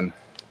Wisconsin.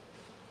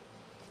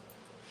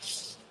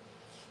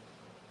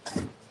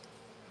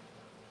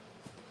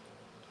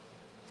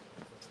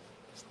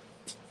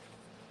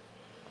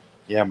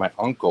 Yeah, my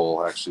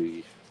uncle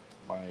actually,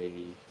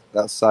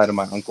 that side of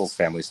my uncle's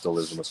family still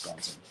lives in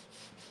Wisconsin.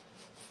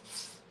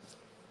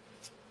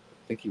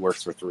 I think he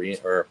works for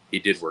he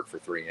did work for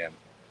 3M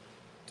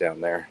down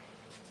there.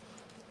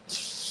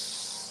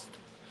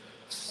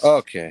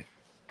 Okay.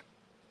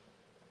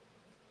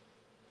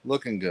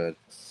 Looking good.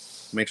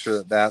 Make sure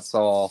that that's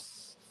all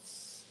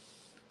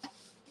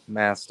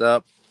masked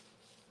up.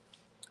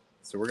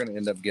 So we're going to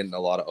end up getting a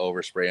lot of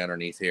overspray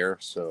underneath here.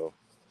 So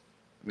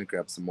let me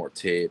grab some more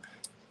tape.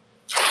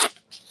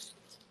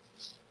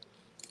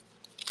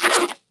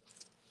 Are you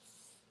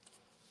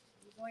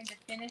going to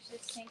finish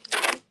this tank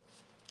today?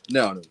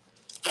 No,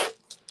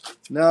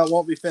 it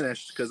won't be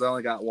finished because I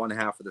only got one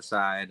half of the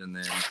side, and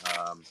then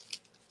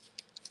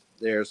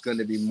there's going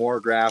to be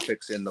more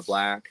graphics in the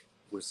black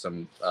with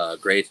some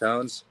gray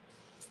tones.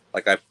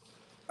 Like I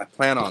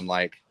plan on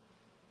like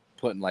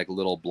putting like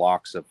little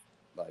blocks of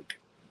like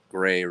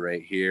gray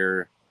right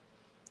here,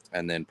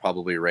 and then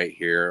probably right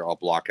here I'll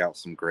block out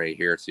some gray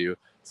here too,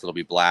 so it'll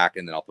be black,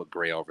 and then I'll put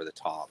gray over the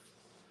top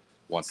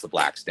once the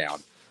black's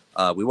down.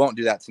 We won't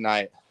do that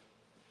tonight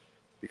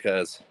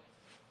because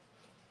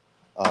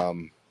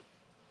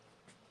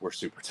we're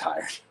super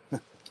tired.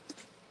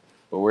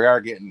 But we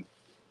are getting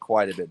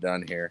quite a bit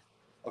done here.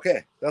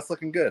 Okay, that's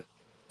looking good.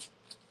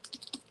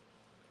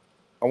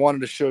 I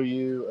wanted to show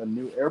you a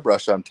new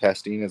airbrush I'm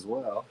testing as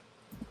well.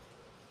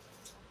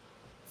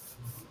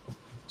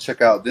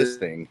 Check out this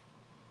thing.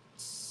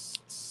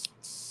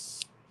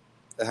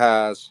 It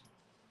has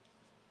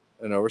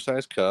an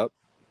oversized cup.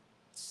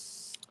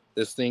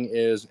 This thing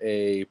is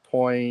a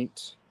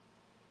point.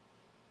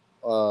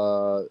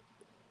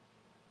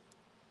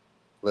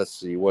 Let's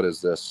see, what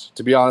is this?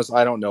 To be honest,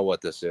 I don't know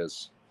what this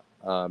is.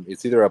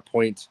 It's either a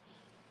 .05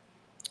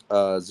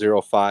 or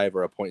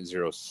a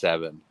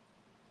 .07.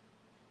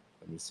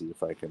 Let me see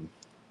if I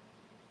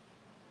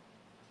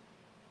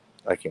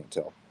can't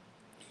tell.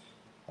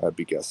 I'd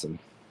be guessing.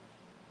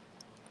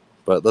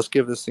 But let's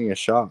give this thing a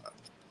shot.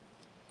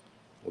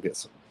 We'll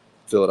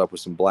fill it up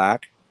with some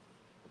black.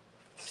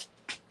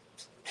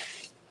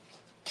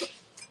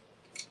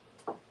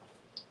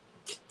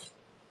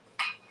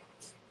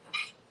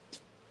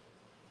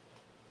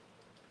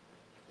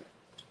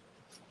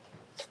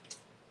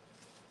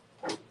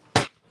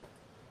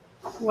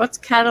 What's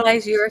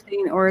catalyzed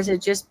urethane, or is it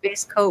just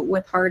base coat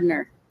with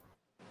hardener?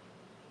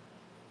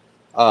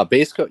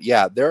 Base coat,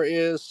 yeah, there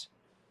is.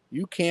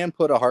 You can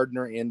put a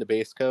hardener into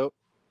base coat.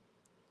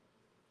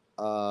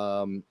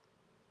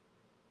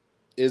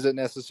 Is it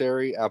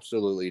necessary?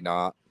 Absolutely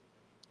not.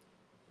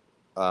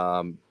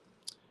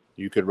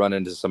 You could run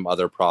into some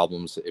other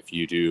problems if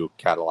you do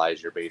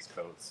catalyze your base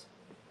coats.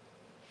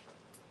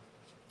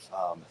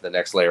 The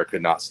next layer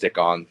could not stick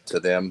on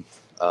to them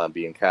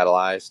being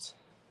catalyzed.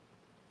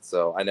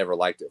 So I never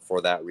liked it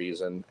for that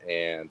reason.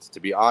 And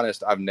to be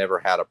honest, I've never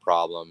had a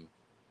problem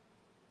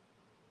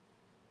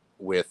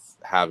with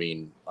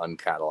having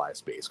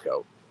uncatalyzed base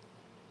coat.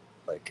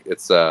 Like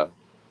it's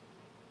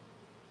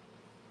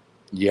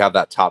you have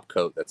that top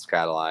coat that's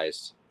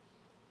catalyzed.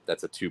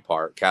 That's a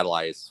two-part.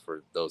 Catalyzed,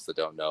 for those that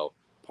don't know,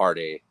 part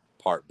A,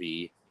 part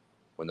B.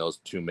 When those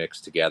two mix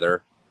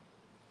together,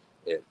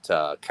 it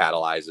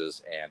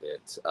catalyzes and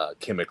it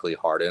chemically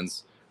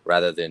hardens,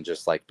 rather than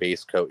just like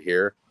base coat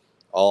here.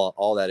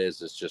 All that is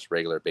just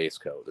regular base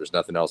coat. There's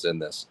nothing else in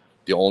this.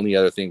 The only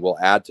other thing we'll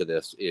add to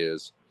this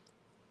is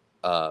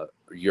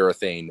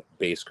urethane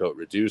base coat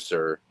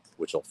reducer,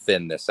 which will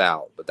thin this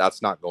out, but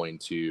that's not going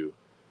to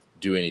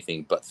do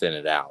anything but thin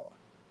it out.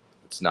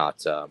 It's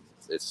not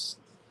there's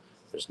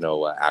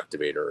no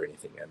activator or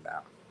anything in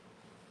that.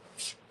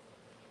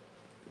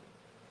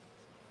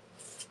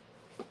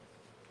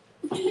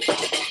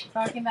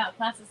 Talking about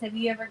classes, have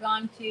you ever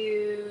gone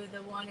to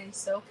the one in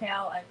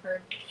SoCal? I've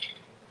heard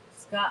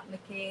Scott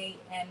McKay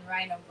and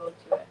Rhino go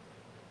to it.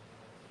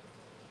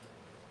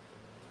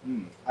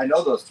 I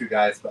know those two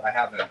guys, but I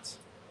haven't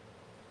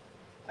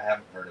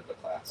heard of the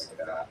class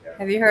like that yet.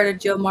 Have you heard of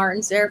Joe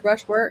Martin's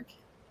airbrush work?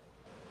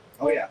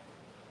 Oh yeah.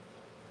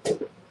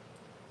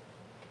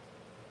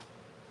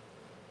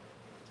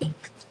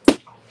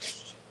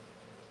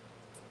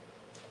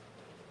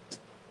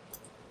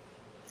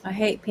 I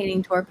hate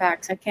painting tour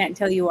packs. I can't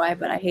tell you why,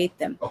 but I hate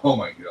them. Oh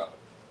my god.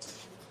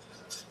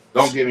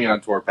 Don't get me on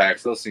tour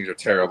packs. Those things are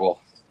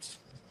terrible.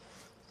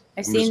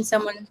 I've seen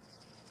someone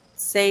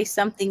say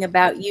something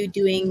about you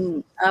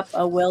doing up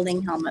a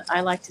welding helmet.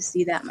 I like to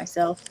see that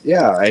myself.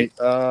 Yeah, I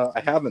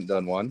haven't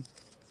done one.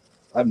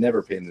 I've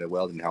never painted a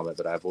welding helmet,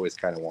 but I've always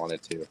kind of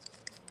wanted to.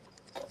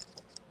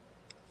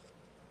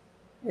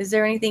 Is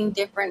there anything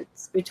different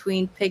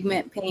between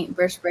pigment paint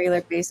versus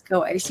regular base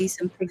coat? I see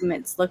some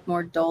pigments look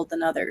more dull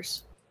than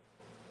others.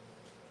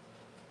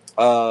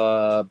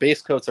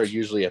 Base coats are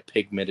usually a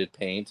pigmented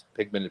paint.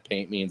 Pigmented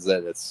paint means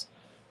that it's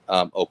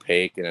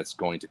opaque and it's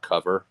going to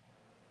cover.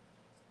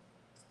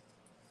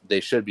 They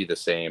should be the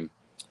same.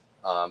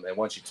 And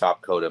once you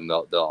top coat them,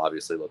 they'll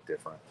obviously look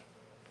different.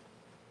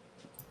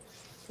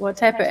 What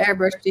type of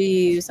airbrush do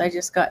you use? I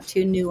just got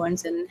 2 new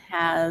ones and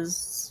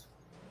has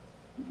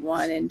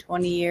one in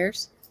 20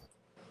 years.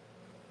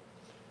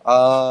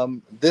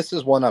 This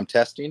is one I'm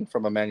testing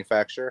from a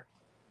manufacturer.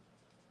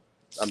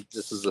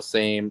 This is the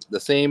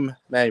same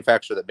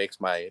manufacturer that makes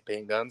my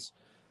paint guns.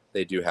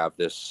 They do have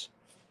this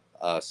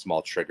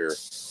small trigger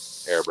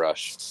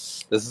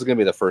airbrush. This is going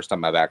to be the first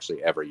time I've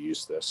actually ever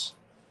used this.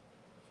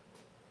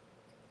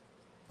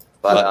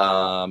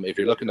 But if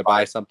you're looking to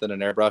buy something, an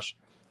airbrush,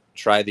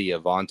 try the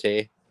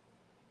Avante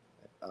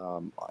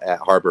at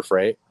Harbor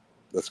Freight.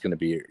 That's going to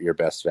be your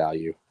best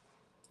value.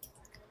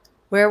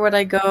 Where would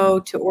I go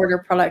to order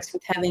products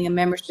with having a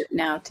membership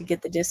now to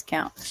get the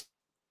discount?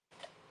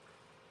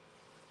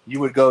 You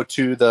would go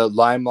to the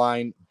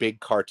LimeLine Big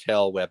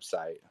Cartel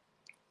website.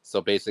 So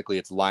basically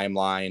it's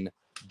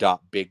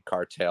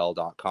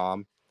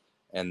limeline.bigcartel.com.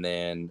 And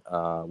then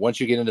once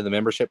you get into the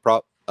membership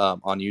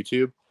on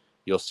YouTube,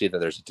 you'll see that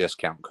there's a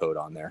discount code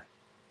on there.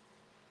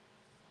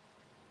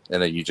 And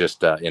then you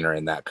just enter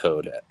in that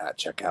code at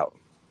checkout.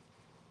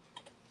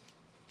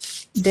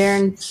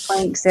 Darren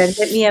Plank said,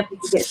 hit me up if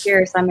you get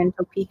serious. I'm in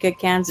Topeka,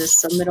 Kansas,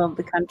 so middle of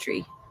the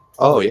country.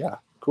 Oh, yeah.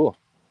 Cool.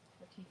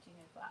 For teaching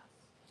a class.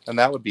 And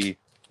that would be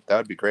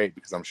great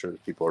because I'm sure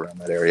there's people around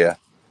that area.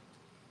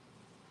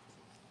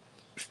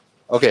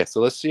 Okay,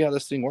 so let's see how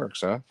this thing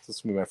works, huh? This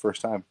is going to be my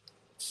first time.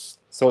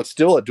 So it's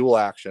still a dual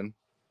action.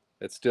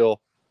 It's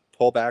still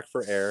pull back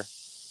for air.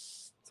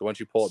 So once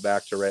you pull it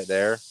back to right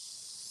there,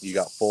 you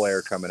got full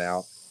air coming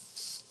out.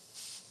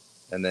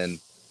 And then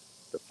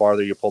the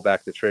farther you pull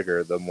back the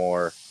trigger, the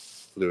more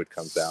fluid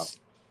comes out.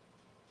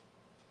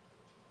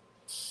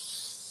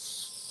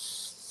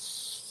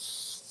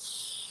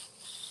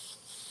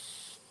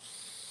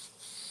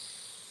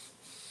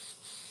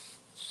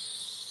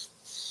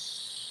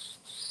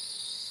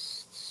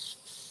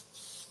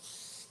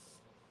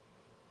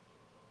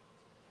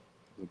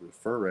 A little bit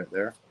of fur right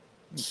there.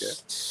 Okay.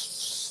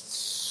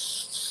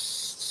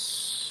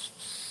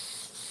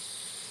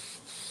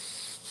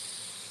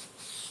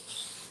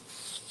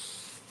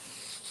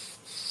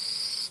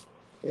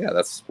 Yeah,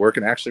 that's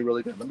working actually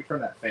really good. Let me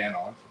turn that fan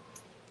on.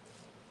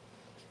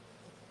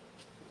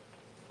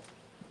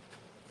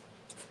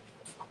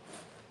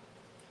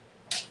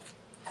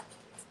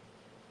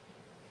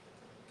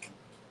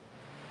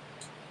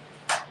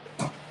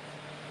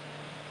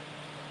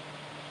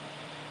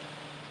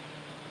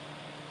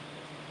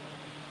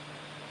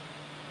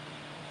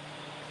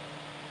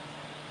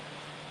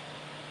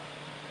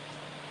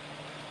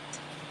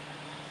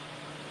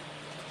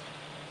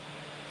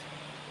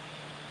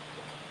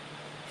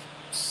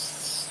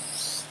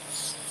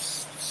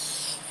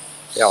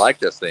 Yeah, I like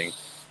this thing. It's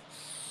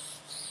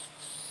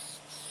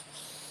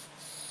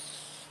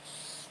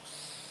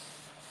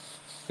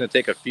going to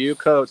take a few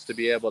coats to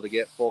be able to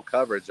get full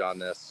coverage on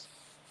this.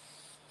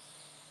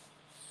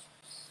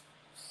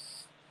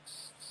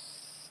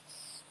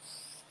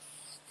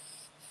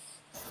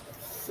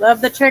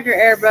 Love the trigger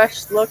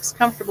airbrush. Looks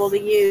comfortable to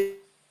use.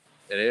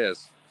 It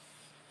is.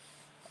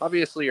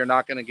 Obviously, you're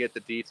not going to get the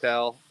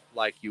detail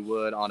like you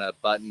would on a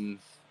button,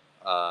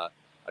 a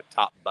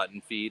top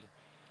button feed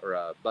or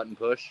a button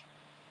push,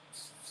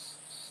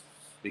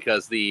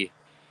 because the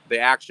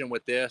action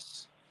with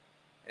this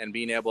and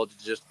being able to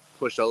just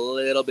push a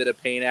little bit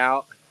of paint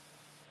out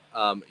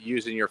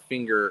using your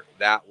finger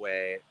that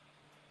way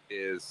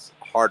is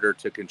harder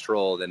to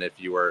control than if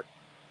you were to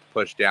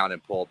push down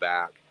and pull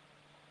back.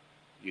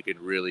 You could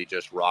really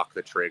just rock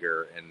the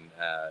trigger and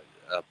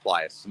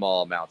apply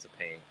small amounts of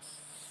paint.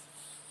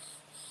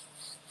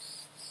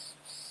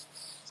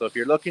 So if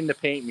you're looking to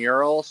paint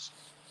murals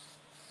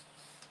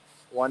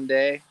one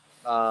day,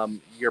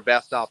 you're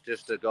best off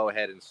just to go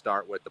ahead and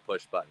start with the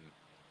push button,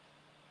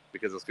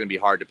 because it's going to be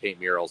hard to paint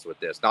murals with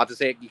this. Not to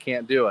say you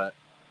can't do it,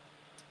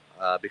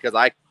 because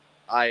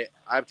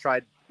I've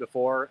tried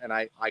before and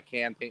I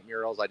can paint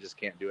murals. I just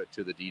can't do it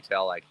to the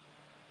detail like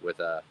with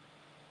a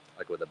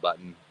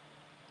button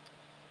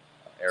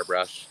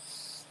airbrush.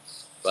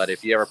 But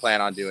if you ever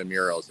plan on doing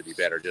murals, it'd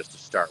be better just to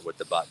start with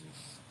the button.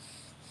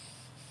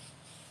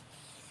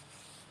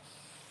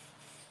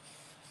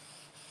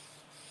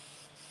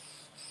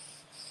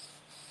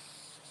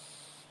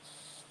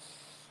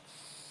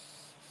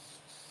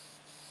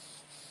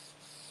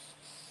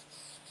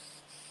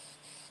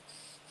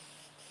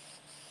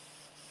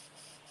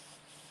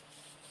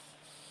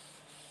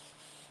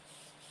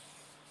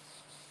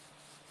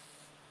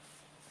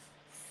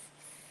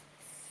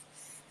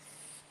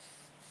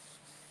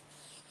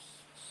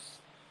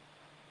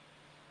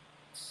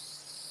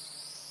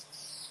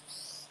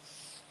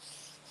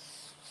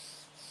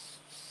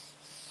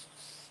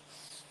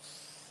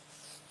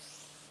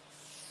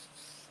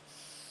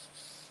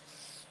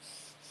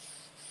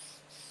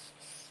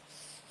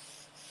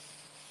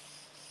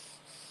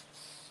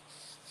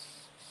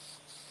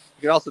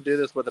 You can also do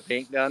this with a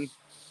paint gun.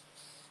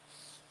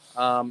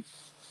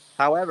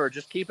 However,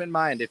 just keep in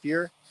mind, if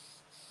you're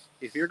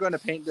going to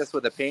paint this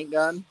with a paint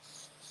gun,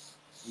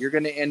 you're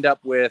going to end up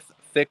with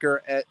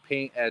thicker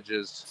paint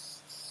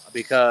edges,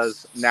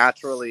 because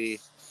naturally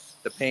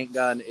the paint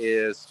gun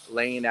is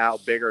laying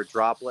out bigger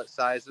droplet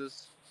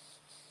sizes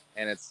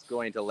and it's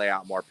going to lay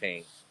out more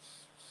paint.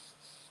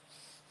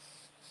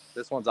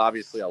 This one's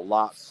obviously a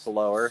lot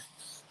slower,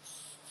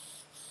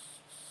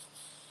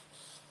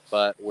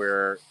 but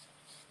where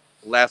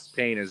less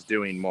paint is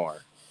doing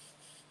more.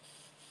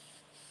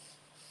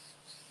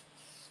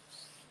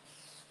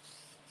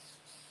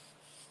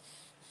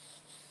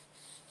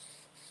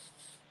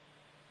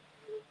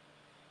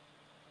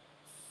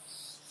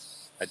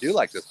 I do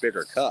like this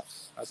bigger cup,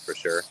 that's for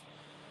sure.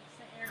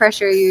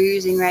 Pressure you're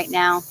using right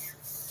now.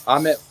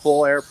 I'm at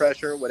full air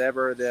pressure,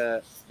 whatever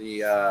the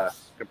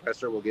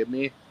compressor will give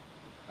me.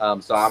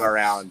 So I'm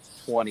around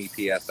 20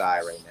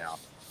 psi right now.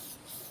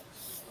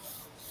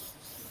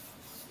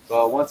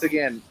 So once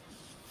again,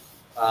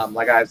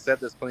 like I've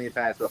said this plenty of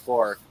times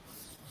before,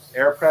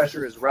 air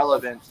pressure is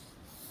relevant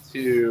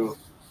to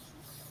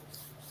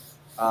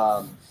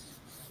how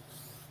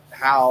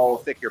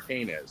thick your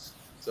paint is.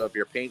 So if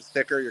your paint's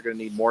thicker, you're going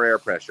to need more air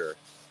pressure.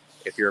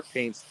 If your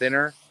paint's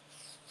thinner,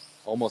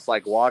 almost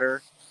like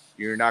water,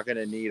 you're not going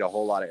to need a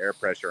whole lot of air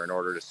pressure in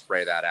order to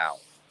spray that out.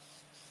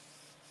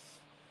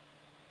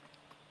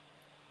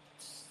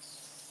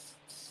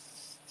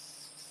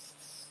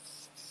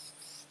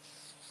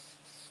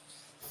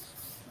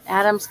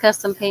 Adam's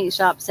Custom Paint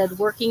Shop said,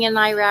 working in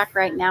Iraq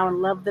right now and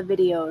love the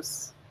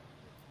videos.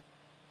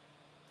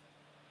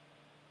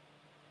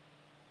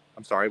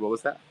 I'm sorry, what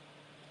was that?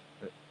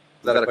 Is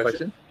that a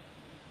question?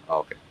 Oh,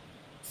 okay.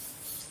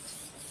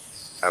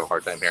 I have a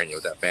hard time hearing you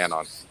with that fan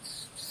on.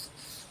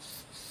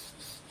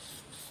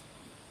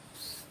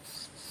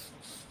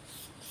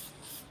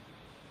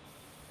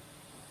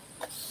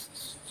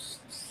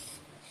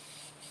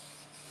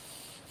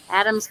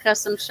 Adam's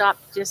Custom Shop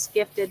just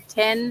gifted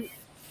 10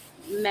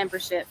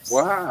 memberships.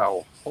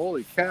 Wow.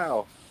 Holy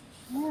cow.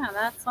 Yeah,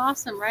 that's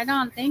awesome. Right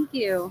on. Thank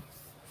you.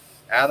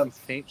 Adam's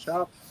Paint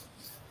Shop?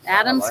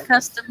 Adam's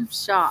Custom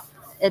Shop.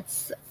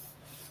 It's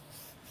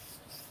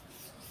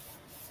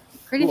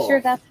pretty Cool.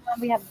 sure that's the one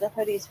we have the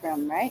hoodies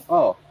from, right?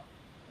 Oh.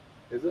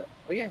 Is it?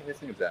 Oh, yeah.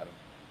 His name's Adam.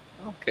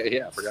 Okay,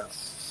 yeah, I forgot.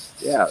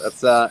 Yeah,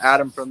 that's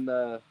Adam from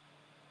the...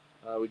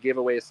 we gave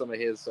away some of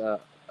his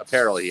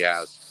apparel he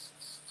has.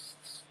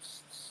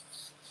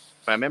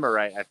 If I remember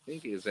right, I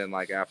think he's in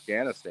like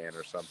Afghanistan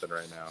or something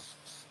right now.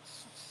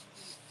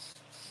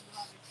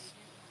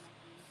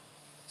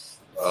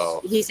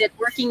 Oh. He said,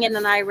 working in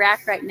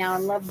Iraq right now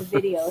and love the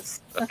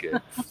videos. Okay.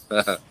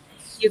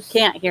 You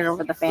can't hear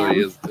over the fan. So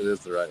it is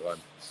the right one.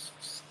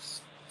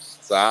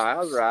 So I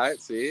was right,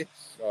 see?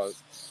 Well,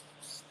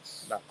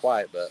 not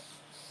quite, but...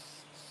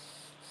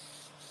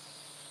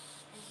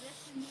 Is this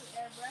the new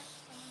airbrush,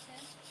 someone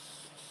said?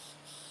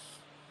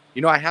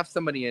 You know, I have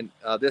somebody in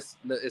this.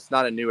 It's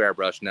not a new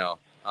airbrush, no.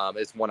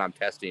 It's one I'm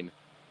testing.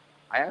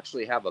 I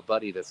actually have a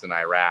buddy that's in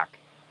Iraq.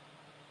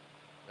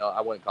 No,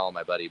 I wouldn't call him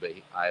my buddy, but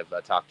I've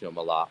talked to him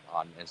a lot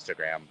on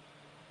Instagram,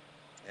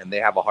 and they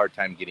have a hard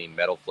time getting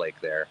metal flake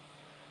there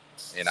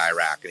in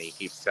Iraq. And he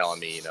keeps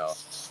telling me, you know,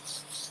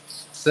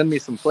 send me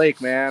some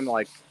flake, man.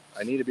 Like,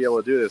 I need to be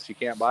able to do this. You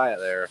can't buy it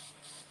there,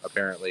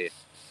 apparently.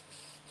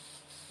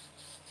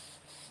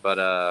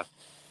 But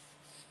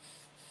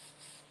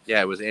yeah,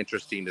 it was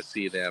interesting to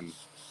see them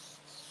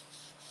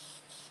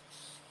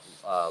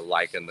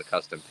liking the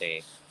custom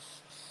paint.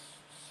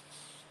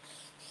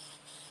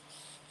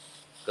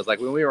 Because like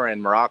when we were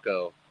in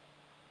Morocco,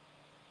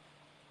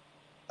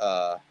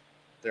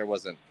 there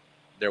wasn't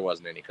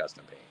any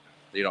custom paint.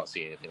 You don't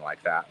see anything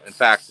like that. In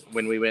fact,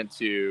 when we went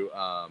to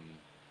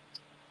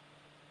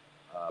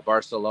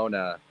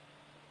Barcelona,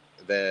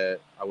 I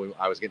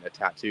was getting a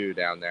tattoo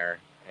down there,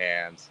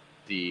 and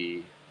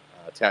the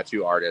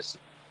tattoo artist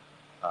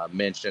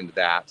mentioned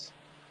that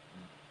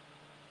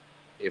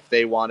if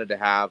they wanted to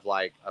have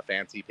like a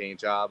fancy paint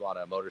job on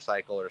a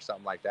motorcycle or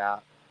something like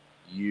that,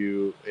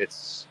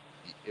 it's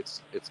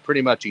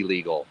pretty much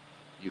illegal.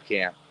 You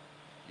can't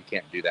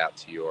do that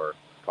to your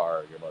car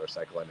or your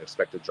motorcycle and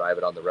expect to drive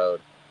it on the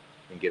road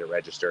and get it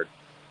registered,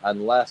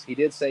 unless he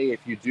did say if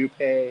you do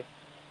pay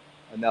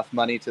enough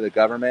money to the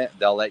government,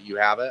 they'll let you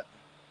have it,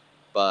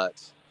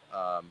 but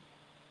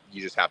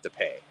you just have to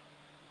pay.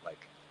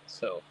 Like,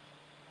 so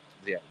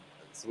yeah,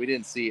 so we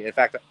didn't see. In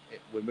fact,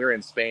 when we were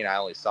in Spain, I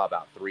only saw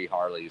about 3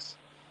 Harleys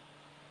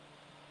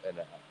and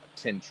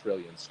 10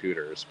 trillion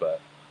scooters,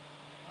 but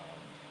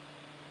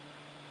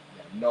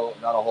yeah, no,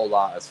 not a whole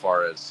lot as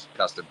far as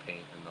custom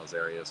paint in those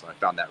areas. And I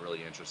found that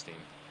really interesting.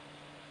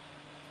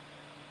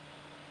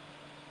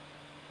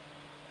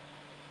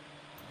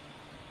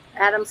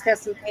 Adam's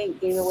Custom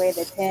Paint gave away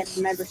the 10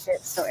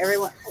 memberships, so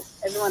everyone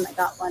that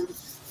got one,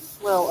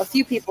 well, a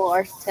few people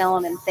are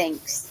telling him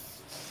thanks.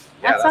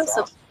 Yeah, That's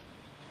awesome.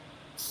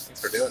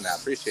 Thanks for doing that.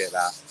 Appreciate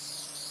that.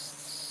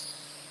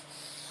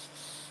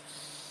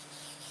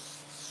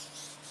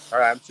 All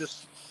right, I'm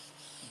just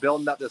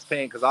building up this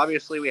paint because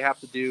obviously we have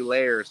to do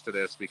layers to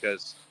this,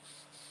 because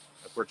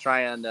if we're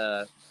trying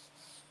to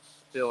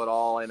fill it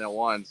all in at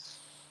once,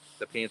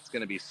 the paint's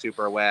going to be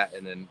super wet,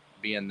 and then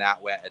being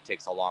that wet, it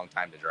takes a long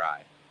time to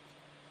dry.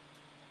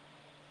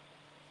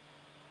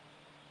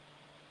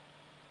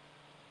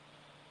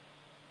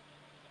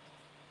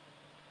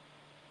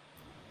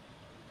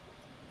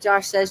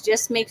 Josh says,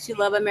 just makes you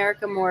love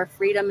America more.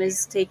 Freedom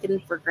is taken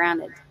for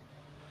granted.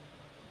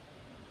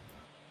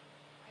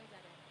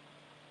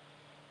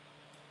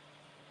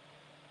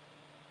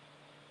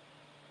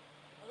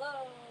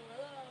 Hello,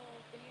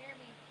 can you hear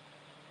me?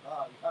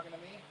 Oh, you talking to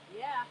me?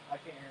 Yeah. I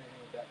can't hear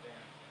anything with that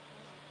fan.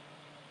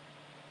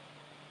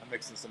 I'm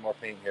mixing some more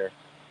paint here.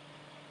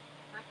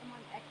 How come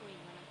I'm echoing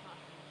when I'm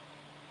talking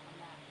on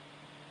that?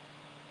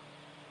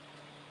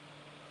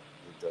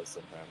 It does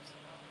sometimes.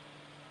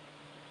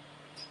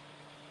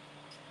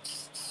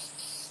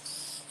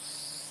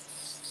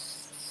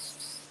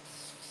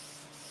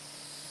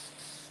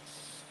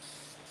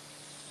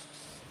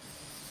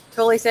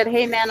 Totally said,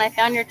 hey man, I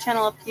found your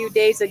channel a few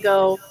days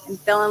ago and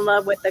fell in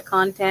love with the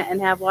content and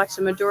have watched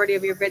the majority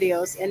of your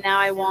videos, and now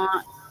I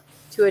want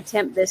to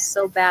attempt this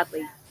so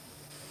badly.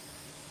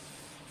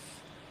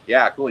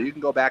 Yeah, cool. You can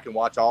go back and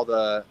watch all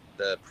the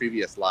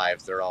previous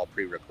lives. They're all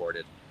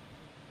pre-recorded.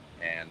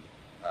 And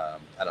I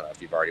don't know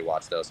if you've already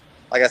watched those.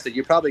 Like I said,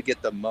 you probably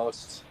get the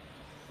most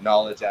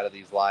knowledge out of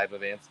these live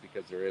events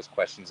because there is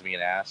questions being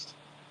asked.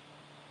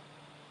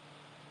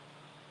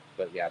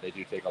 But yeah, they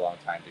do take a long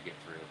time to get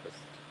through, because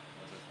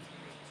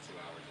it's 2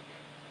 hours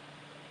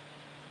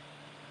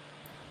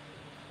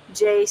again.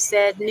 Jay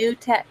said, new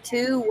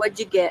tattoo, what'd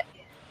you get?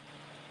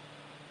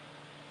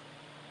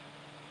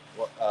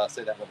 Well,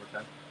 say that one more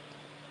time.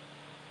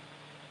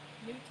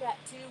 New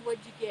tattoo,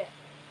 what'd you get?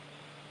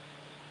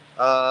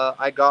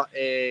 I got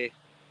a,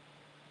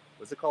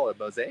 what's it called? A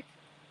mosaic?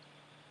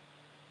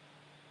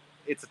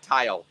 It's a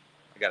tile.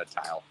 I got a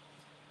tile.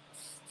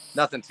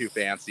 Nothing too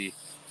fancy.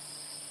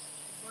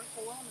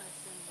 Barcelona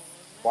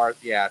symbol,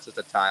 isn't it? Yeah, it's just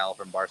a tile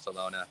from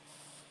Barcelona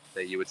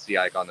that you would see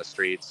like on the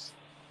streets.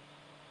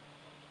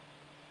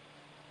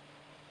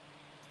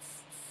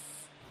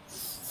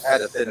 I had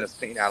to thin this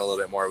paint out a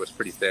little bit more. It was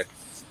pretty thick.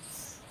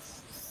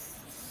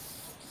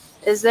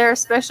 Is there a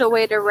special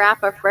way to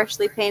wrap a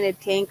freshly painted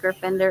tank or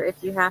fender if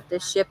you have to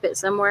ship it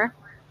somewhere?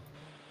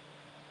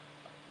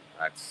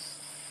 I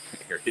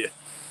can't hear you.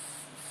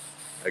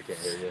 I can't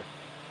hear you.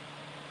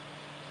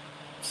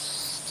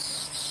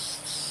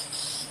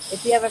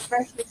 If you have a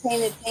freshly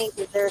painted tank,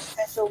 is there a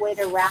special way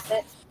to wrap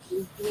it?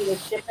 You need to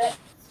ship it?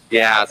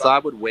 Yeah, so I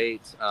would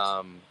wait.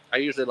 I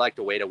usually like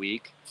to wait a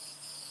week,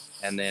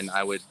 and then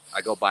I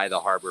go buy the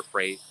Harbor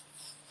Freight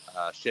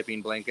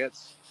shipping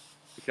blankets,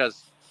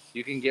 because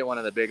you can get one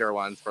of the bigger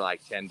ones for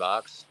like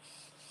 $10.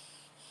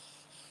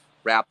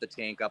 Wrap the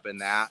tank up in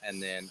that,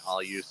 and then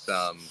I'll use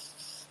some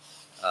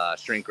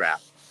shrink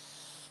wrap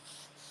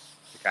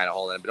to kind of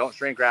hold it in. But don't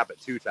shrink wrap it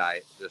too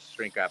tight. Just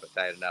shrink wrap it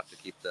tight enough to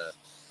keep the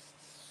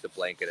the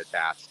blanket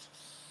attached.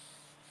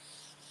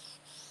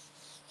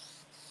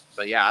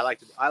 But yeah,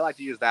 I like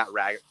to use that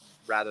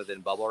rather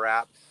than bubble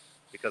wrap,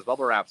 because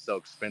bubble wrap's so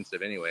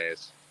expensive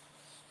anyways.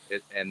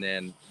 And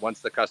then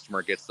once the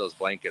customer gets those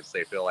blankets,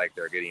 they feel like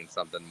they're getting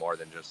something more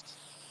than just,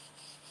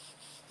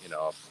 you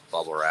know,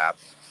 bubble wrap.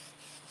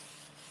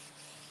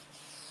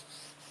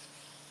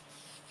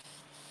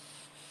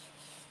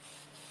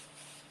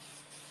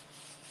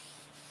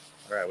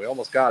 All right, we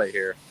almost got it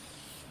here.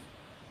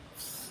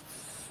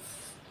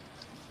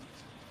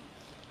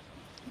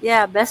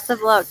 Yeah, best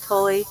of luck,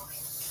 Tully.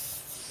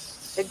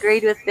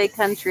 Agreed with Big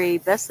Country.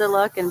 Best of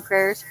luck and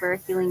prayers for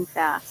healing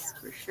fast,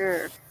 for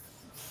sure.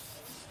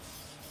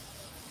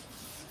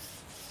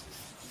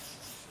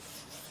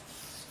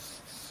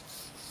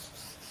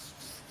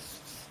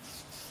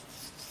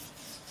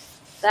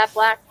 That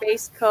black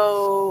base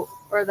coat,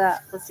 or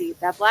that, let's see,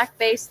 that black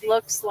base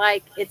looks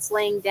like it's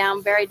laying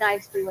down very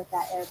nicely with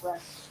that airbrush.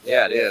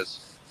 Yeah, it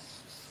is.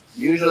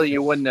 Usually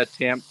you wouldn't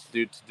attempt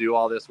to do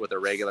all this with a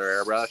regular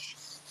airbrush.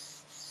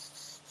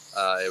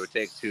 It would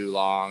take too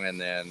long, and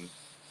then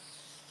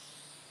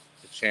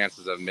the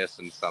chances of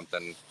missing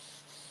something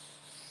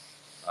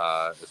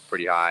is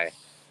pretty high.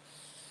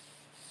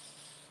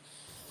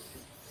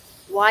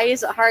 Why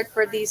is it hard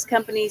for these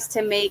companies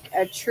to make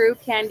a true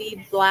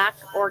candy black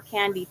or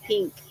candy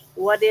pink?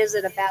 What is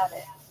it about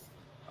it?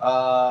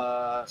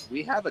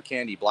 We have a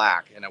candy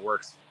black, and it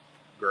works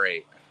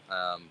great.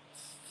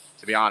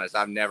 To be honest,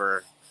 I've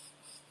never,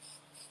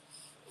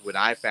 when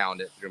I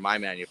found it through my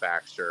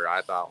manufacturer,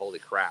 I thought, holy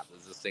crap,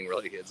 is this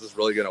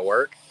really going to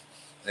work?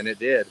 And it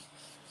did.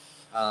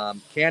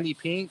 Candy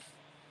pink,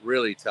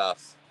 really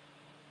tough.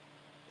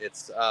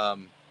 It's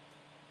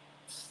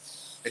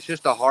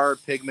just a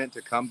hard pigment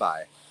to come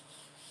by.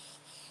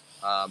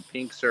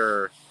 Pinks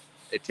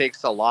it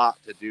takes a lot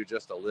to do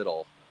just a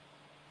little.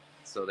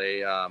 So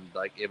they,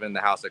 like even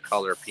the House of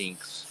Color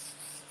pinks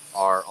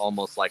are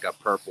almost like a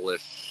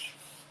purplish,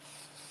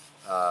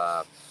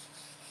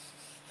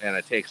 and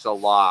it takes a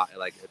lot,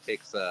 like it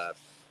takes a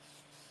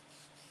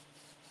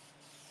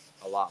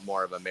lot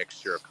more of a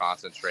mixture of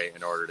concentrate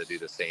in order to do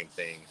the same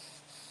thing.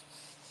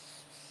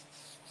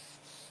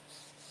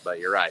 But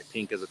you're right,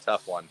 pink is a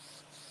tough one.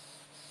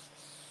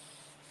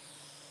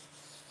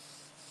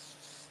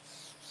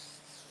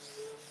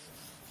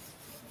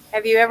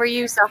 Have you ever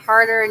used a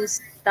Harder and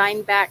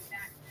Steinbach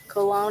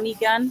cologne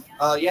gun?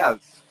 Yeah,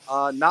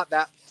 not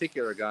that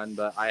particular gun,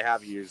 but I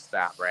have used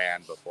that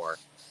brand before.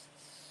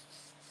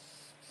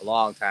 A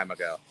long time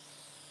ago.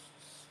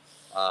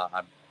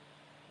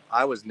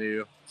 I was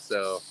new,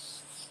 so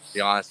to be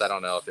honest, I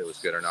don't know if it was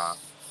good or not.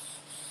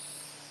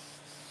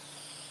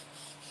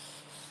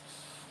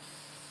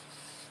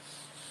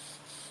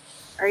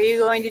 Are you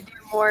going to do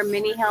more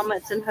mini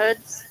helmets and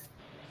hoods?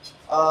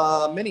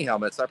 Mini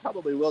helmets. I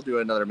probably will do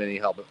another mini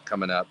helmet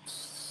coming up.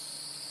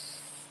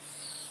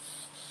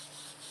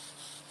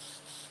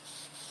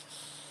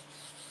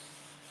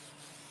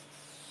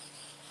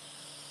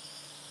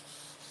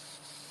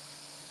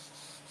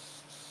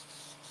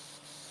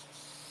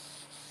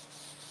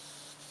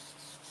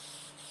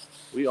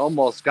 We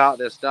almost got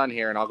this done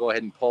here, and I'll go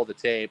ahead and pull the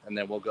tape, and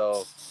then we'll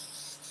go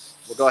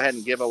ahead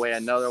and give away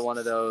another one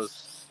of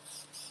those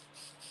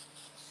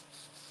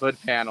hood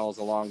panels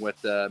along with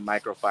the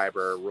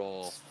microfiber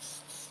roll.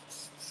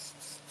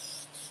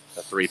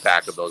 A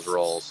 3-pack of those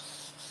rolls.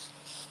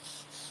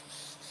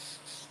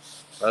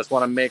 I just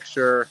want to make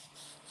sure,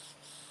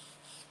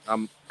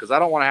 because I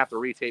don't want to have to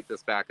retape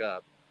this back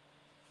up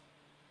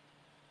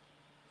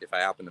if I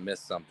happen to miss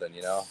something,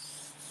 you know.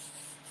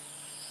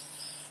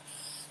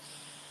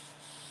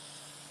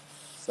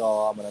 So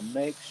I'm going to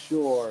make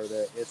sure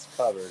that it's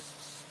covered.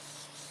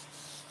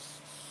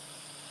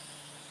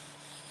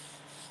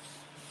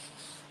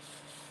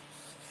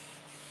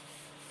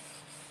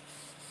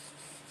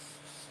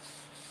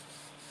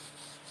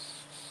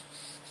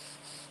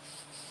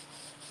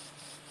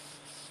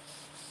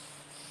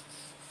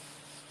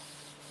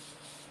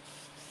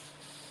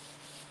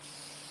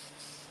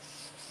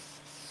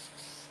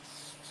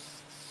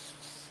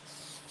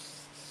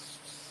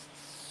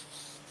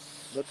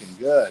 Looking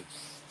good.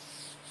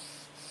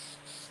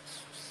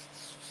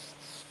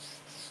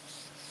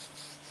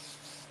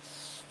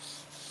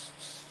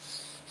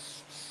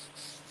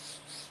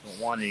 Don't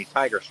want any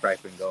tiger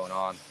striping going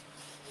on.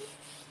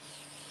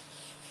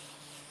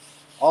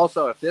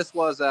 Also, if this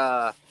was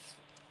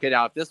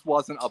if this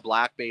wasn't a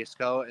black base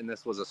coat and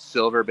this was a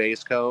silver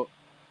base coat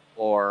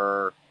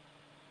or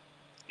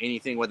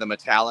anything with a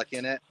metallic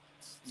in it,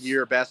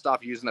 you're best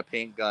off using a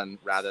paint gun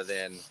rather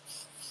than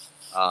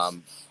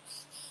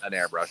an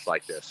airbrush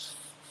like this.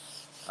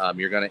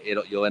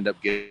 You'll end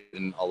up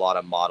getting a lot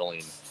of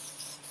modeling.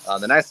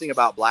 The nice thing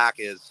about black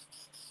is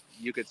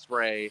you could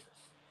spray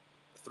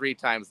 3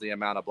 times the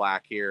amount of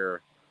black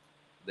here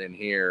than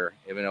here,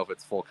 even if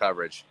it's full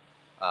coverage.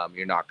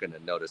 You're not going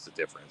to notice the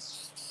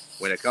difference.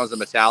 When it comes to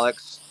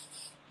metallics,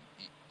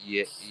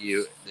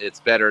 it's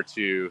better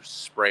to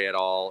spray it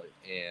all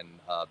in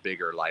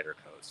bigger, lighter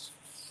coats.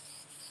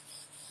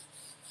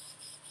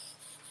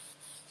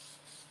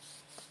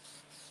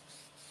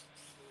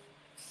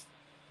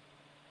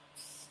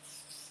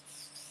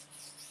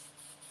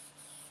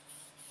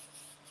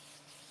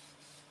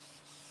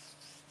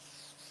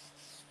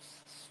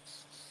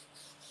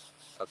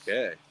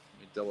 Okay, let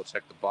me double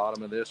check the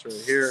bottom of this right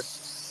here.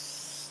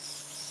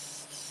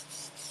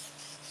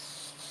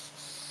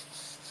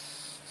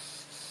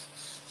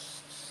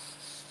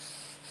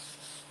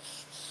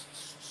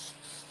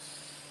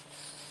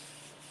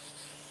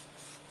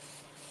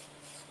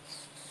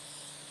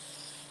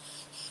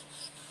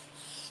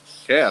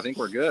 Okay, I think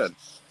we're good.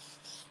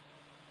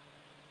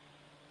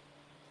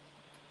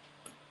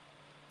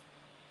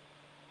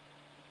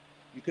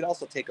 You could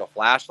also take a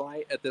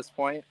flashlight at this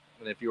point,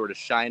 and if you were to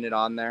shine it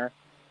on there,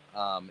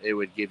 it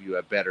would give you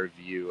a better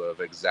view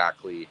of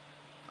exactly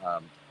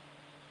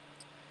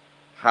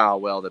how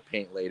well the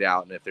paint laid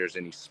out and if there's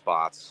any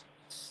spots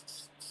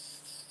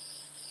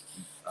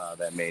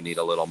that may need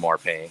a little more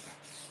paint.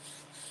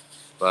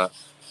 But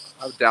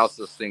I've doused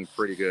this thing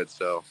pretty good,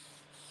 so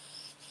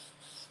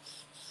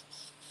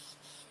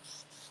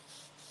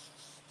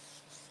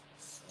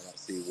I don't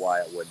see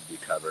why it wouldn't be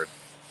covered.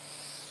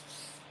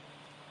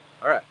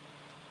 All right.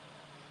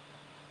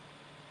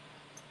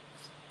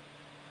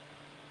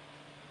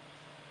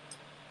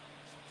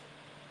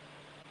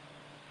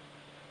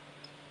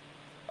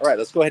 All right,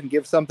 let's go ahead and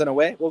give something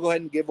away. We'll go ahead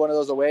and give one of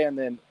those away and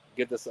then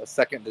give this a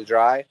second to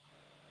dry.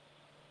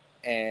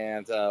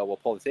 And we'll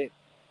pull the tape.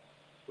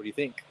 What do you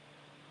think?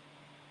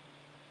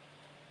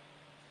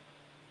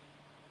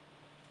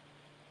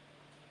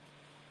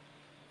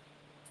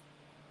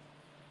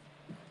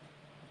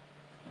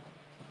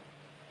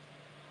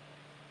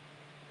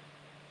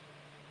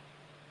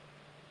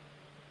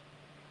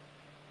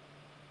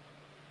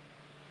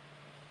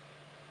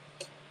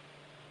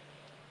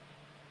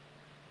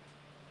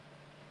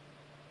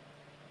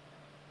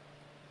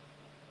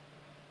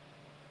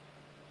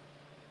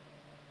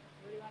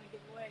 What do you want to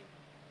give away?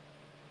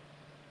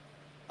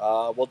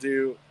 We'll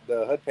do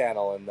the hood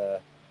panel and the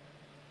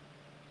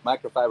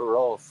microfiber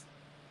rolls.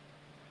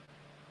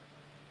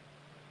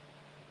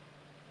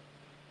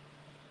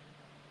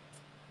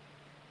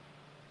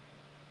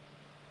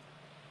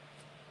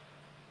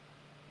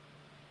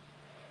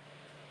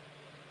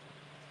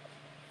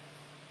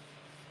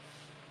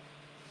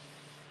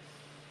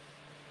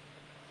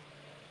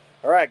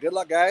 All right, good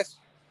luck, guys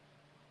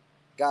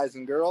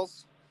and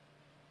girls.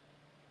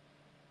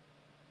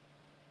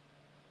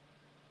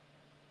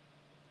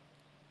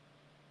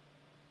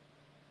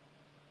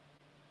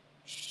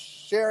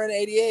 Sharon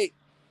 88.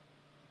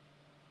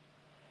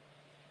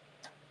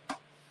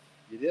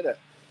 You did it.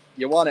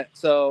 You won it.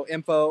 So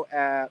info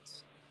at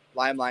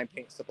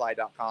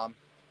limelinepaintsupply.com.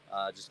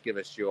 Just give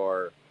us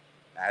your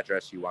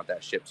address you want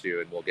that shipped to,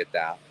 and we'll get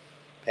that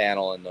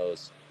panel and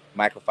those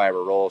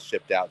microfiber rolls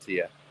shipped out to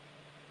you.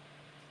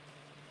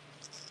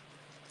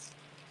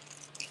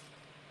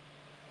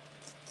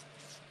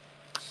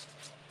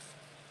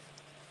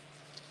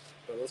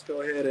 So let's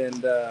go ahead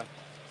and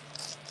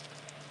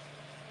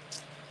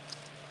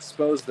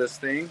expose this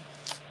thing.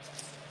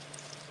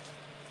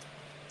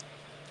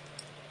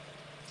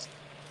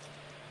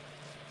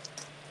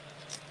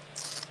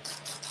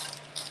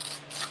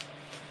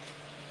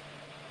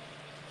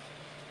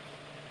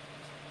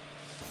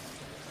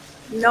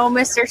 No,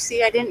 Mr.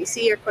 C, I didn't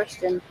see your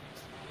question.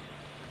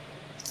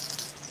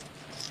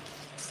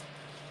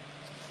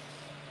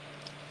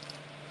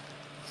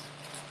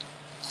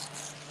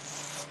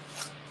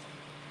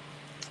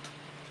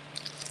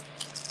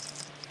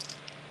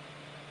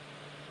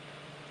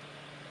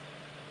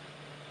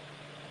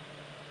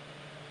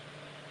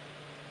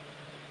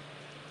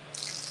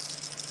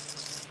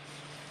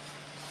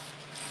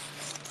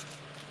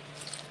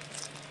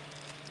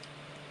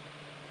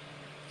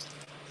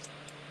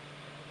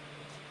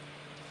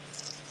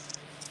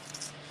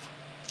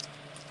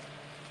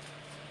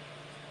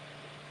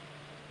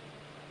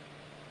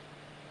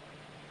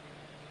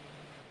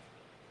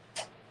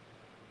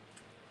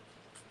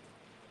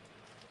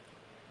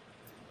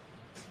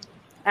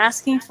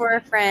 Asking for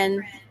a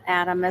friend,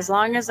 Adam. As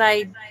long as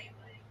I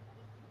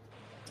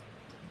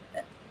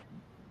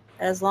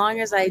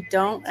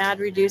don't add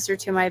reducer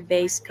to my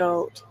base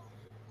coat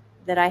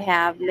that I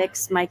have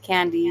mixed my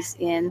candies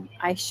in,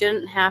 I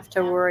shouldn't have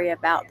to worry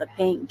about the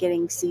paint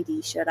getting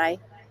seedy, should I?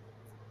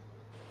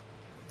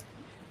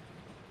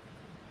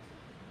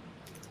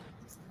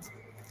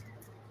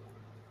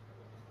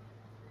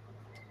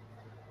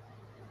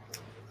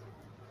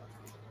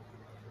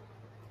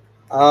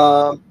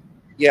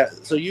 Yeah,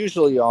 so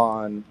usually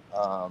on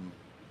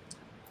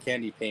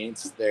candy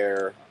paints,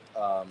 they're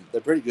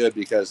pretty good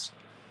because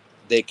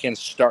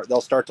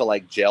they'll start to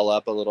like gel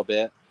up a little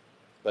bit,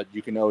 but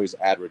you can always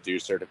add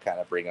reducer to kind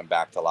of bring them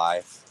back to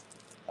life.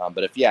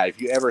 But if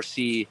you ever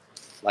see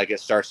like it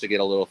starts to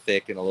get a little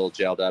thick and a little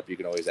gelled up, you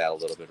can always add a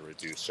little bit of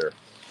reducer.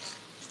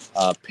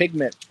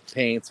 Pigment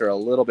paints are a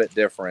little bit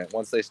different.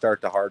 Once they start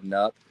to harden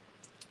up,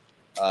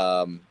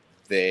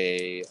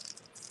 they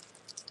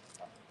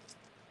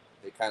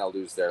kind of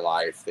lose their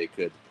life.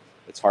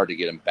 It's hard to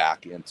get them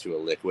back into a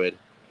liquid,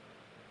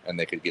 and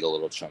they could get a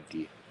little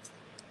chunky.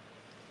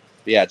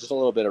 But yeah, just a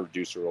little bit of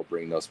reducer will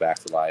bring those back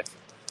to life.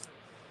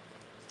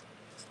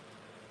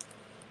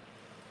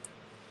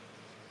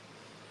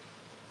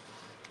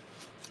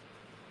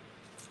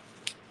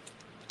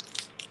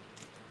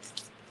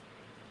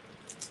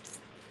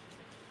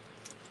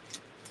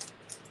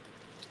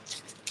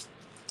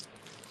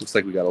 Looks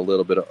like we got a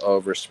little bit of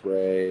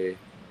overspray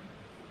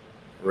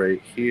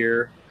right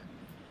here.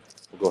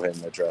 We'll go ahead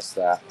and address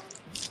that.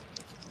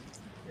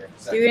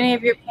 Do any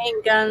of your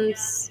paint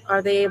guns,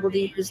 are they able to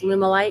use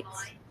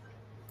Lumilights?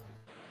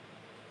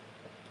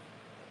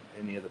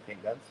 Any of the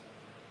paint guns?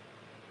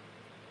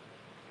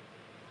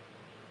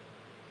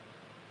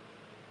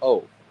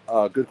 Oh,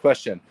 good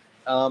question.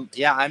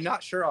 Yeah, I'm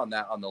not sure on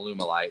that, on the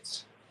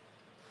Lumilights,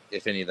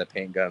 if any of the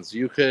paint guns.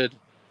 You could...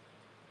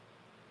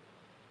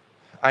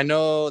 I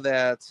know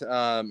that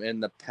in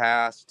the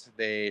past,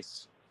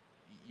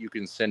 you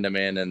can send them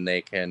in and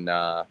they can...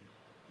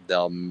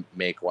 they'll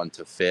make one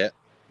to fit,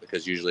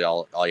 because usually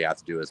all you have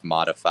to do is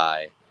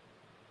modify it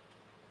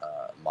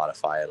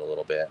a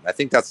little bit. And I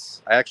think I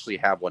actually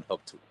have one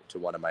hooked to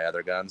one of my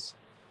other guns,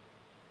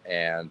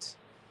 and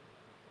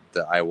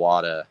the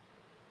Iwata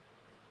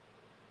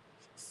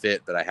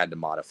fit, but I had to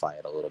modify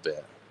it a little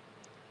bit.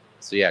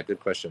 So yeah, good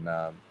question.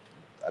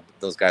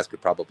 Those guys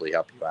could probably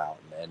help you out,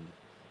 and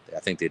I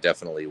think they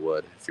definitely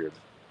would if you're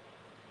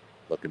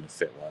looking to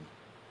fit one.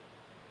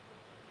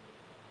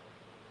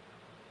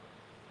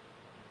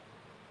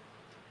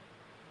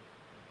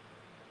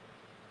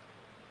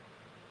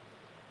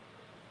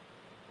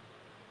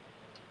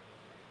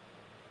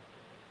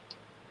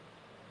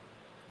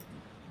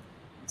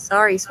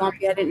 Sorry,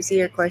 Swampy, I didn't see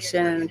your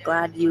question, and I'm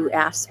glad you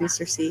asked,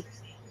 Mr. C.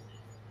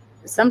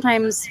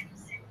 Sometimes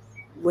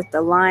with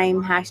the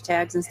LiME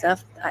hashtags and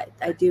stuff,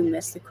 I do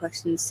miss the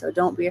questions, so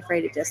don't be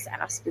afraid to just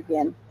ask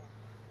again.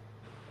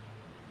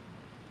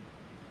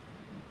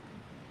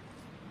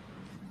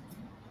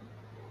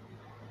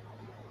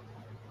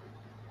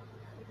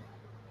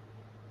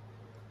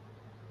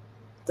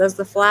 Does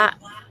the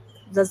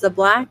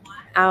black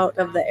out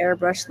of the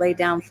airbrush lay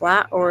down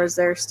flat, or is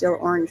there still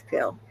orange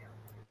peel?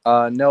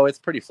 No, it's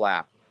pretty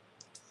flat.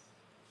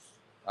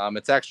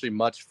 It's actually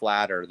much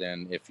flatter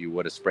than if you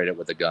would have sprayed it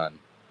with a gun.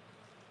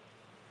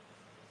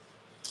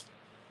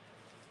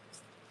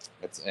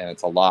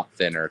 It's a lot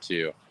thinner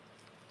too.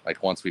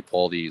 Like once we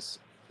pull these,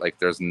 like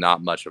there's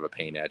not much of a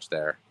paint edge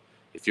there.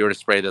 If you were to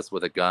spray this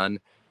with a gun,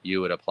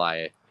 you would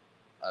apply,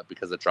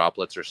 because the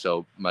droplets are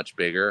so much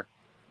bigger,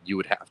 you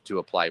would have to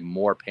apply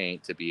more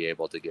paint to be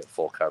able to get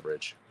full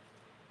coverage.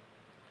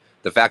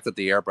 The fact that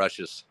the airbrush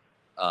is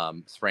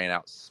spraying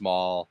out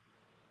small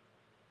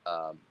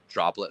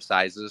droplet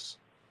sizes,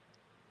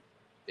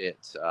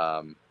 it's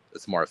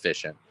more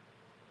efficient.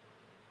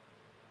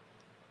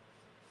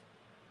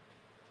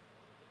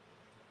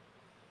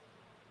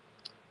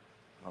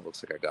 Oh,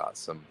 looks like I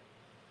got a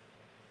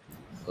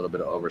little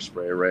bit of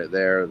overspray right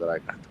there that I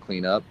have to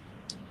clean up.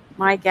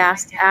 Mike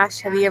asked, Ash,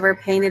 have you ever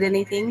painted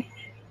anything?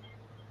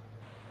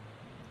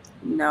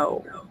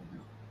 No.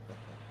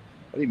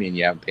 What do you mean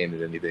you haven't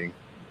painted anything?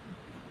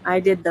 I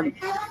did the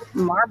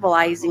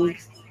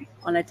marbleizing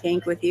on a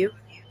tank with you.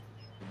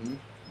 Mm-hmm.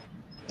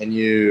 And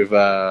you've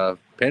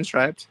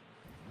pinstriped?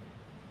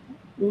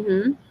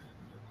 Mm-hmm.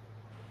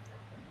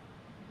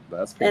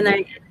 That's and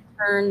I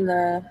turned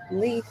the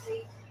leaf.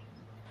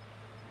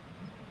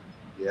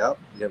 Yep,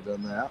 you've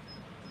done that.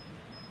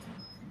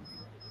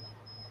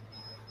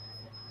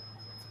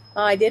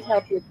 Oh, I did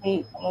help you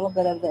paint a little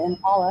bit of the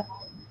Impala.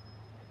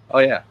 Oh,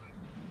 yeah.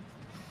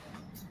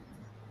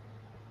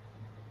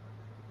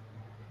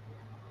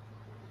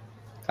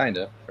 Kind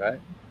of, right?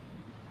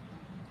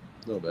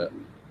 A little bit.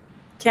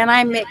 Can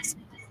I mix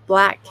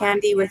black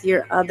candy with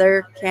your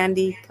other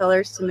candy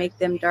colors to make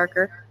them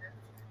darker?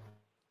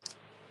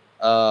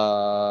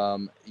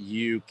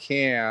 You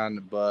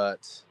can,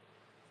 but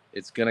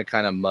it's going to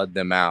kind of mud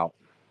them out.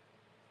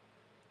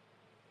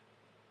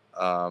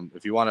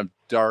 If you want them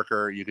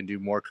darker, you can do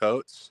more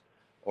coats,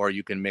 or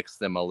you can mix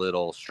them a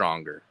little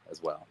stronger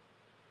as well.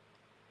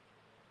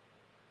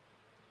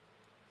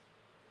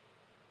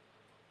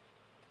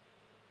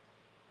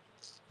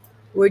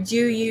 Would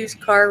you use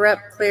car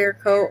rep clear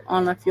coat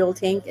on a fuel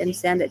tank and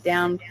sand it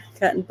down,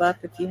 cut and buff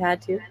if you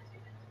had to?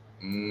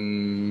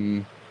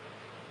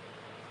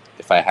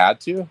 If I had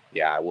to,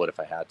 yeah, I would if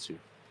I had to.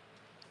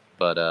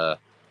 But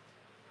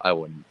I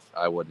wouldn't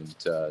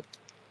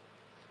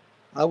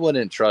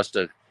trust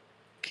a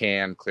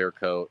can clear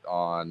coat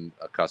on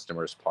a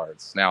customer's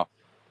parts. Now,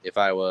 if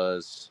I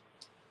was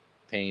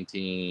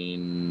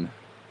painting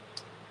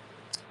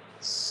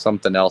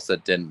something else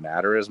that didn't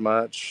matter as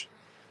much,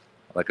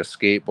 like a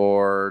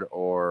skateboard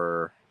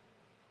or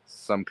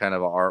some kind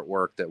of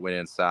artwork that went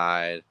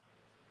inside,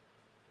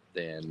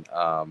 then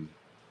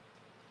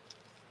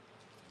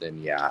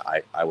yeah,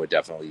 I would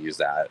definitely use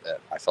that.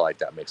 I feel like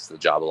that makes the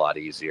job a lot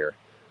easier.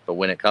 But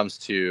when it comes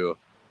to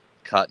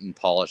cut and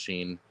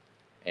polishing,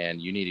 and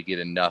you need to get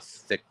enough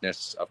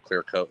thickness of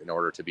clear coat in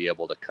order to be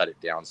able to cut it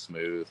down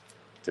smooth,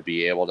 to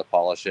be able to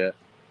polish it.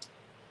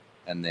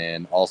 And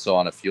then also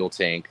on a fuel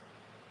tank,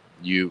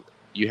 you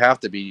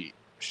have to be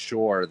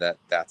sure that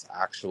that's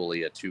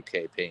actually a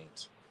 2K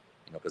paint,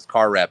 because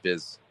car rep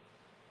is,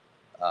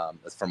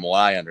 from what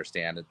I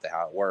understand it,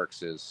 how it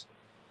works is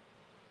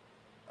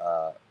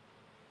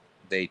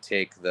they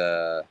take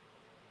I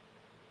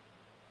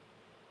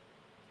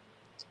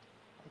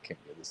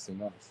can't get this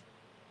thing off.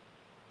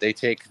 they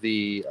take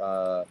the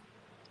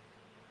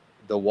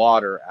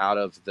water out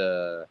of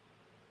the,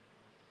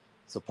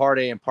 so part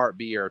A and part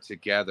B are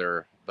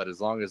together, but as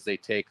long as they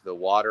take the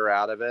water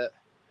out of it,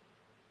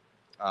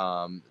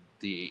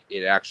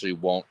 it actually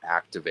won't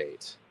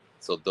activate.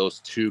 So those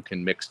two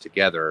can mix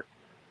together,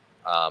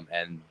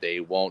 and they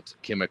won't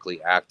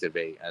chemically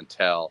activate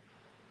until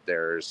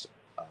there's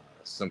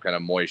some kind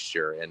of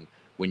moisture. And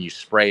when you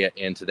spray it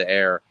into the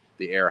air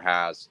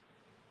has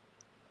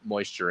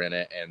moisture in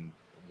it, and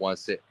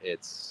once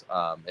it's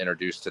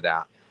introduced to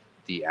that,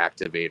 the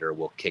activator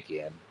will kick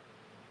in,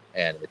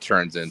 and it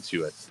turns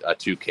into a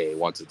 2K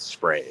once it's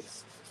sprayed,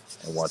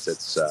 and once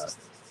it's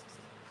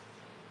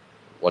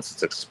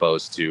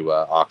exposed to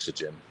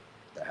oxygen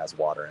that has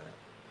water in it.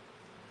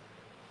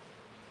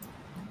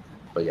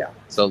 But yeah,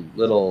 so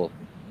little,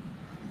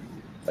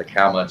 like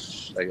how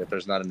much, like if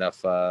there's not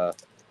enough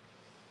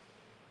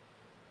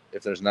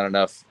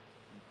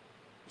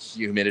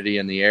humidity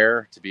in the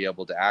air to be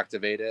able to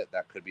activate it,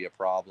 that could be a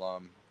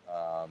problem.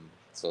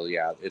 So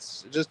yeah,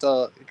 it's just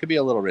it could be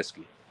a little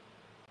risky.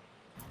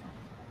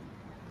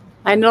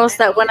 I noticed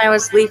that when I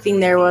was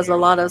leafing, there was a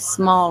lot of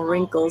small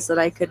wrinkles that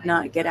I could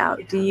not get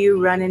out. Do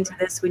you run into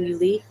this when you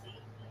leaf?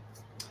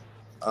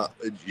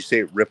 Did you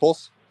say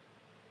ripples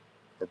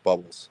or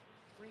bubbles?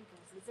 Wrinkles.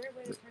 Is there a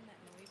way to turn that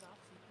noise off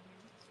so you can hear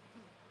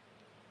me?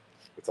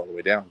 It's all the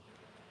way down.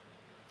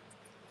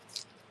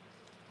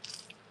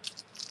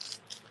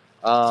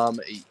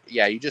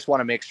 Yeah, you just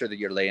want to make sure that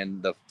you're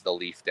laying the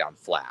leaf down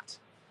flat.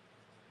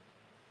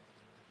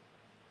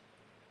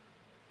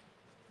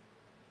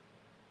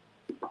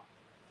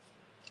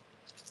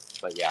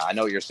 But yeah, I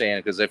know what you're saying,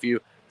 because if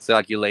you say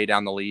like you lay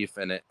down the leaf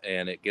and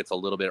it gets a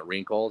little bit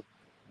wrinkled,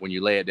 when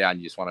you lay it down,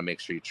 you just want to make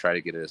sure you try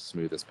to get it as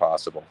smooth as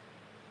possible.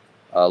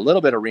 A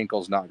little bit of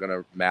wrinkle is not going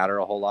to matter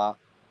a whole lot,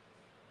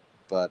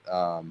 but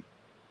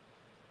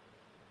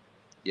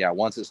yeah,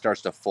 once it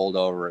starts to fold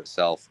over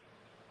itself,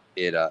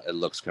 it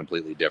looks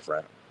completely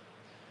different.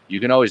 You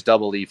can always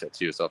double leaf it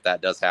too, so if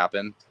that does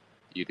happen,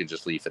 you can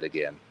just leaf it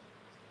again.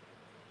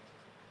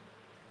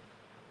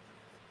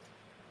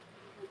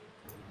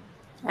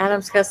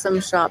 Adam's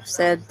Custom Shop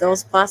said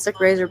those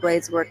plastic razor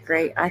blades work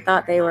great. I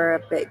thought they were a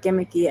bit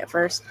gimmicky at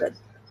first, but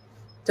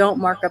don't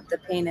mark up the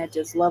paint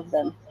edges. Love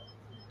them.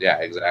 Yeah,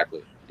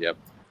 exactly. Yep.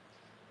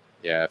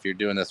 Yeah, if you're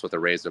doing this with a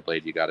razor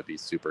blade, you got to be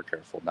super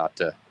careful not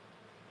to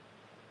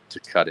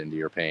cut into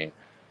your paint.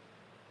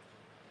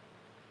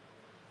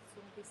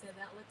 Swampy said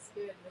that looks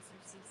good. Mr.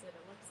 C said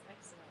it looks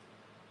excellent.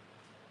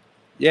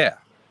 Yeah,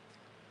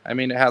 I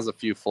mean, it has a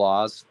few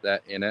flaws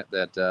that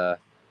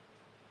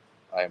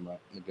I'm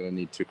going to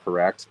need to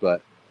correct,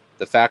 but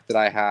the fact that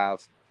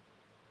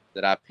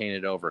I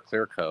painted over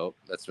clear coat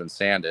that's been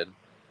sanded,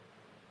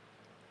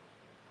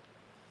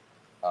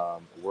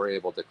 we're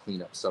able to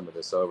clean up some of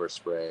this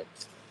overspray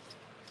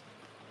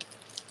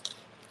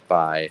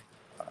by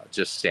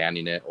just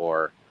sanding it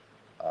or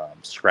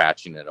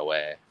scratching it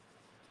away.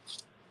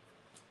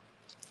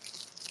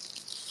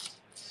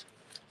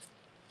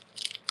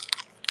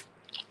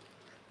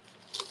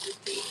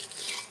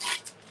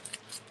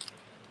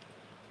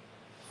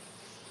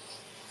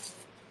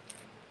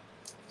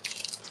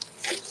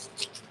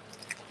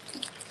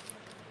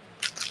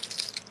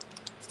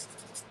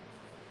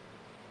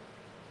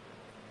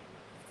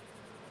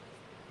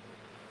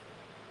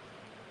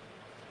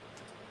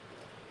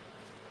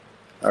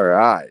 All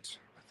right.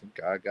 I think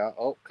I got,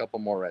 a couple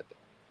more right there.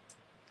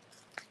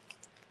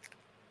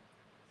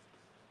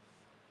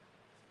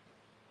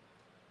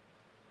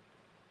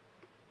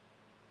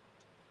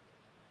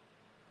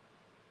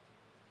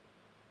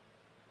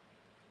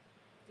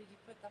 Did you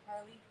put the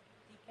Harley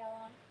decal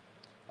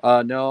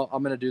on? No,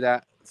 I'm going to do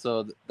that.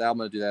 So I'm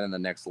going to do that in the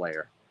next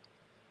layer.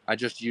 I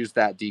just used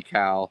that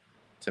decal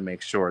to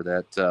make sure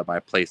that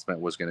my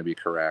placement was going to be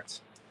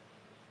correct.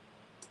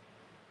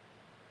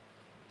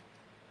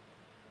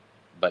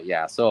 But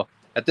yeah, so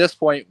at this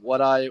point, what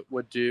I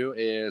would do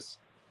is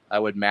I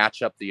would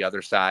match up the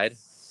other side.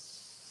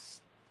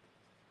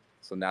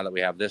 So now that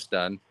we have this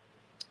done,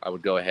 I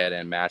would go ahead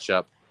and match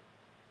up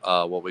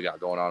what we got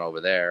going on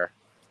over there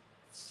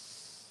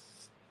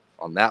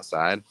on that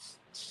side.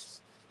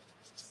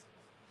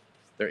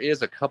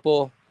 There's a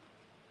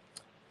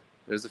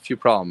few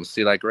problems.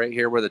 See, like right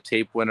here where the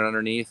tape went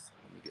underneath,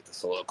 let me get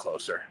this a little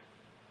closer.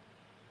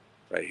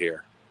 Right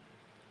here.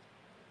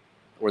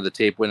 Where the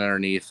tape went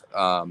underneath,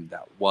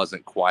 that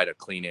wasn't quite a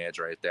clean edge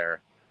right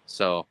there.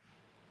 So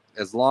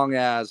as long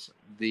as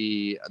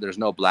there's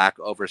no black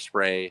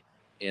overspray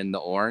in the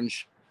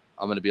orange,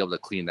 I'm going to be able to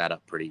clean that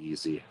up pretty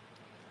easy.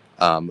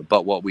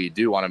 But what we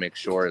do want to make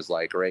sure is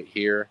like right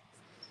here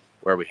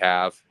where we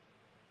have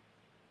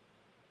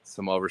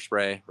some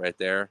overspray right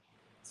there.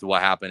 So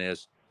what happened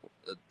is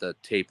the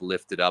tape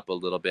lifted up a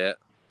little bit,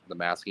 the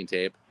masking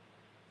tape,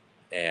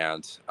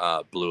 and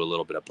blew a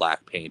little bit of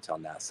black paint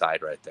on that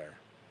side right there.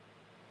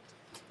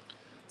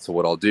 So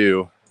what I'll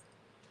do,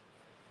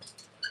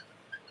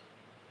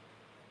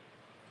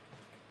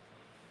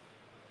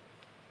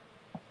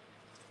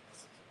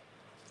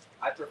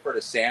 I prefer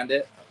to sand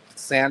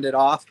it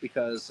off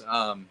because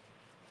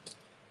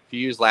if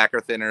you use lacquer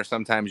thinner,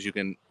 sometimes you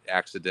can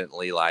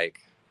accidentally you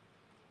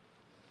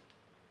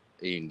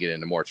can get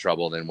into more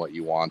trouble than what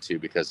you want to,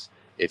 because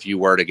if you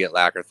were to get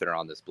lacquer thinner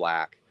on this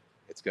black,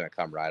 it's going to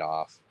come right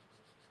off.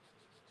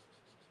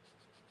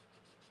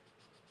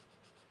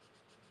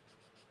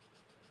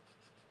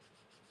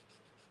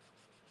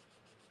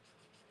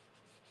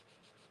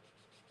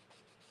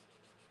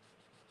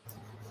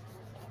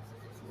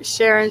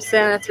 Sharon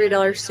sent a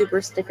 $3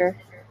 super sticker.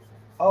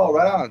 Oh,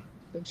 right on.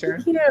 Thanks,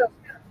 Sharon. Thank you.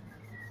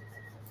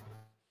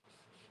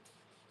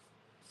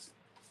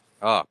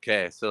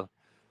 Okay, so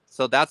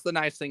that's the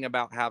nice thing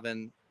about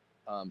having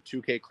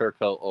 2K clear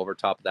coat over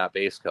top of that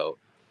base coat,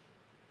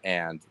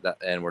 and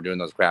we're doing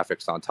those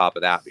graphics on top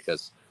of that,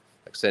 because,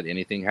 like I said,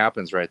 anything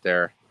happens right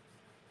there,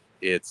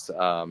 it's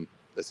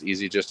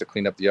easy just to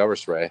clean up the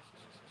overspray.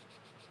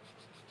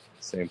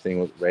 Same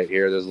thing with right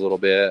here. There's a little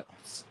bit.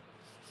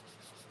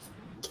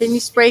 Can you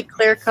spray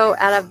clear coat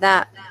out of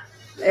that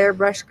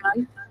airbrush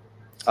gun?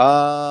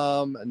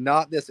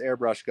 Not this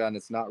airbrush gun.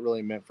 It's not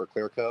really meant for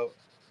clear coat.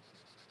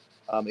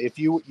 If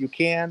you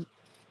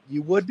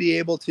would be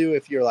able to,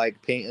 if you're like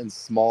painting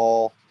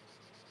small,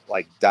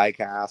 like die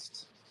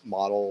cast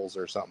models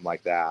or something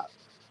like that,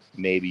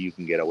 maybe you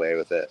can get away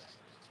with it.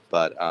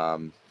 But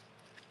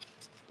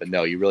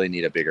no, you really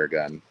need a bigger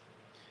gun.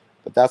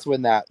 But that's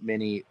when that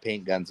mini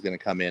paint gun's going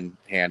to come in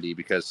handy,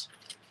 because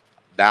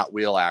that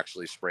will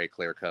actually spray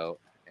clear coat,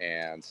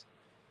 and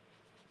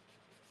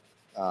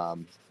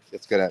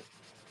it's going to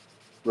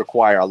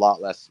require a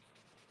lot less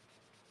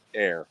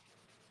air.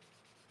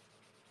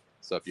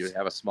 So if you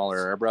have a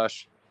smaller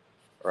airbrush,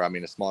 or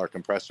a smaller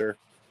compressor,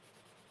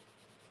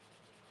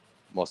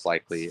 most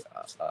likely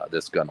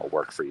this gun will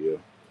work for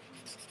you.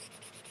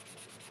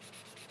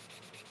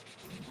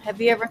 Have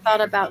you ever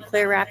thought about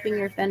clear wrapping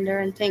your fender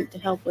and tank to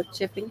help with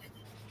chipping?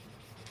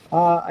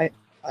 I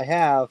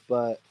have,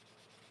 but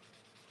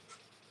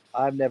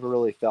I've never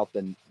really felt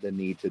the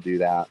need to do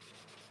that.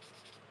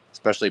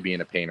 Especially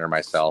being a painter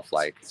myself,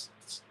 like,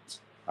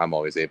 I'm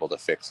always able to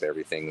fix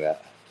everything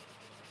that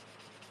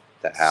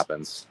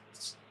happens.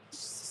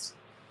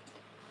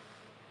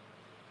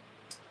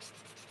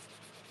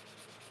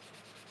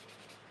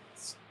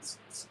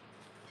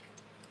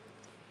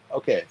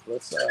 Okay,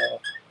 let's some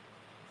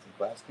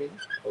glass cleaner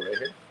over right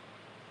here.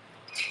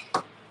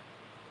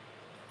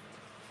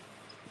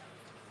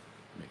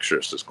 Make sure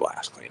this is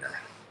glass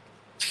cleaner.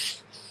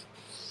 Is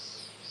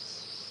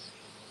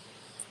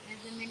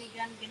the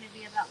minigun going to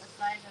be about the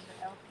size of the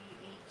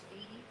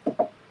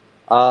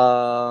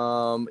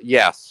LPH80?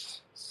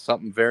 Yes,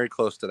 something very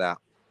close to that.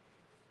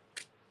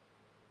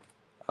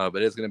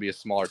 But it's going to be a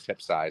smaller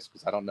tip size,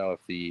 because I don't know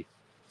if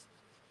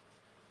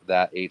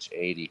that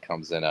H80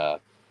 comes in a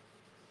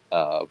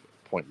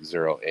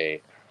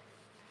 0.08.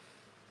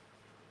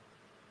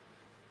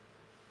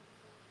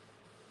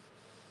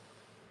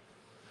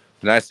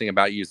 The nice thing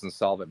about using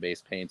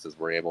solvent-based paints is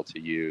we're able to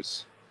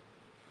use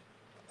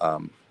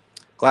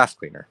glass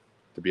cleaner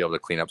to be able to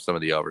clean up some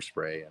of the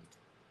overspray and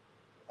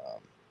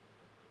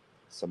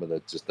some of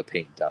the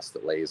paint dust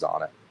that lays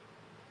on it.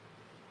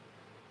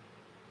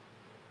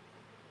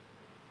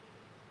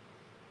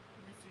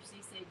 Mr. C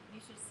said, you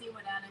should see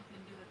what Adam can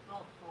do with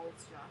bulk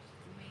folds, Josh.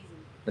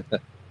 It's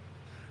amazing.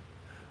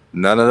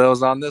 None of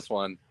those on this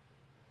one.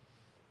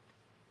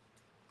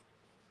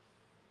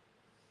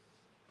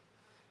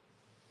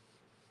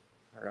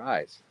 All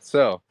right,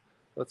 so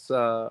let's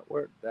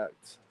where that.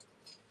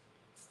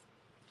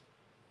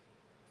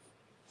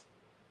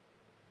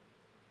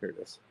 Here it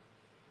is.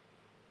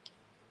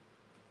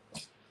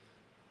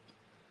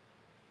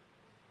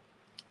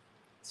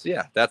 So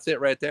yeah, that's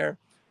it right there.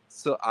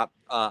 So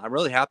I'm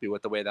really happy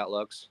with the way that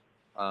looks.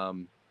 I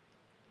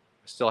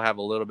still have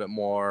a little bit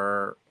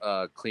more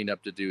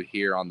cleanup to do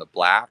here on the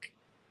black,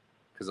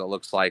 because it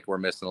looks like we're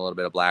missing a little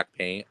bit of black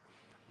paint.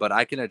 But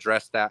I can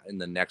address that in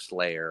the next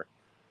layer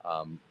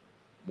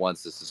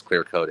once this is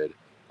clear coated.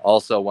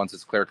 Also, once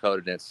it's clear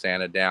coated and it's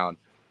sanded down,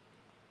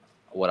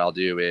 what I'll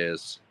do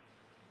is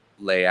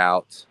lay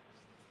out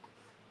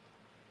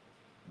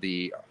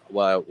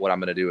what I'm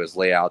going to do is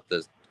lay out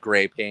the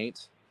gray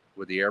paint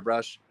with the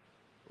airbrush,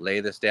 lay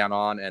this down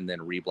on, and then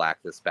re-black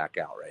this back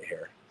out right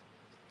here.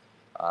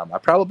 I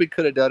probably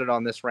could have done it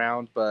on this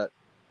round, but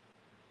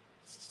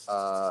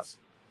I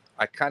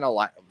kind of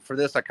like, for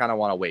this, I kind of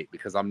want to wait,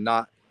 because I'm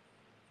not,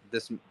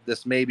 this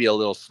may be a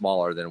little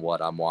smaller than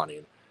what I'm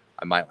wanting.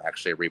 I might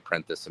actually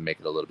reprint this and make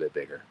it a little bit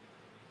bigger.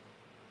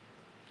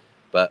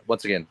 But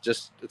once again,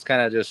 it's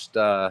kind of just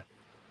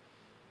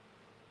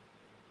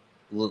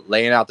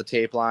laying out the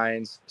tape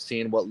lines,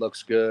 seeing what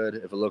looks good.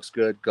 If it looks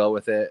good, go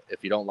with it.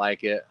 If you don't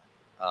like it,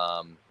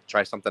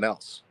 try something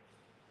else.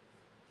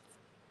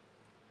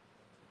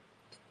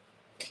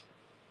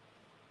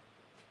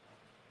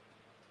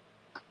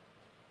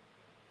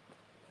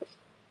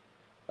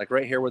 Like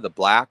right here with the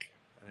black,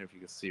 I don't know if you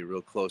can see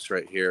real close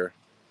right here.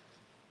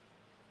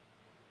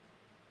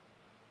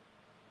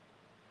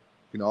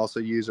 You can also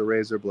use a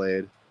razor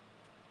blade.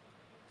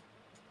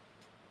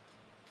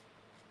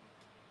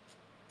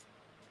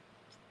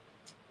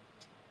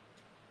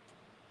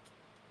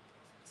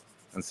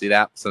 And see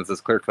that? Since it's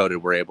clear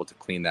coated, we're able to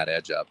clean that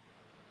edge up.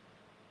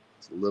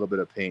 It's a little bit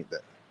of paint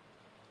that.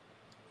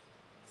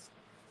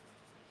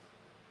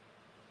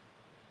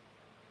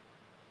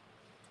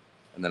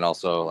 And then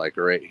also like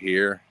right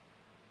here,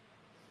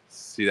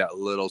 see that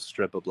little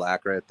strip of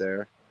black right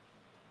there?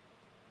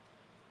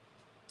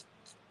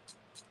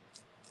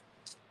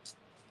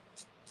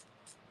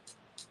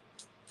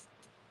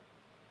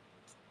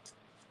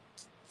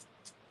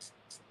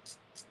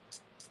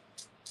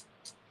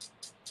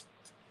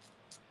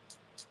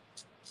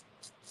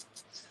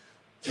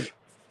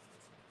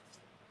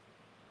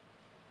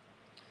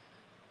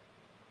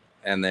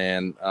 And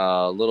then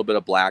a little bit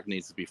of black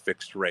needs to be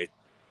fixed right,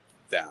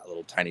 that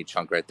little tiny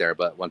chunk right there.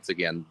 But once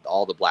again,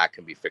 all the black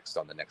can be fixed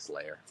on the next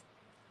layer.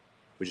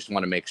 We just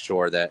want to make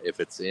sure that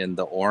if it's in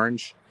the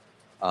orange,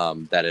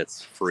 that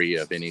it's free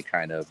of any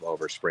kind of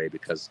overspray,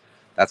 because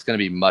that's going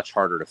to be much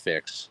harder to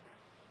fix.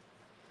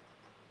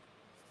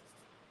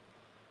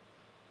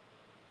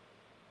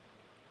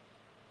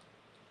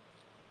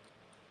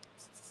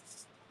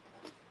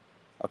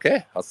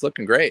 Okay, that's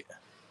looking great.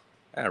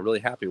 I'm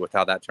really happy with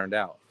how that turned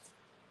out.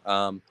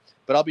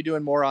 But I'll be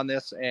doing more on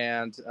this,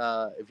 and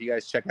if you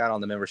guys check out on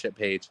the membership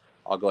page,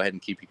 I'll go ahead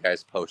and keep you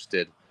guys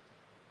posted.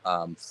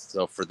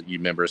 So for you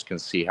members can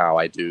see how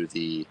I do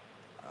the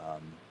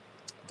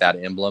that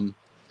emblem,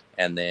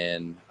 and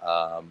then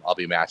I'll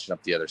be matching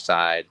up the other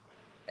side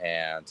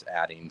and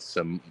adding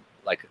some,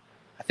 like,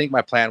 I think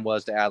my plan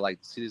was to add, like,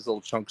 see these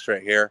little chunks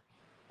right here?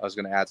 I was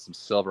going to add some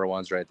silver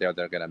ones right there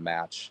that are going to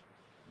match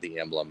the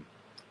emblem.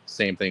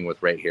 Same thing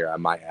with right here. I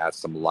might add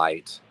some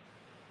light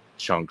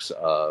chunks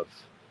of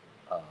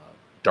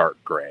dark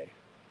gray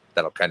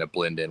that'll kind of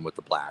blend in with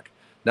the black.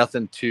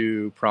 Nothing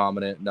too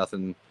prominent,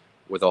 nothing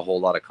with a whole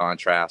lot of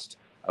contrast.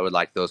 I would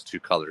like those two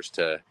colors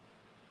to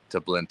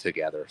blend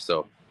together.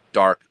 So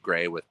dark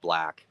gray with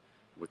black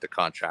with the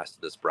contrast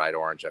of this bright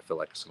orange, I feel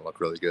like it's gonna look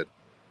really good.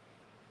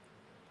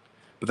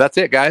 But that's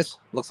it, guys.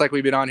 Looks like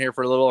we've been on here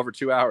for a little over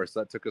 2 hours.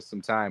 So that took us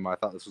some time. I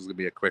thought this was gonna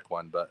be a quick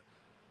one, but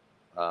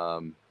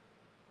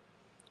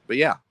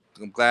yeah,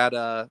 I'm glad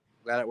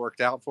it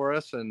worked out for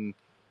us, and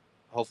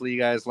hopefully you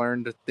guys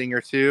learned a thing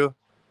or two.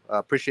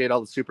 Appreciate all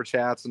the super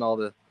chats and all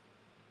the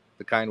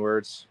kind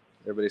words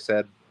everybody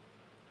said.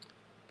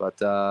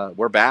 But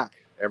we're back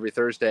every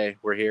Thursday.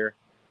 We're here,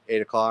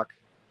 8 o'clock.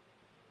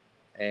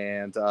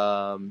 And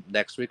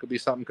next week will be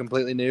something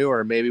completely new,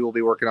 or maybe we'll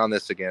be working on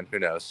this again. Who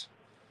knows?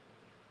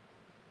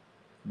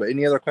 But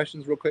any other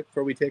questions real quick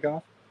before we take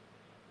off?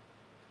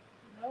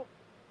 Nope.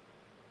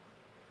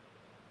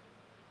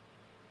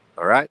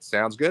 All right.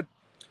 Sounds good.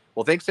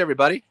 Well, thanks,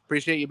 everybody.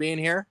 Appreciate you being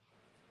here.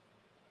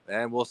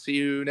 And we'll see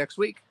you next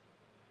week.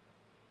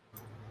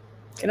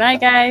 Good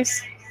night,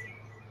 guys.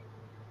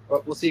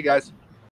 Well, we'll see you guys.